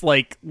all was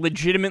like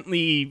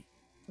legitimately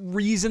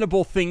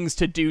reasonable things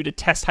to do to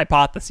test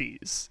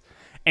hypotheses,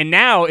 and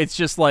now it's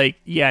just like,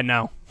 yeah,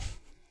 no.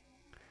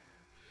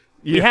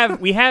 Yeah.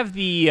 We have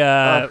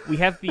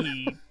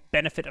the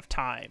benefit of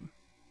time.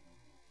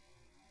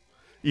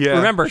 Yeah.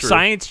 Remember, true.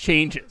 science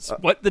changes.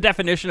 What the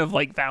definition of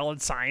like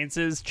valid science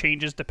is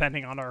changes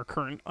depending on our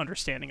current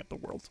understanding of the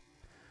world.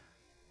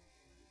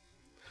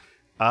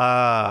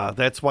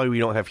 That's why we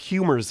don't have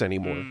humors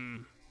anymore.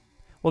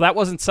 Well, that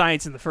wasn't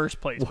science in the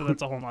first place, but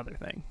that's a whole other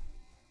thing.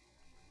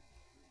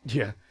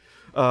 Yeah.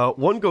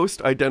 One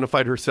ghost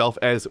identified herself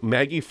as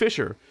Maggie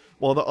Fisher,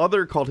 while the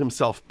other called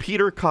himself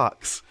Peter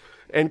Cox,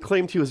 and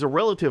claimed he was a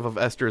relative of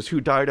Esther's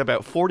who died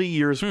about 40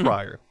 years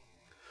prior.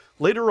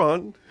 Later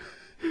on,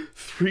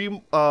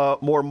 3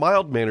 more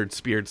mild-mannered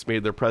spirits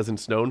made their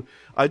presence known,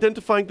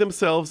 identifying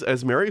themselves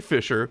as Mary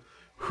Fisher,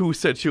 who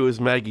said she was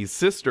Maggie's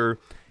sister,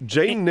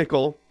 Jane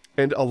Nickel,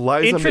 and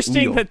Eliza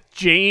Interesting McNeil. that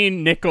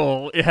Jane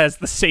Nickel has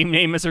the same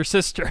name as her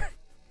sister.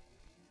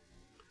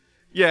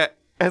 Yeah,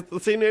 has the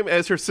same name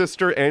as her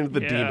sister and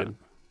the Yeah. demon.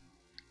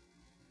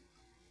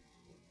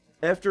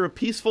 After a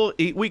peaceful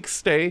 8-week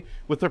stay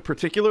with a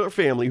particular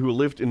family who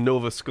lived in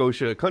Nova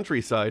Scotia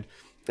countryside,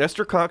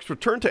 Esther Cox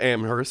returned to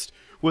Amherst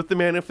with the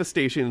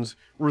manifestations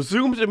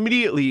resumed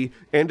immediately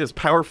and as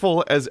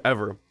powerful as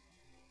ever.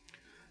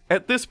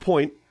 At this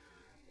point,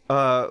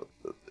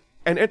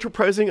 an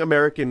enterprising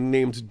American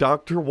named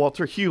Dr.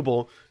 Walter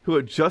Hubel, who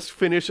had just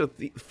finished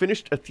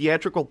a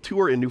theatrical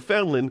tour in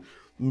Newfoundland,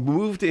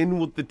 moved in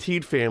with the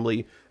Teed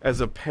family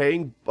as a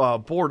paying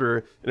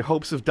boarder in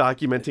hopes of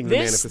documenting the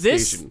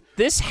manifestation.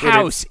 This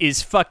house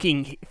is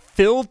fucking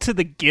filled to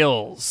the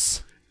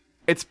gills.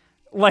 It's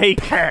Like,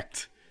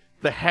 packed.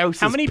 The house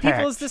how is many packed.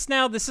 people is this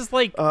now? This is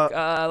like,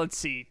 let's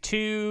see,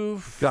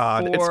 2,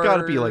 God, 4, it's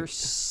gotta be like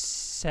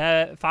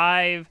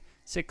 5,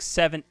 6,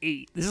 7,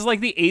 8. This is like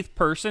the 8th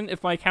person,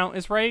 if my count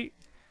is right.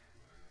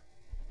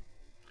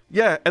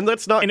 Yeah, and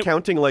that's not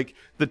counting like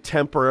the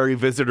temporary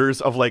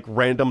visitors of like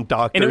random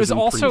doctors And it was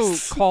also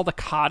priests. called a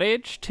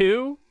cottage,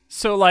 too.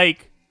 So,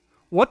 like,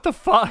 what the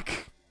fuck?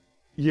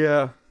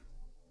 Yeah.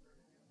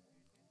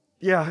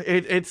 Yeah,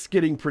 it's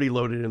getting pretty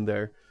loaded in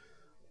there.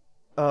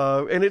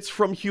 And it's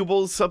from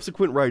Hubel's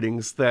subsequent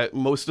writings that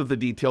most of the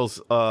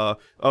details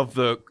of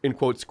the, in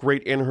quotes,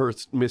 Great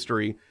Amherst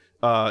Mystery,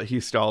 he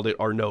styled it,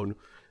 are known.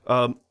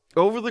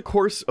 Over the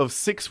course of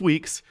 6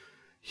 weeks,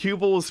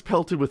 Hubel was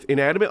pelted with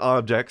inanimate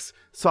objects,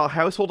 saw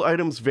household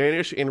items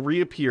vanish and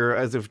reappear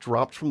as if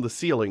dropped from the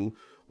ceiling,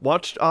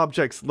 watched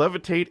objects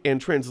levitate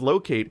and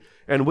translocate,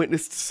 and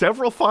witnessed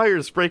several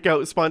fires break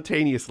out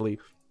spontaneously.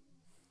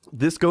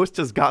 This ghost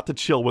has got to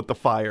chill with the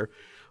fire.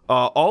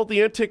 All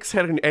the antics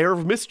had an air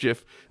of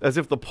mischief, as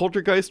if the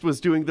poltergeist was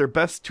doing their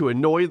best to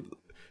annoy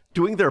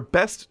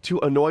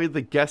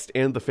the guest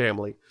and the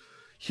family.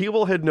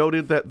 Hubel had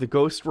noted that the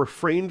ghost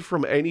refrained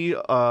from any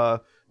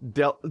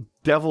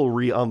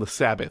devilry on the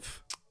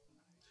Sabbath.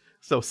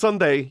 So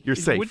Sunday, you're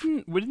safe.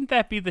 Wouldn't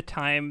that be the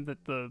time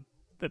that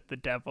the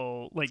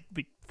devil, like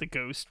the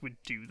ghost, would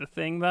do the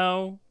thing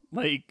though?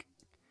 Like,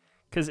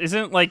 because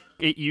isn't like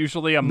it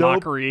usually a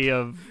mockery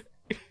of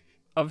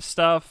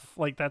stuff?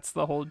 Like that's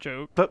the whole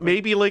joke. But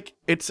maybe like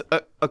it's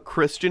a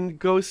Christian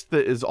ghost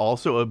that is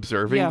also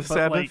observing the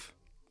Sabbath. Like,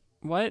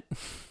 what?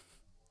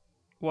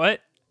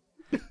 What?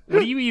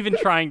 What are you even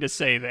trying to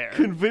say there?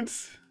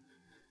 Convince.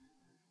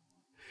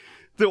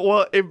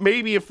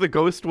 Maybe if the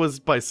ghost was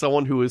by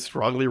someone who is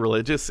strongly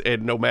religious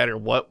and no matter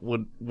what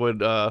would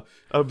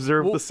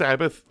observe the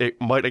Sabbath, it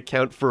might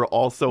account for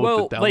also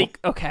the devil. Like,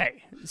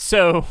 okay,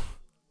 so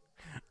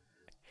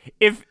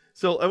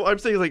I'm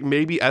saying like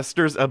maybe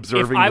Esther's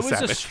observing the Sabbath. If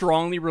I was a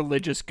strongly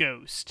religious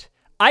ghost,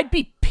 I'd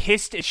be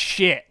pissed as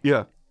shit.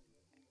 Yeah.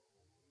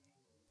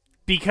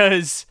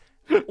 Because,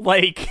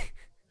 like,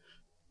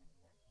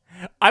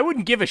 I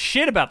wouldn't give a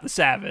shit about the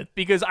Sabbath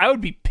because I would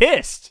be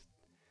pissed.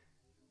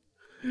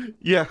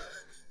 Yeah.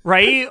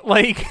 Right?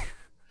 Like...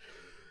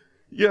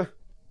 Yeah.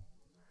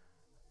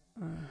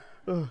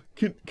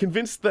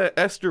 Convinced that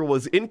Esther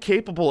was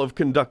incapable of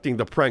conducting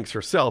the pranks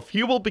herself,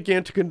 Hubel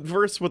began to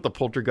converse with the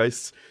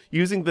poltergeists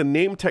using the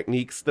name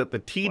techniques that the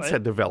Teeds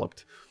had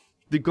developed.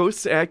 The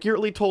ghosts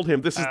accurately told him,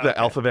 this is the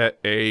alphabet,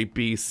 A,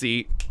 B,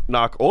 C,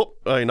 knock. Oh,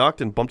 I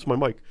knocked and bumped my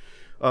mic.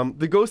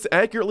 The ghosts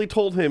accurately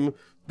told him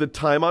the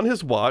time on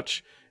his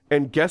watch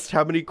and guessed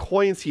how many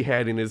coins he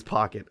had in his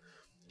pocket.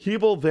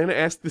 Hubel then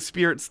asked the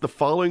spirits the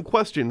following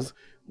questions,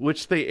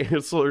 which they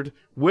answered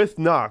with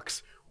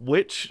knocks,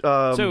 which,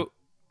 God,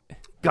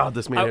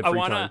 this man had free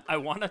time. I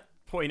want to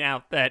point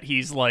out that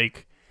he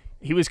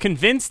was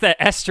convinced that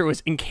Esther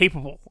was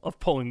incapable of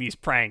pulling these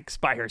pranks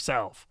by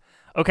herself.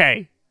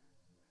 Okay.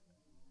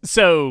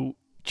 So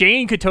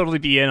Jane could totally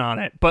be in on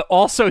it, but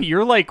also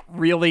you're like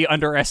really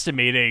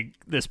underestimating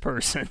this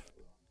person.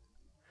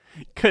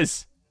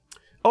 Because...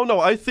 Oh no,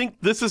 I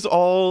think this is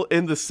all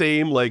in the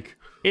same, like...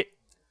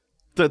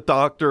 The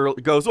doctor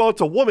goes, oh,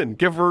 it's a woman.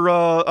 Give her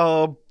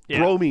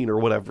bromine or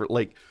whatever.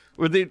 Like,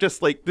 where they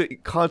just like they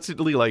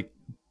constantly like,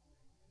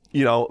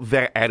 you know,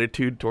 that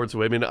attitude towards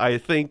women. I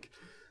think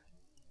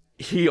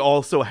he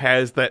also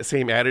has that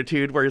same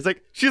attitude where he's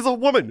like, she's a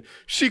woman.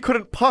 She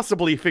couldn't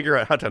possibly figure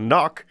out how to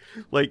knock.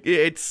 Like,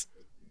 it's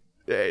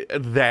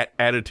that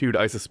attitude,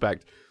 I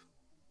suspect.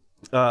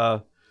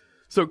 So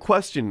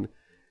question,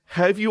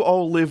 have you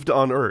all lived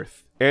on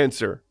Earth?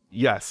 Answer,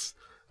 yes.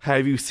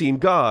 Have you seen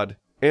God?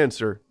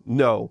 Answer,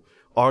 no.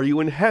 Are you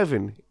in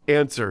heaven?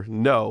 Answer,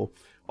 no.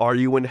 Are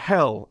you in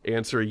hell?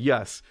 Answer,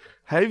 yes.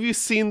 Have you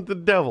seen the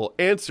devil?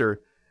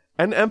 Answer,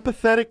 an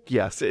empathetic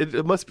yes.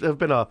 It must have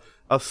been a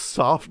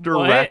softer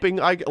wrapping.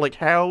 Like,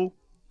 how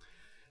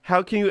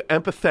can you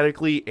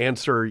empathetically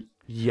answer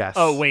yes?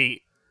 Oh,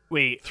 wait.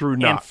 Through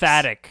knocks.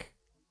 Emphatic.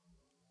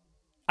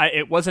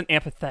 It wasn't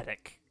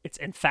empathetic. It's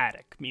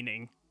emphatic,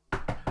 meaning...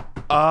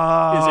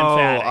 Oh, is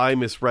emphatic. I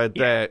misread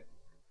that.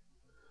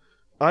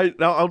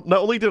 Not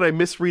only did I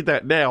misread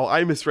that now,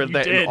 I misread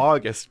that in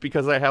August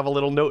because I have a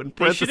little note in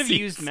parentheses. They should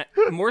have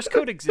used... Morse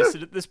code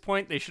existed at this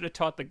point. They should have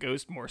taught the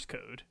ghost Morse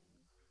code.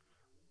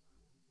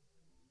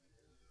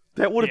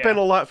 That would have been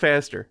a lot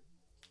faster.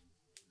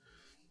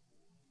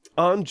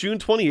 On June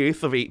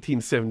 28th of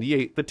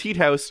 1878, the Teed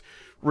house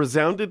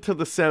resounded to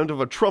the sound of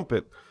a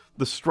trumpet.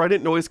 The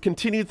strident noise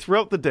continued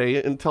throughout the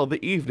day until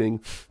the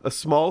evening. A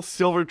small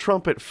silver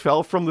trumpet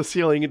fell from the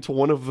ceiling into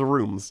one of the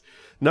rooms.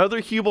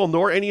 Neither Hubel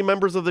nor any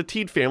members of the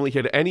Teed family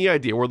had any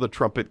idea where the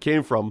trumpet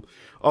came from.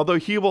 Although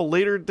Hubel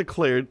later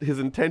declared his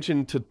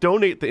intention to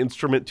donate the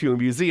instrument to a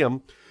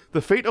museum,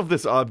 the fate of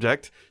this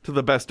object, to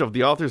the best of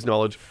the author's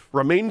knowledge,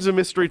 remains a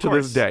mystery to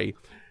this day.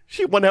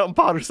 She went out and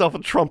bought herself a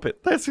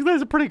trumpet. That's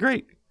pretty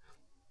great.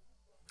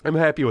 I'm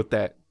happy with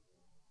that.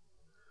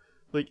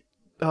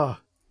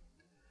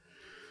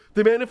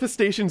 The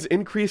manifestations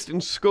increased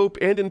in scope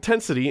and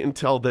intensity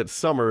until that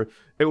summer,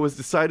 it was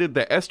decided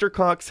that Esther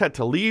Cox had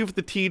to leave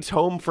the Teeds'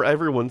 home for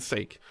everyone's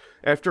sake.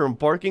 After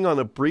embarking on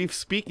a brief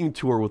speaking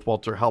tour with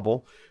Walter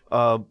Hubel,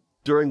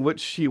 during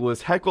which she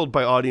was heckled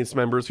by audience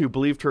members who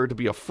believed her to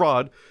be a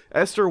fraud,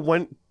 Esther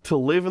went to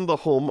live in the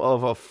home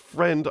of a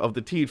friend of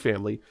the Teed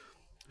family.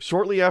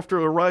 Shortly after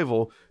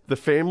arrival, the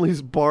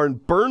family's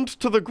barn burned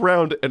to the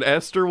ground and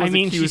Esther was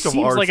accused of arson. She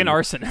seems like an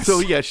arsonist. So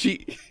yeah,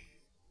 she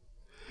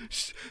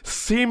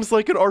seems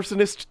like an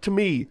arsonist to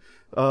me.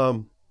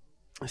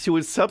 She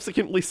was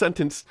subsequently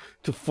sentenced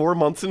to 4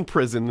 months in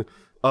prison,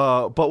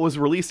 but was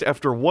released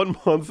after 1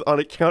 month on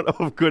account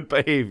of good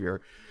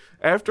behavior.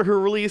 After her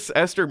release,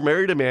 Esther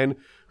married a man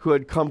who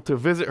had come to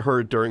visit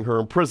her during her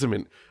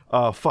imprisonment.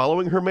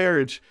 Following her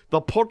marriage, the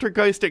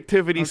poltergeist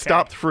activity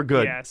stopped for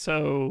good. Yeah,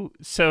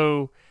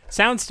 so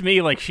sounds to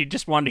me like she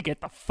just wanted to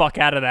get the fuck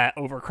out of that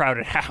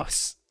overcrowded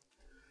house.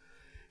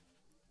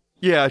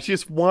 Yeah, she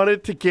just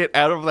wanted to get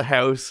out of the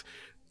house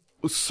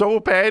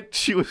so bad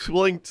she was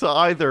willing to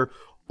either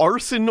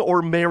arson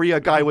or marry a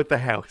guy with the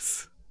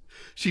house.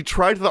 She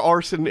tried the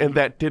arson and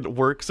that didn't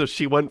work, so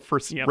she went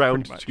for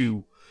round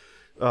 2.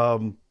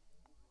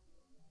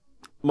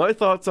 My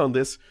thoughts on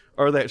this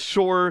are that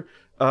sure,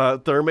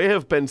 there may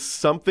have been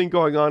something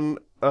going on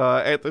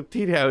at the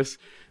teen house,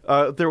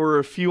 there were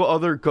a few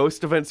other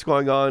ghost events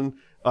going on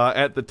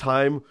at the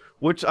time,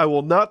 which I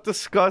will not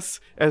discuss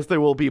as they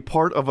will be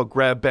part of a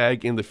grab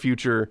bag in the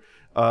future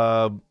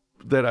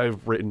that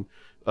I've written.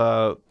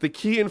 The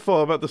key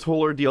info about this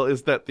whole ordeal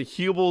is that the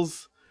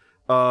Hubels,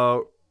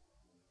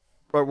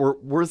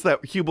 where's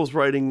that Hubels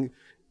writing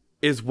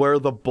is where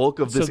the bulk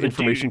of this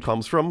information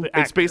comes from.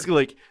 It's basically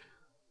like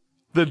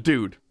the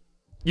dude.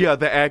 Yeah,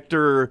 the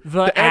actor.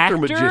 The actor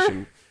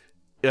magician.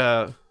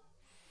 Yeah.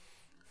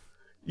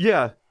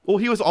 Well,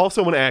 he was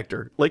also an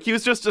actor. Like, he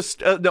was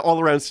just an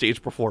all-around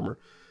stage performer.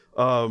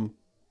 A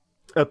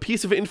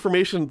piece of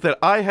information that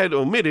I had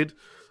omitted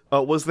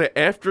was that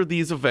after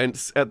these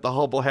events at the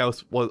Hubble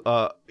House,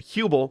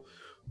 Hubel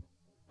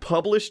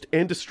published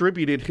and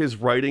distributed his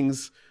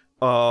writings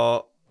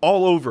all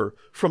over,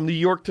 from New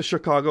York to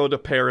Chicago to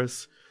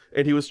Paris,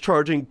 and he was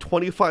charging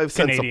 25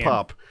 cents a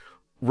pop,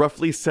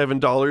 roughly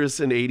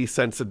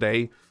 $7.80 a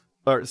day.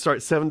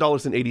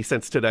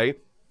 $7.80 today.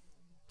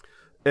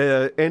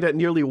 And at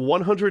nearly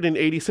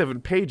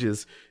 187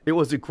 pages, it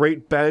was a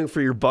great bang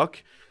for your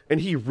buck,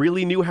 and he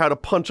really knew how to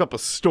punch up a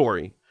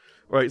story,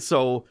 right?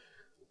 So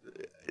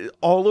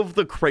all of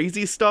the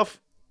crazy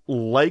stuff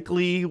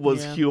likely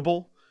was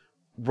Hubel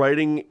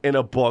writing in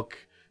a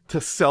book to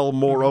sell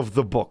more of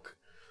the book.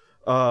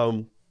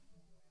 The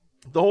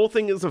whole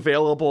thing is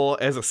available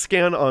as a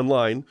scan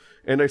online,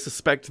 and I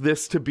suspect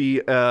this to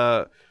be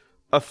a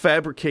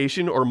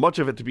fabrication, or much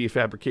of it to be a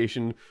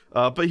fabrication,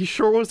 but he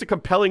sure was a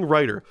compelling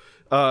writer.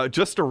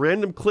 Just a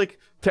random click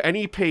to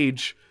any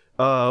page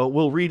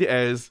will read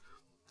as,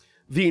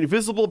 "The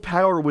invisible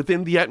power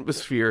within the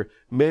atmosphere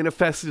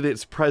manifested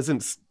its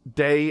presence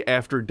day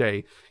after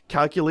day,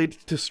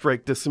 calculated to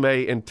strike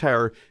dismay and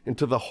terror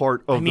into the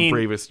heart of the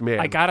bravest man."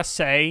 I gotta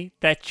say,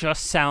 that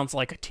just sounds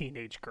like a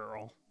teenage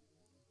girl.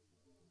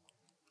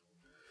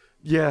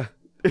 Yeah,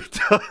 it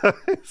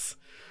does.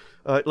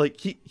 Like,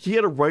 he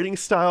had a writing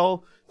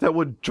style that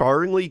would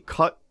jarringly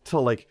cut to,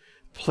 like,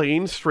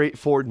 plain,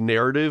 straightforward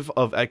narrative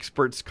of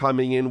experts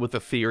coming in with a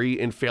theory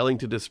and failing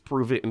to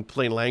disprove it in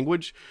plain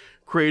language,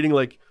 creating,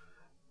 like,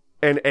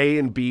 an A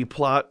and B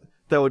plot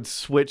that would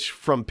switch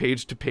from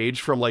page to page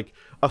from, like,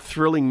 a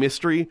thrilling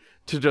mystery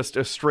to just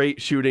a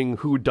straight shooting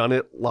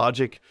whodunit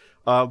logic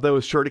that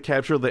was sure to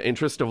capture the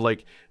interest of,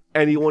 like,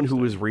 anyone who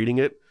was reading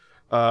it.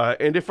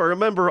 And if I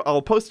remember,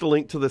 I'll post a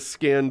link to the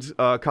scanned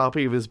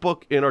copy of his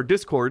book in our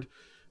Discord.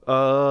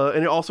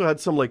 And it also had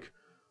some, like,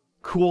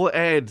 cool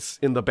ads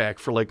in the back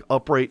for, like,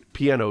 upright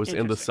pianos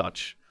and the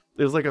such.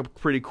 It was, like, a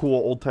pretty cool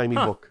old-timey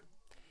book.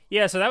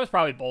 Yeah, so that was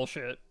probably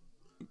bullshit.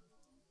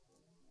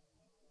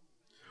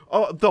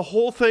 Oh, the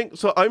whole thing.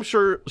 So I'm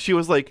sure she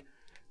was, like,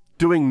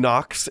 doing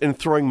knocks and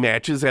throwing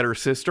matches at her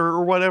sister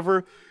or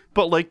whatever.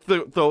 But, like,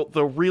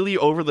 the really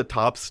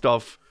over-the-top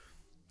stuff,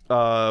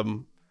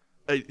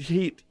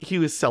 he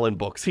was selling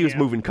books. He was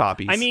moving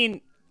copies. I mean,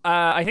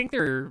 I think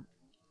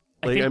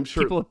I'm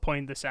sure people have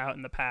pointed this out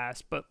in the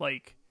past, but,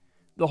 like,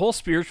 the whole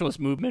spiritualist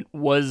movement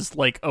was,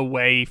 like, a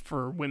way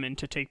for women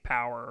to take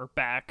power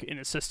back in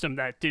a system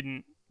that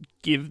didn't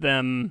give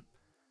them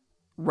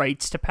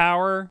rights to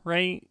power,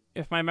 right?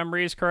 If my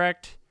memory is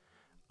correct.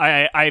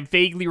 I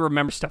vaguely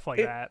remember stuff like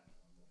that.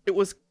 It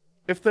was,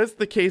 if that's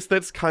the case,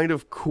 that's kind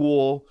of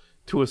cool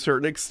to a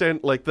certain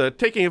extent. Like, the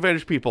taking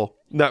advantage of people,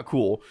 not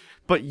cool.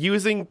 But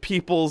using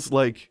people's,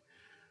 like,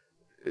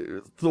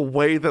 the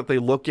way that they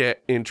look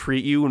at and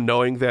treat you,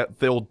 knowing that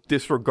they'll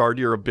disregard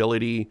your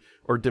ability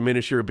or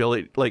diminish your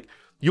ability, like,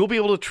 you'll be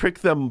able to trick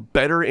them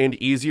better and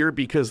easier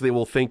because they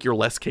will think you're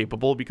less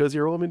capable because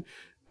you're a woman.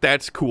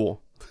 That's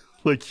cool.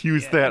 Like,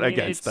 use that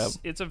against them.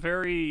 It's a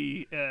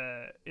very,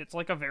 it's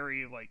like a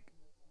very, like,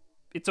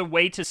 it's a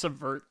way to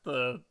subvert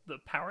the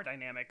power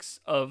dynamics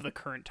of the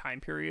current time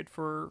period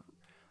for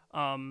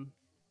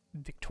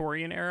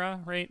Victorian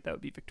era, right? That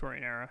would be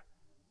Victorian era.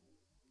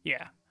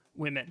 Yeah,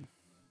 women.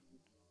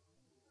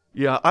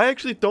 Yeah, I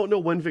actually don't know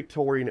when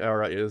Victorian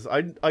era is.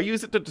 I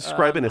use it to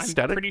describe an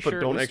aesthetic, but sure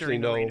don't actually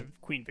know the reign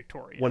of Queen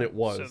Victoria, when it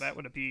was. So that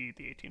would be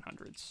the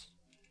 1800s.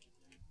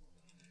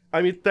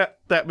 I mean,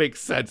 that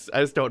makes sense.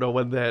 I just don't know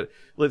when that...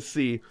 Let's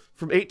see.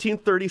 From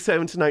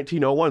 1837 to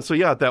 1901. So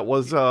yeah, that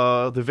was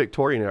the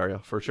Victorian era,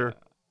 for sure.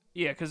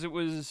 Yeah, because it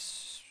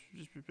was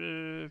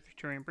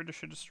Victorian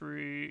British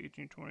history,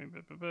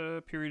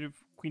 1820, period of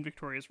Queen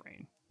Victoria's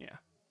reign. Yeah.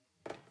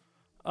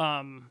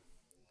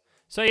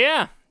 So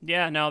yeah,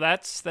 no,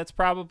 that's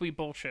probably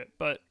bullshit,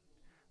 but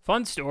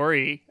fun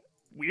story,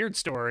 weird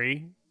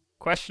story,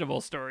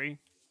 questionable story.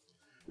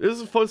 This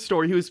is a fun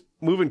story. He was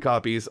moving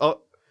copies.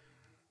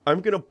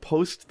 I'm going to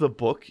post the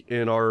book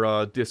in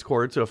our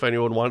Discord, so if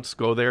anyone wants to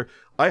go there,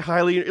 I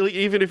highly,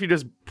 even if you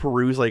just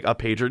peruse like a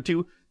page or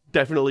two,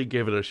 definitely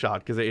give it a shot,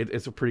 because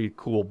it's a pretty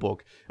cool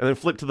book. And then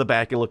flip to the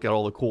back and look at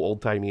all the cool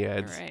old-timey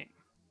ads.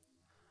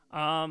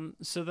 All right.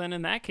 So then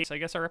in that case, I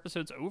guess our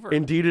episode's over.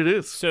 Indeed it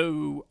is.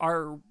 So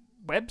our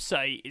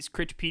website is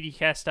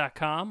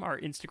cryptopediacast.com. Our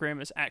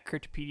Instagram is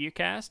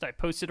 @cryptopediacast. I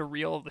posted a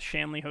reel of the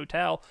Shanley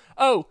Hotel.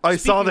 Oh, I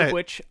saw that. Of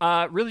which,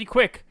 really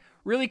quick,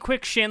 really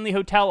quick Shanley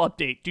Hotel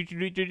update.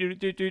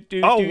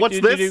 Oh, what's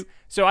this?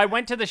 So I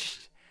went to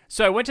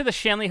the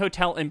Shanley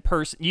Hotel in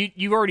person.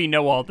 You already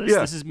know all this. Yeah.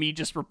 This is me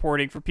just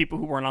reporting for people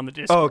who weren't on the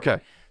Discord. Oh,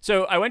 okay.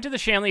 So I went to the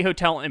Shanley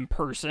Hotel in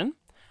person.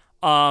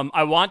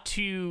 I want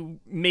to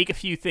make a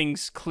few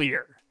things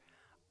clear.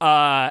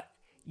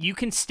 You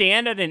can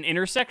stand at an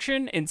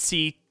intersection and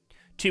see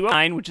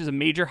 209, which is a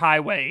major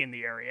highway in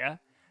the area,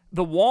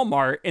 the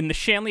Walmart, and the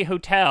Shanley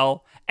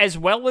Hotel, as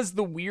well as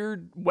the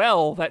weird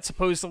well that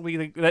supposedly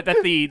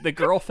the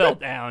girl fell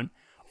down,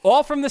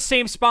 all from the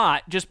same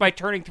spot, just by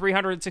turning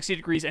 360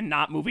 degrees and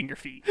not moving your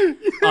feet.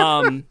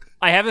 I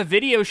have a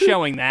video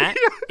showing that.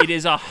 It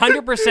is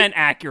 100%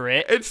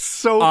 accurate. It's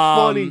so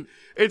funny.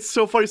 It's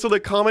so funny. So the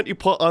comment you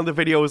put on the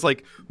video is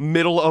like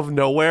middle of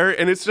nowhere,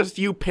 and it's just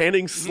you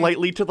panning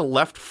slightly to the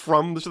left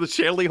from the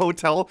Shanley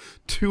Hotel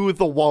to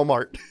the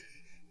Walmart.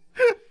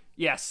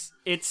 Yes,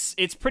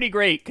 it's pretty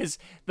great, because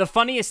the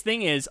funniest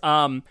thing is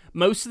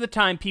most of the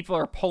time people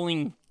are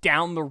pulling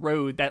down the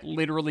road that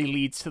literally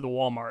leads to the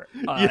Walmart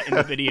in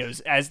the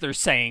videos as they're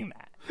saying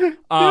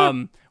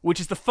that, which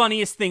is the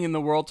funniest thing in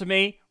the world to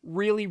me.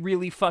 Really,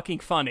 really fucking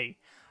funny.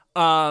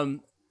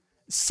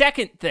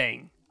 Second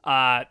thing,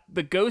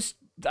 the ghost,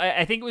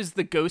 I think it was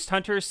the ghost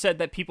hunters said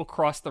that people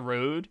cross the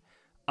road.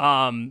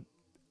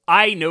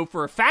 I know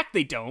for a fact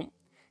they don't,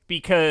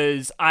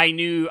 because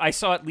I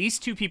saw at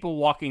least 2 people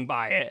walking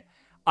by it.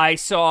 I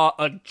saw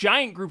a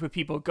giant group of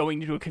people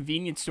going into a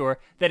convenience store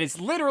that is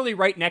literally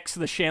right next to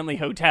the Shanley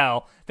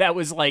Hotel that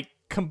was like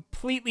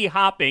completely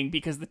hopping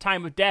because the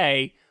time of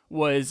day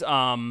was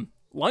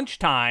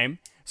lunchtime,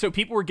 so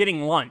people were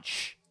getting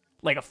lunch,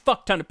 like a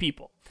fuck ton of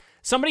people.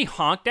 Somebody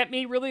honked at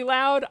me really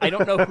loud. I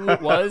don't know who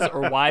it was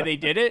or why they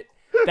did it.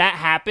 That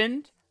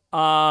happened.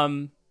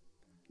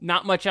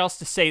 Not much else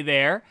to say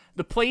there.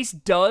 The place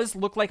does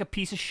look like a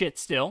piece of shit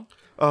still.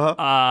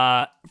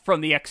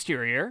 From the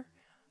exterior.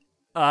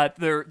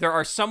 There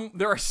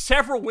are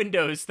several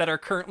windows that are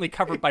currently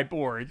covered by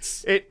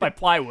boards, by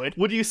plywood.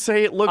 Would you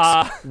say it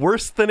looks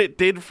worse than it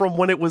did from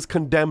when it was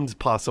condemned,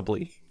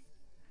 possibly?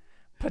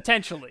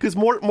 Potentially. Because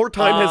more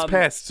time has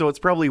passed, so it's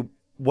probably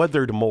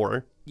weathered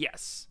more.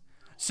 Yes.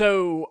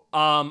 So,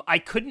 I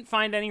couldn't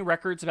find any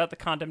records about the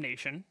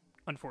condemnation,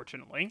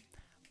 unfortunately.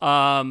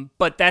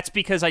 But that's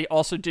because I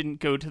also didn't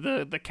go to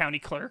the county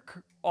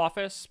clerk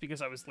office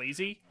because I was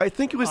lazy. I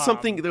think it was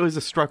something that was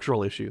a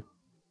structural issue.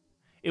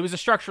 It was a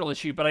structural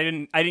issue, but I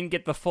didn't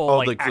get the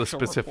full the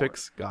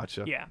specifics. Report.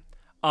 Gotcha. Yeah.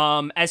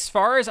 As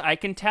far as I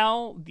can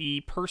tell,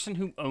 the person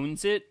who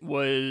owns it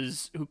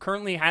who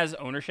currently has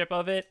ownership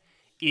of it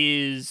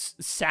is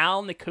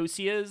Sal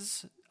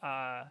Nicosia's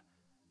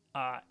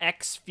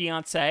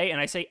ex-fiance,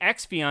 and I say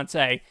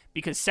ex-fiance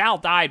because Sal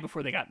died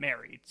before they got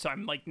married, so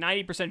I'm like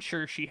 90%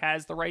 sure she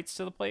has the rights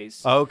to the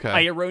place. Okay.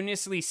 I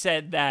erroneously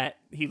said that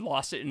he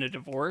lost it in a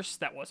divorce.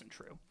 That wasn't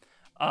true.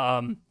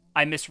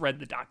 I misread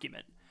the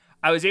document.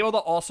 I was able to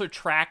also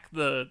track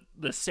the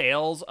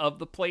sales of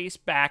the place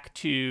back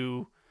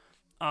to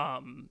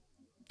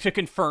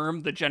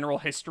confirm the general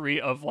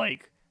history of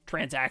like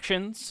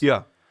transactions.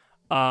 Yeah.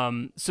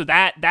 So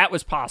that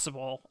was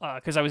possible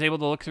because I was able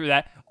to look through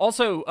that.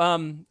 Also,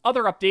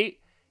 other update: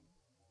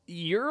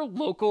 your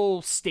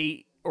local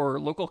state or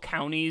local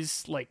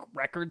county's like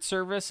record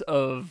service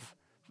of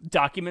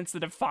documents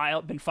that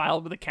have been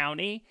filed with the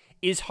county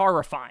is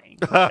horrifying.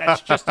 That's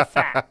just a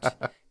fact.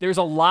 There's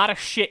a lot of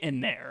shit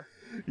in there.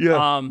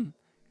 Yeah.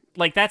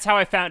 Like that's how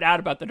I found out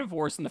about the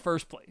divorce in the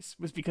first place,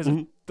 was because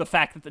of the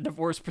fact that the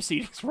divorce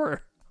proceedings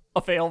were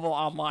available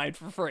online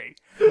for free.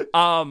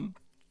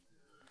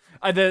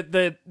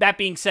 That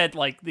being said,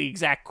 like the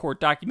exact court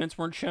documents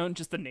weren't shown,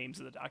 just the names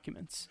of the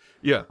documents.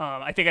 Yeah.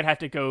 I think I'd have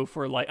to go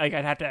for I'd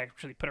have to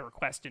actually put a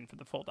request in for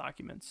the full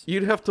documents.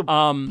 You'd have to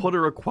put a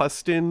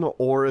request in,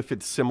 or if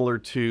it's similar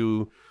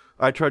to,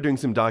 I tried doing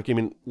some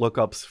document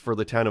lookups for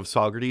the town of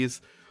Saugerties.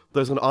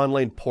 There's an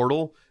online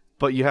portal,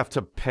 but you have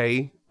to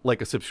pay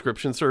like a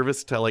subscription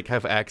service to like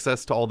have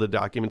access to all the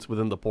documents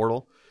within the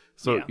portal.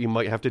 So you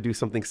might have to do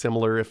something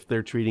similar if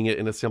they're treating it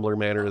in a similar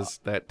manner as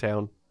that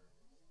town.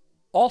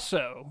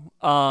 Also,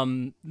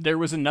 there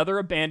was another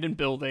abandoned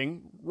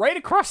building right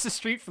across the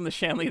street from the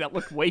Shanley that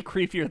looked way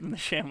creepier than the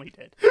Shanley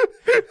did.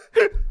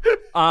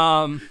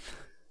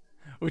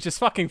 Which is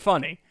fucking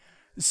funny.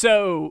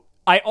 So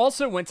I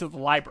also went to the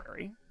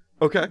library.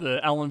 Okay.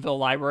 The Ellenville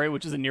Library,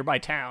 which is a nearby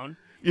town.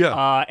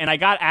 Yeah. And I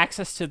got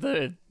access to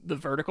the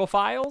vertical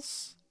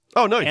files.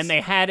 Oh, nice. And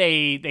they had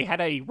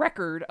a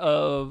record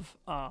of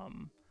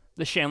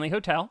the Shanley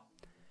Hotel.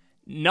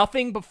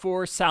 Nothing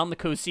before Sal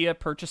Nicosia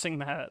purchasing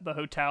the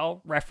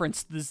hotel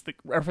referenced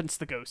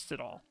the ghosts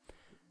at all.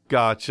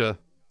 Gotcha.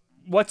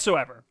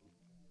 Whatsoever.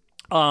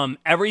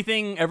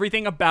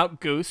 Everything about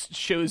ghosts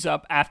shows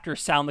up after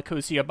Sal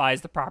Nicosia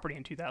buys the property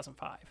in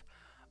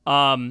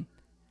 2005.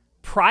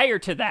 Prior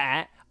to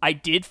that, I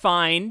did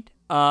find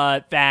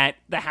that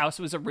the house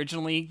was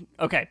originally...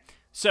 Okay,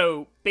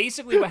 so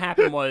basically what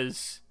happened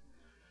was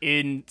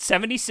in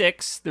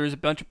 76, there was a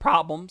bunch of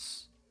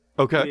problems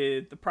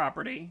with the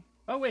property.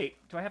 Oh, wait.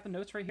 Do I have the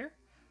notes right here?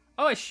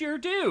 Oh, I sure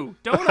do,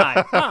 don't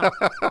I?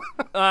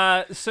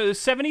 Huh. So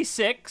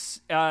 76,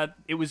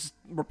 it was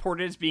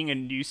reported as being a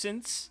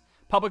nuisance.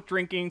 Public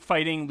drinking,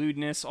 fighting,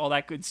 lewdness, all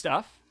that good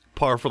stuff.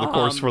 Par for the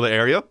course for the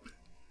area.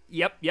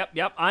 Yep.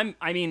 I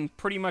mean,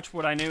 pretty much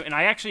what I knew. And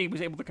I actually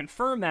was able to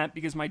confirm that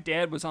because my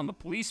dad was on the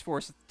police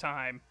force at the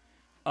time.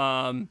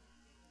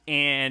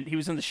 And he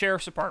was in the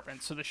sheriff's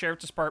department. So the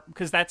sheriff's department,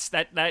 because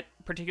that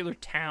particular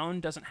town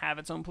doesn't have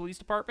its own police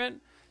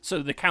department.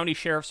 So the county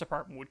sheriff's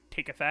department would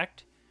take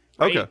effect,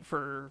 right, Okay.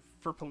 for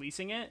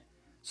policing it.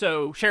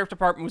 So sheriff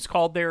department was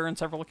called there on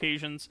several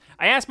occasions.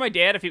 I asked my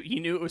dad if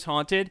he knew it was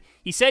haunted.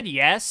 He said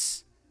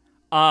yes.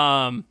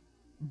 But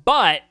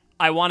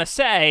I want to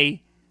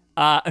say,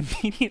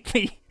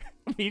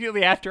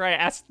 immediately after I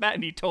asked that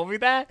and he told me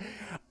that,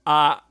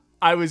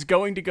 I was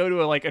going to go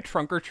to a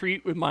trunk or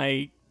treat with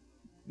my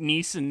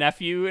niece and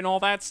nephew and all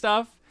that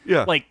stuff.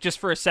 Yeah. Like just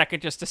for a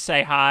second, just to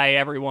say hi,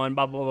 everyone,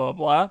 blah, blah,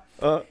 blah,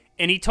 blah.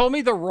 And he told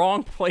me the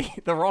wrong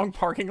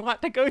parking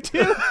lot to go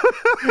to.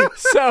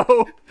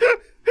 So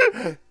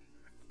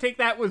take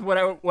that with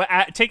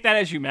take that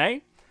as you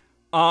may.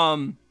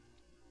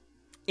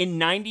 In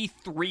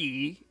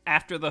 93,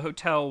 after the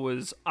hotel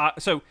was...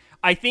 so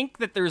I think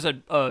that there's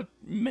a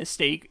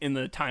mistake in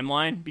the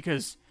timeline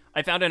because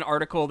I found an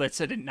article that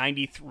said in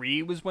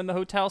 93 was when the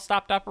hotel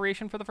stopped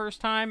operation for the first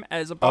time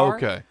as a bar.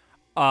 Okay.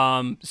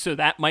 So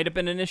that might have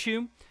been an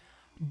issue.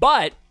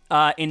 But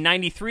in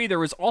 93, there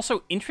was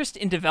also interest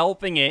in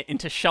developing it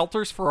into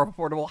shelters for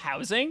affordable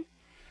housing.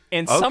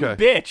 And some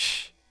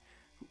bitch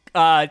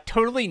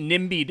totally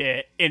nimbied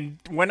it and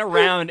went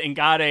around and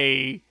got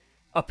a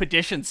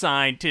petition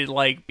signed to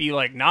be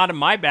like, not in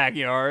my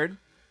backyard.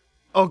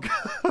 Oh,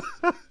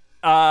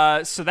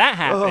 God. So that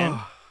happened.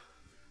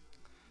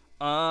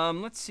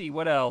 Let's see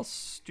what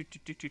else.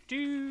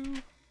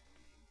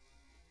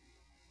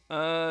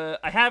 I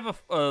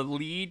have a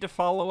lead to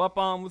follow up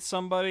on with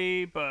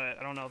somebody, but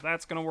I don't know if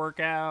that's gonna work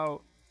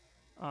out.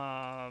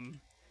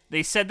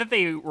 They said that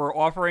they were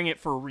offering it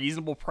for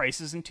reasonable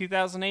prices in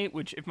 2008,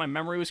 which, if my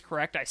memory was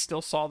correct, I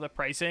still saw the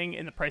pricing,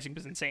 and the pricing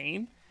was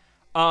insane.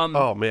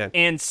 Oh, man.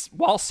 And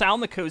while Sal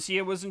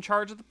Nicosia was in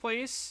charge of the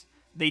place,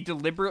 they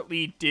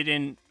deliberately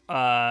didn't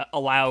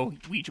allow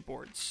Ouija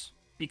boards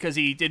because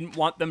he didn't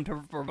want them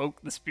to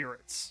provoke the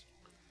spirits.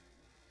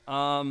 That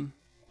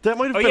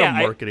might have been a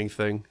marketing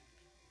thing.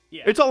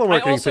 Yeah. It's all a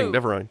marketing thing.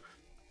 Never mind.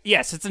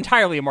 Yes, it's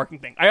entirely a marketing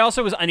thing. I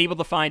also was unable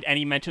to find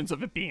any mentions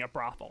of it being a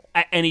brothel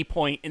at any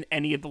point in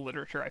any of the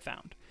literature I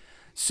found.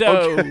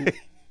 So,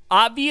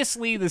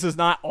 obviously, this is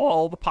not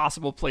all the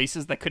possible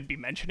places that could be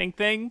mentioning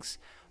things,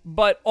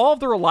 but all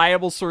of the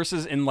reliable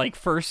sources in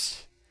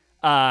first,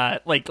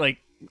 what's the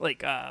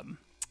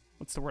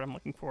word I'm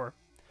looking for?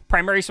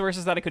 Primary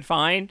sources that I could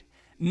find,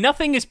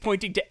 nothing is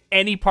pointing to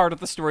any part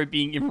of the story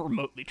being even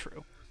remotely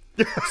true.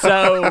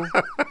 So,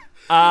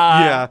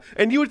 yeah,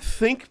 and you would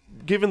think,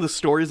 given the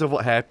stories of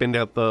what happened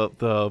at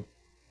the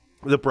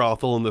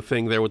brothel and the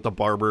thing there with the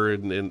barber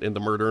and the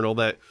murder and all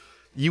that,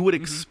 you would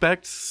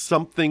expect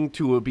something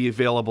to be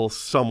available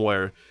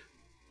somewhere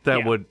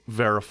that would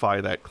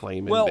verify that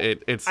claim. Well, and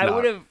it's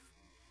not.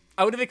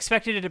 I would have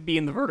expected it to be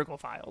in the Vertical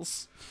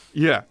files.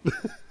 Yeah.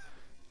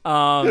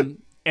 And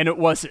it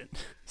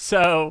wasn't.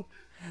 So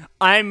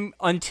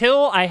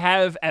until I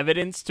have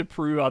evidence to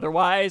prove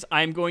otherwise,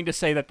 I'm going to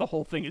say that the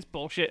whole thing is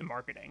bullshit and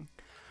marketing.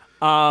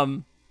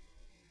 But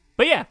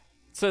yeah,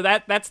 so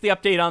that's the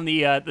update on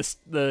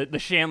the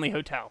Shanley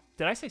Hotel.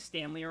 Did I say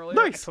Stanley earlier?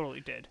 Nice. I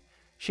totally did.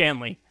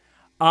 Shanley.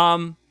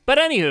 But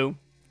anywho,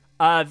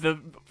 the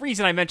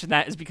reason I mentioned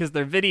that is because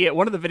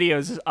one of the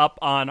videos is up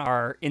on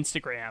our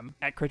Instagram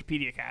at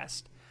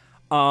CryptopediaCast.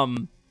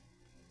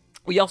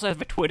 We also have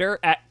a Twitter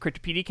at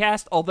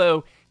CryptopediaCast,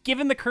 although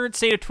given the current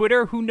state of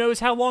Twitter, who knows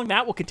how long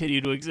that will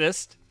continue to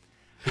exist.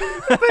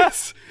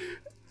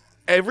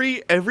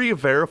 Every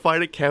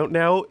verified account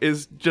now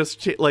is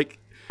just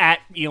at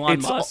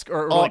Elon Musk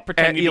or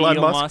pretending to be Elon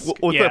Musk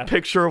with a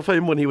picture of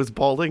him when he was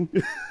balding.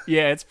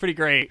 Yeah, it's pretty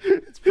great.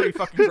 It's pretty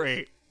fucking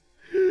great.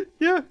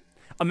 Yeah.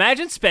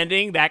 Imagine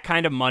spending that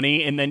kind of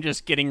money and then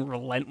just getting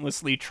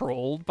relentlessly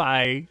trolled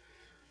by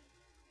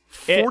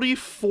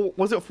 44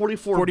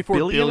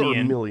 billion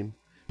or million?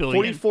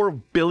 Billion.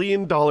 $44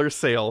 billion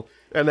sale,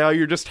 and now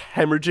you're just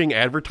hemorrhaging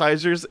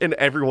advertisers and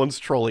everyone's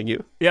trolling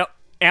you. Yep.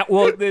 And,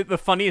 well, the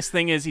funniest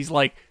thing is he's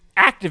like,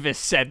 activists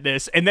said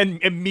this, and then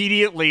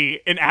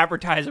immediately an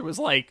advertiser was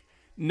like,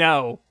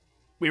 no,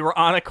 we were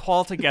on a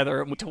call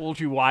together and we told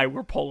you why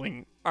we're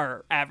pulling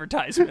our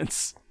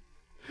advertisements.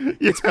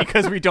 It's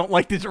because we don't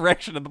like the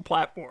direction of the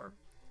platform.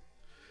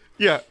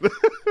 Yeah.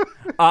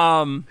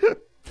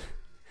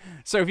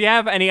 So if you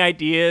have any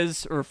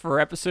ideas or for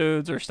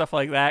episodes or stuff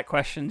like that,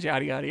 questions,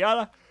 yada, yada,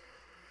 yada,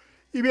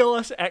 email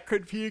us at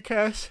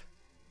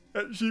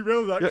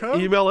cryptopediacast@gmail.com.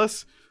 Yeah, email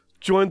us.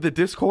 Join the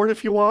Discord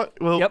if you want.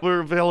 We're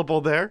available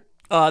there.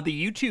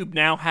 The YouTube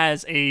now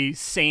has a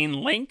sane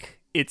link.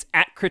 It's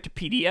at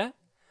Cryptopedia.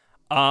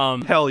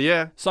 Hell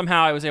yeah.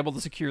 Somehow I was able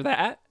to secure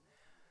that.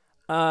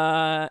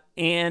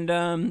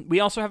 And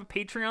we also have a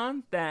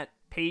Patreon that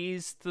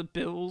pays the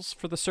bills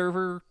for the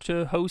server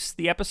to host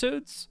the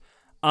episodes.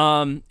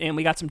 And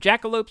we got some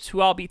jackalopes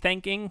who I'll be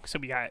thanking. So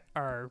we got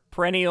our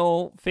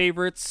perennial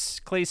favorites,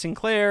 Clay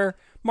Sinclair,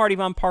 Marty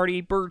Von Party,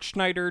 Bert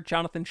Schneider,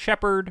 Jonathan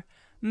Shepard,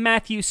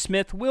 Matthew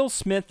Smith, Will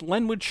Smith,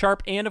 Lenwood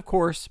Sharp, and of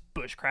course,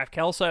 Bushcraft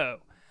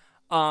Kelso.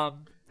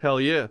 Hell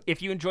yeah.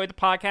 If you enjoyed the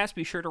podcast,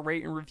 be sure to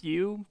rate and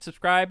review,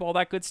 subscribe, all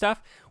that good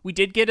stuff. We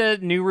did get a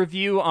new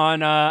review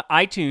on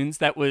iTunes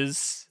that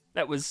was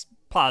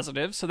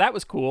positive, so that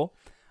was cool.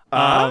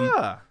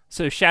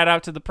 So shout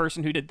out to the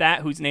person who did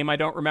that, whose name I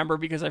don't remember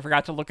because I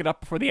forgot to look it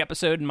up before the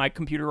episode and my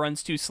computer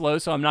runs too slow,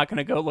 so I'm not going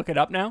to go look it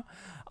up now.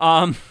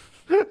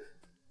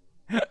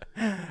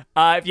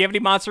 If you have any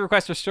monster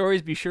requests or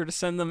stories, be sure to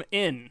send them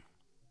in.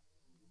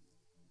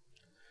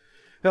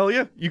 Hell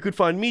yeah. You could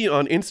find me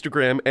on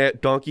Instagram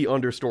at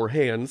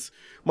donkey_hands.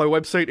 My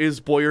website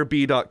is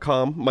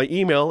boyerb.com. My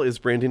email is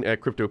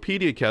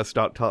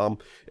brandon@cryptopediacast.com.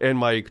 And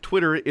my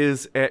Twitter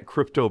is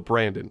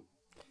 @cryptobrandon.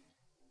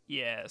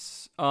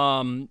 Yes.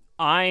 I'm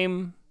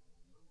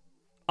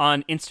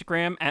on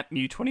Instagram at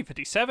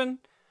Mew2057.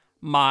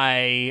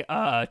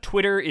 My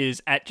Twitter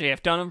is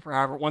 @JFDunham for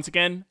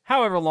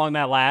however long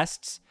that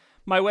lasts.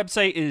 My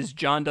website is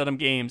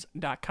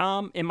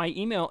johndunhamgames.com, and my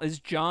email is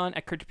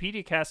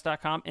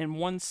john@cryptopediacast.com. In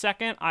 1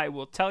 second, I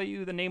will tell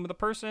you the name of the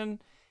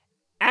person.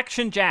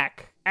 Action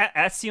Jack,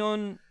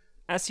 Asion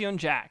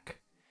Jack.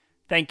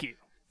 Thank you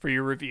for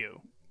your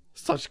review.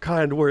 Such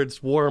kind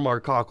words warm our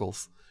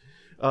cockles.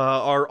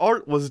 Our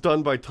art was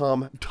done by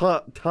Tom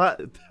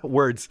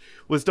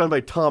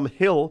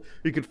Hill.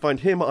 You can find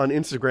him on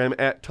Instagram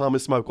at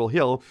Thomas Michael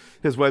Hill.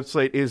 His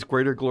website is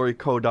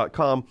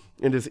greatergloryco.com,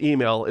 and his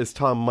email is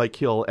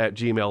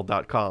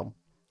tommikehill@gmail.com.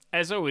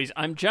 As always,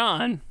 I'm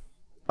John.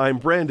 I'm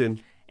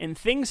Brandon. And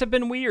things have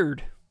been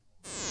weird.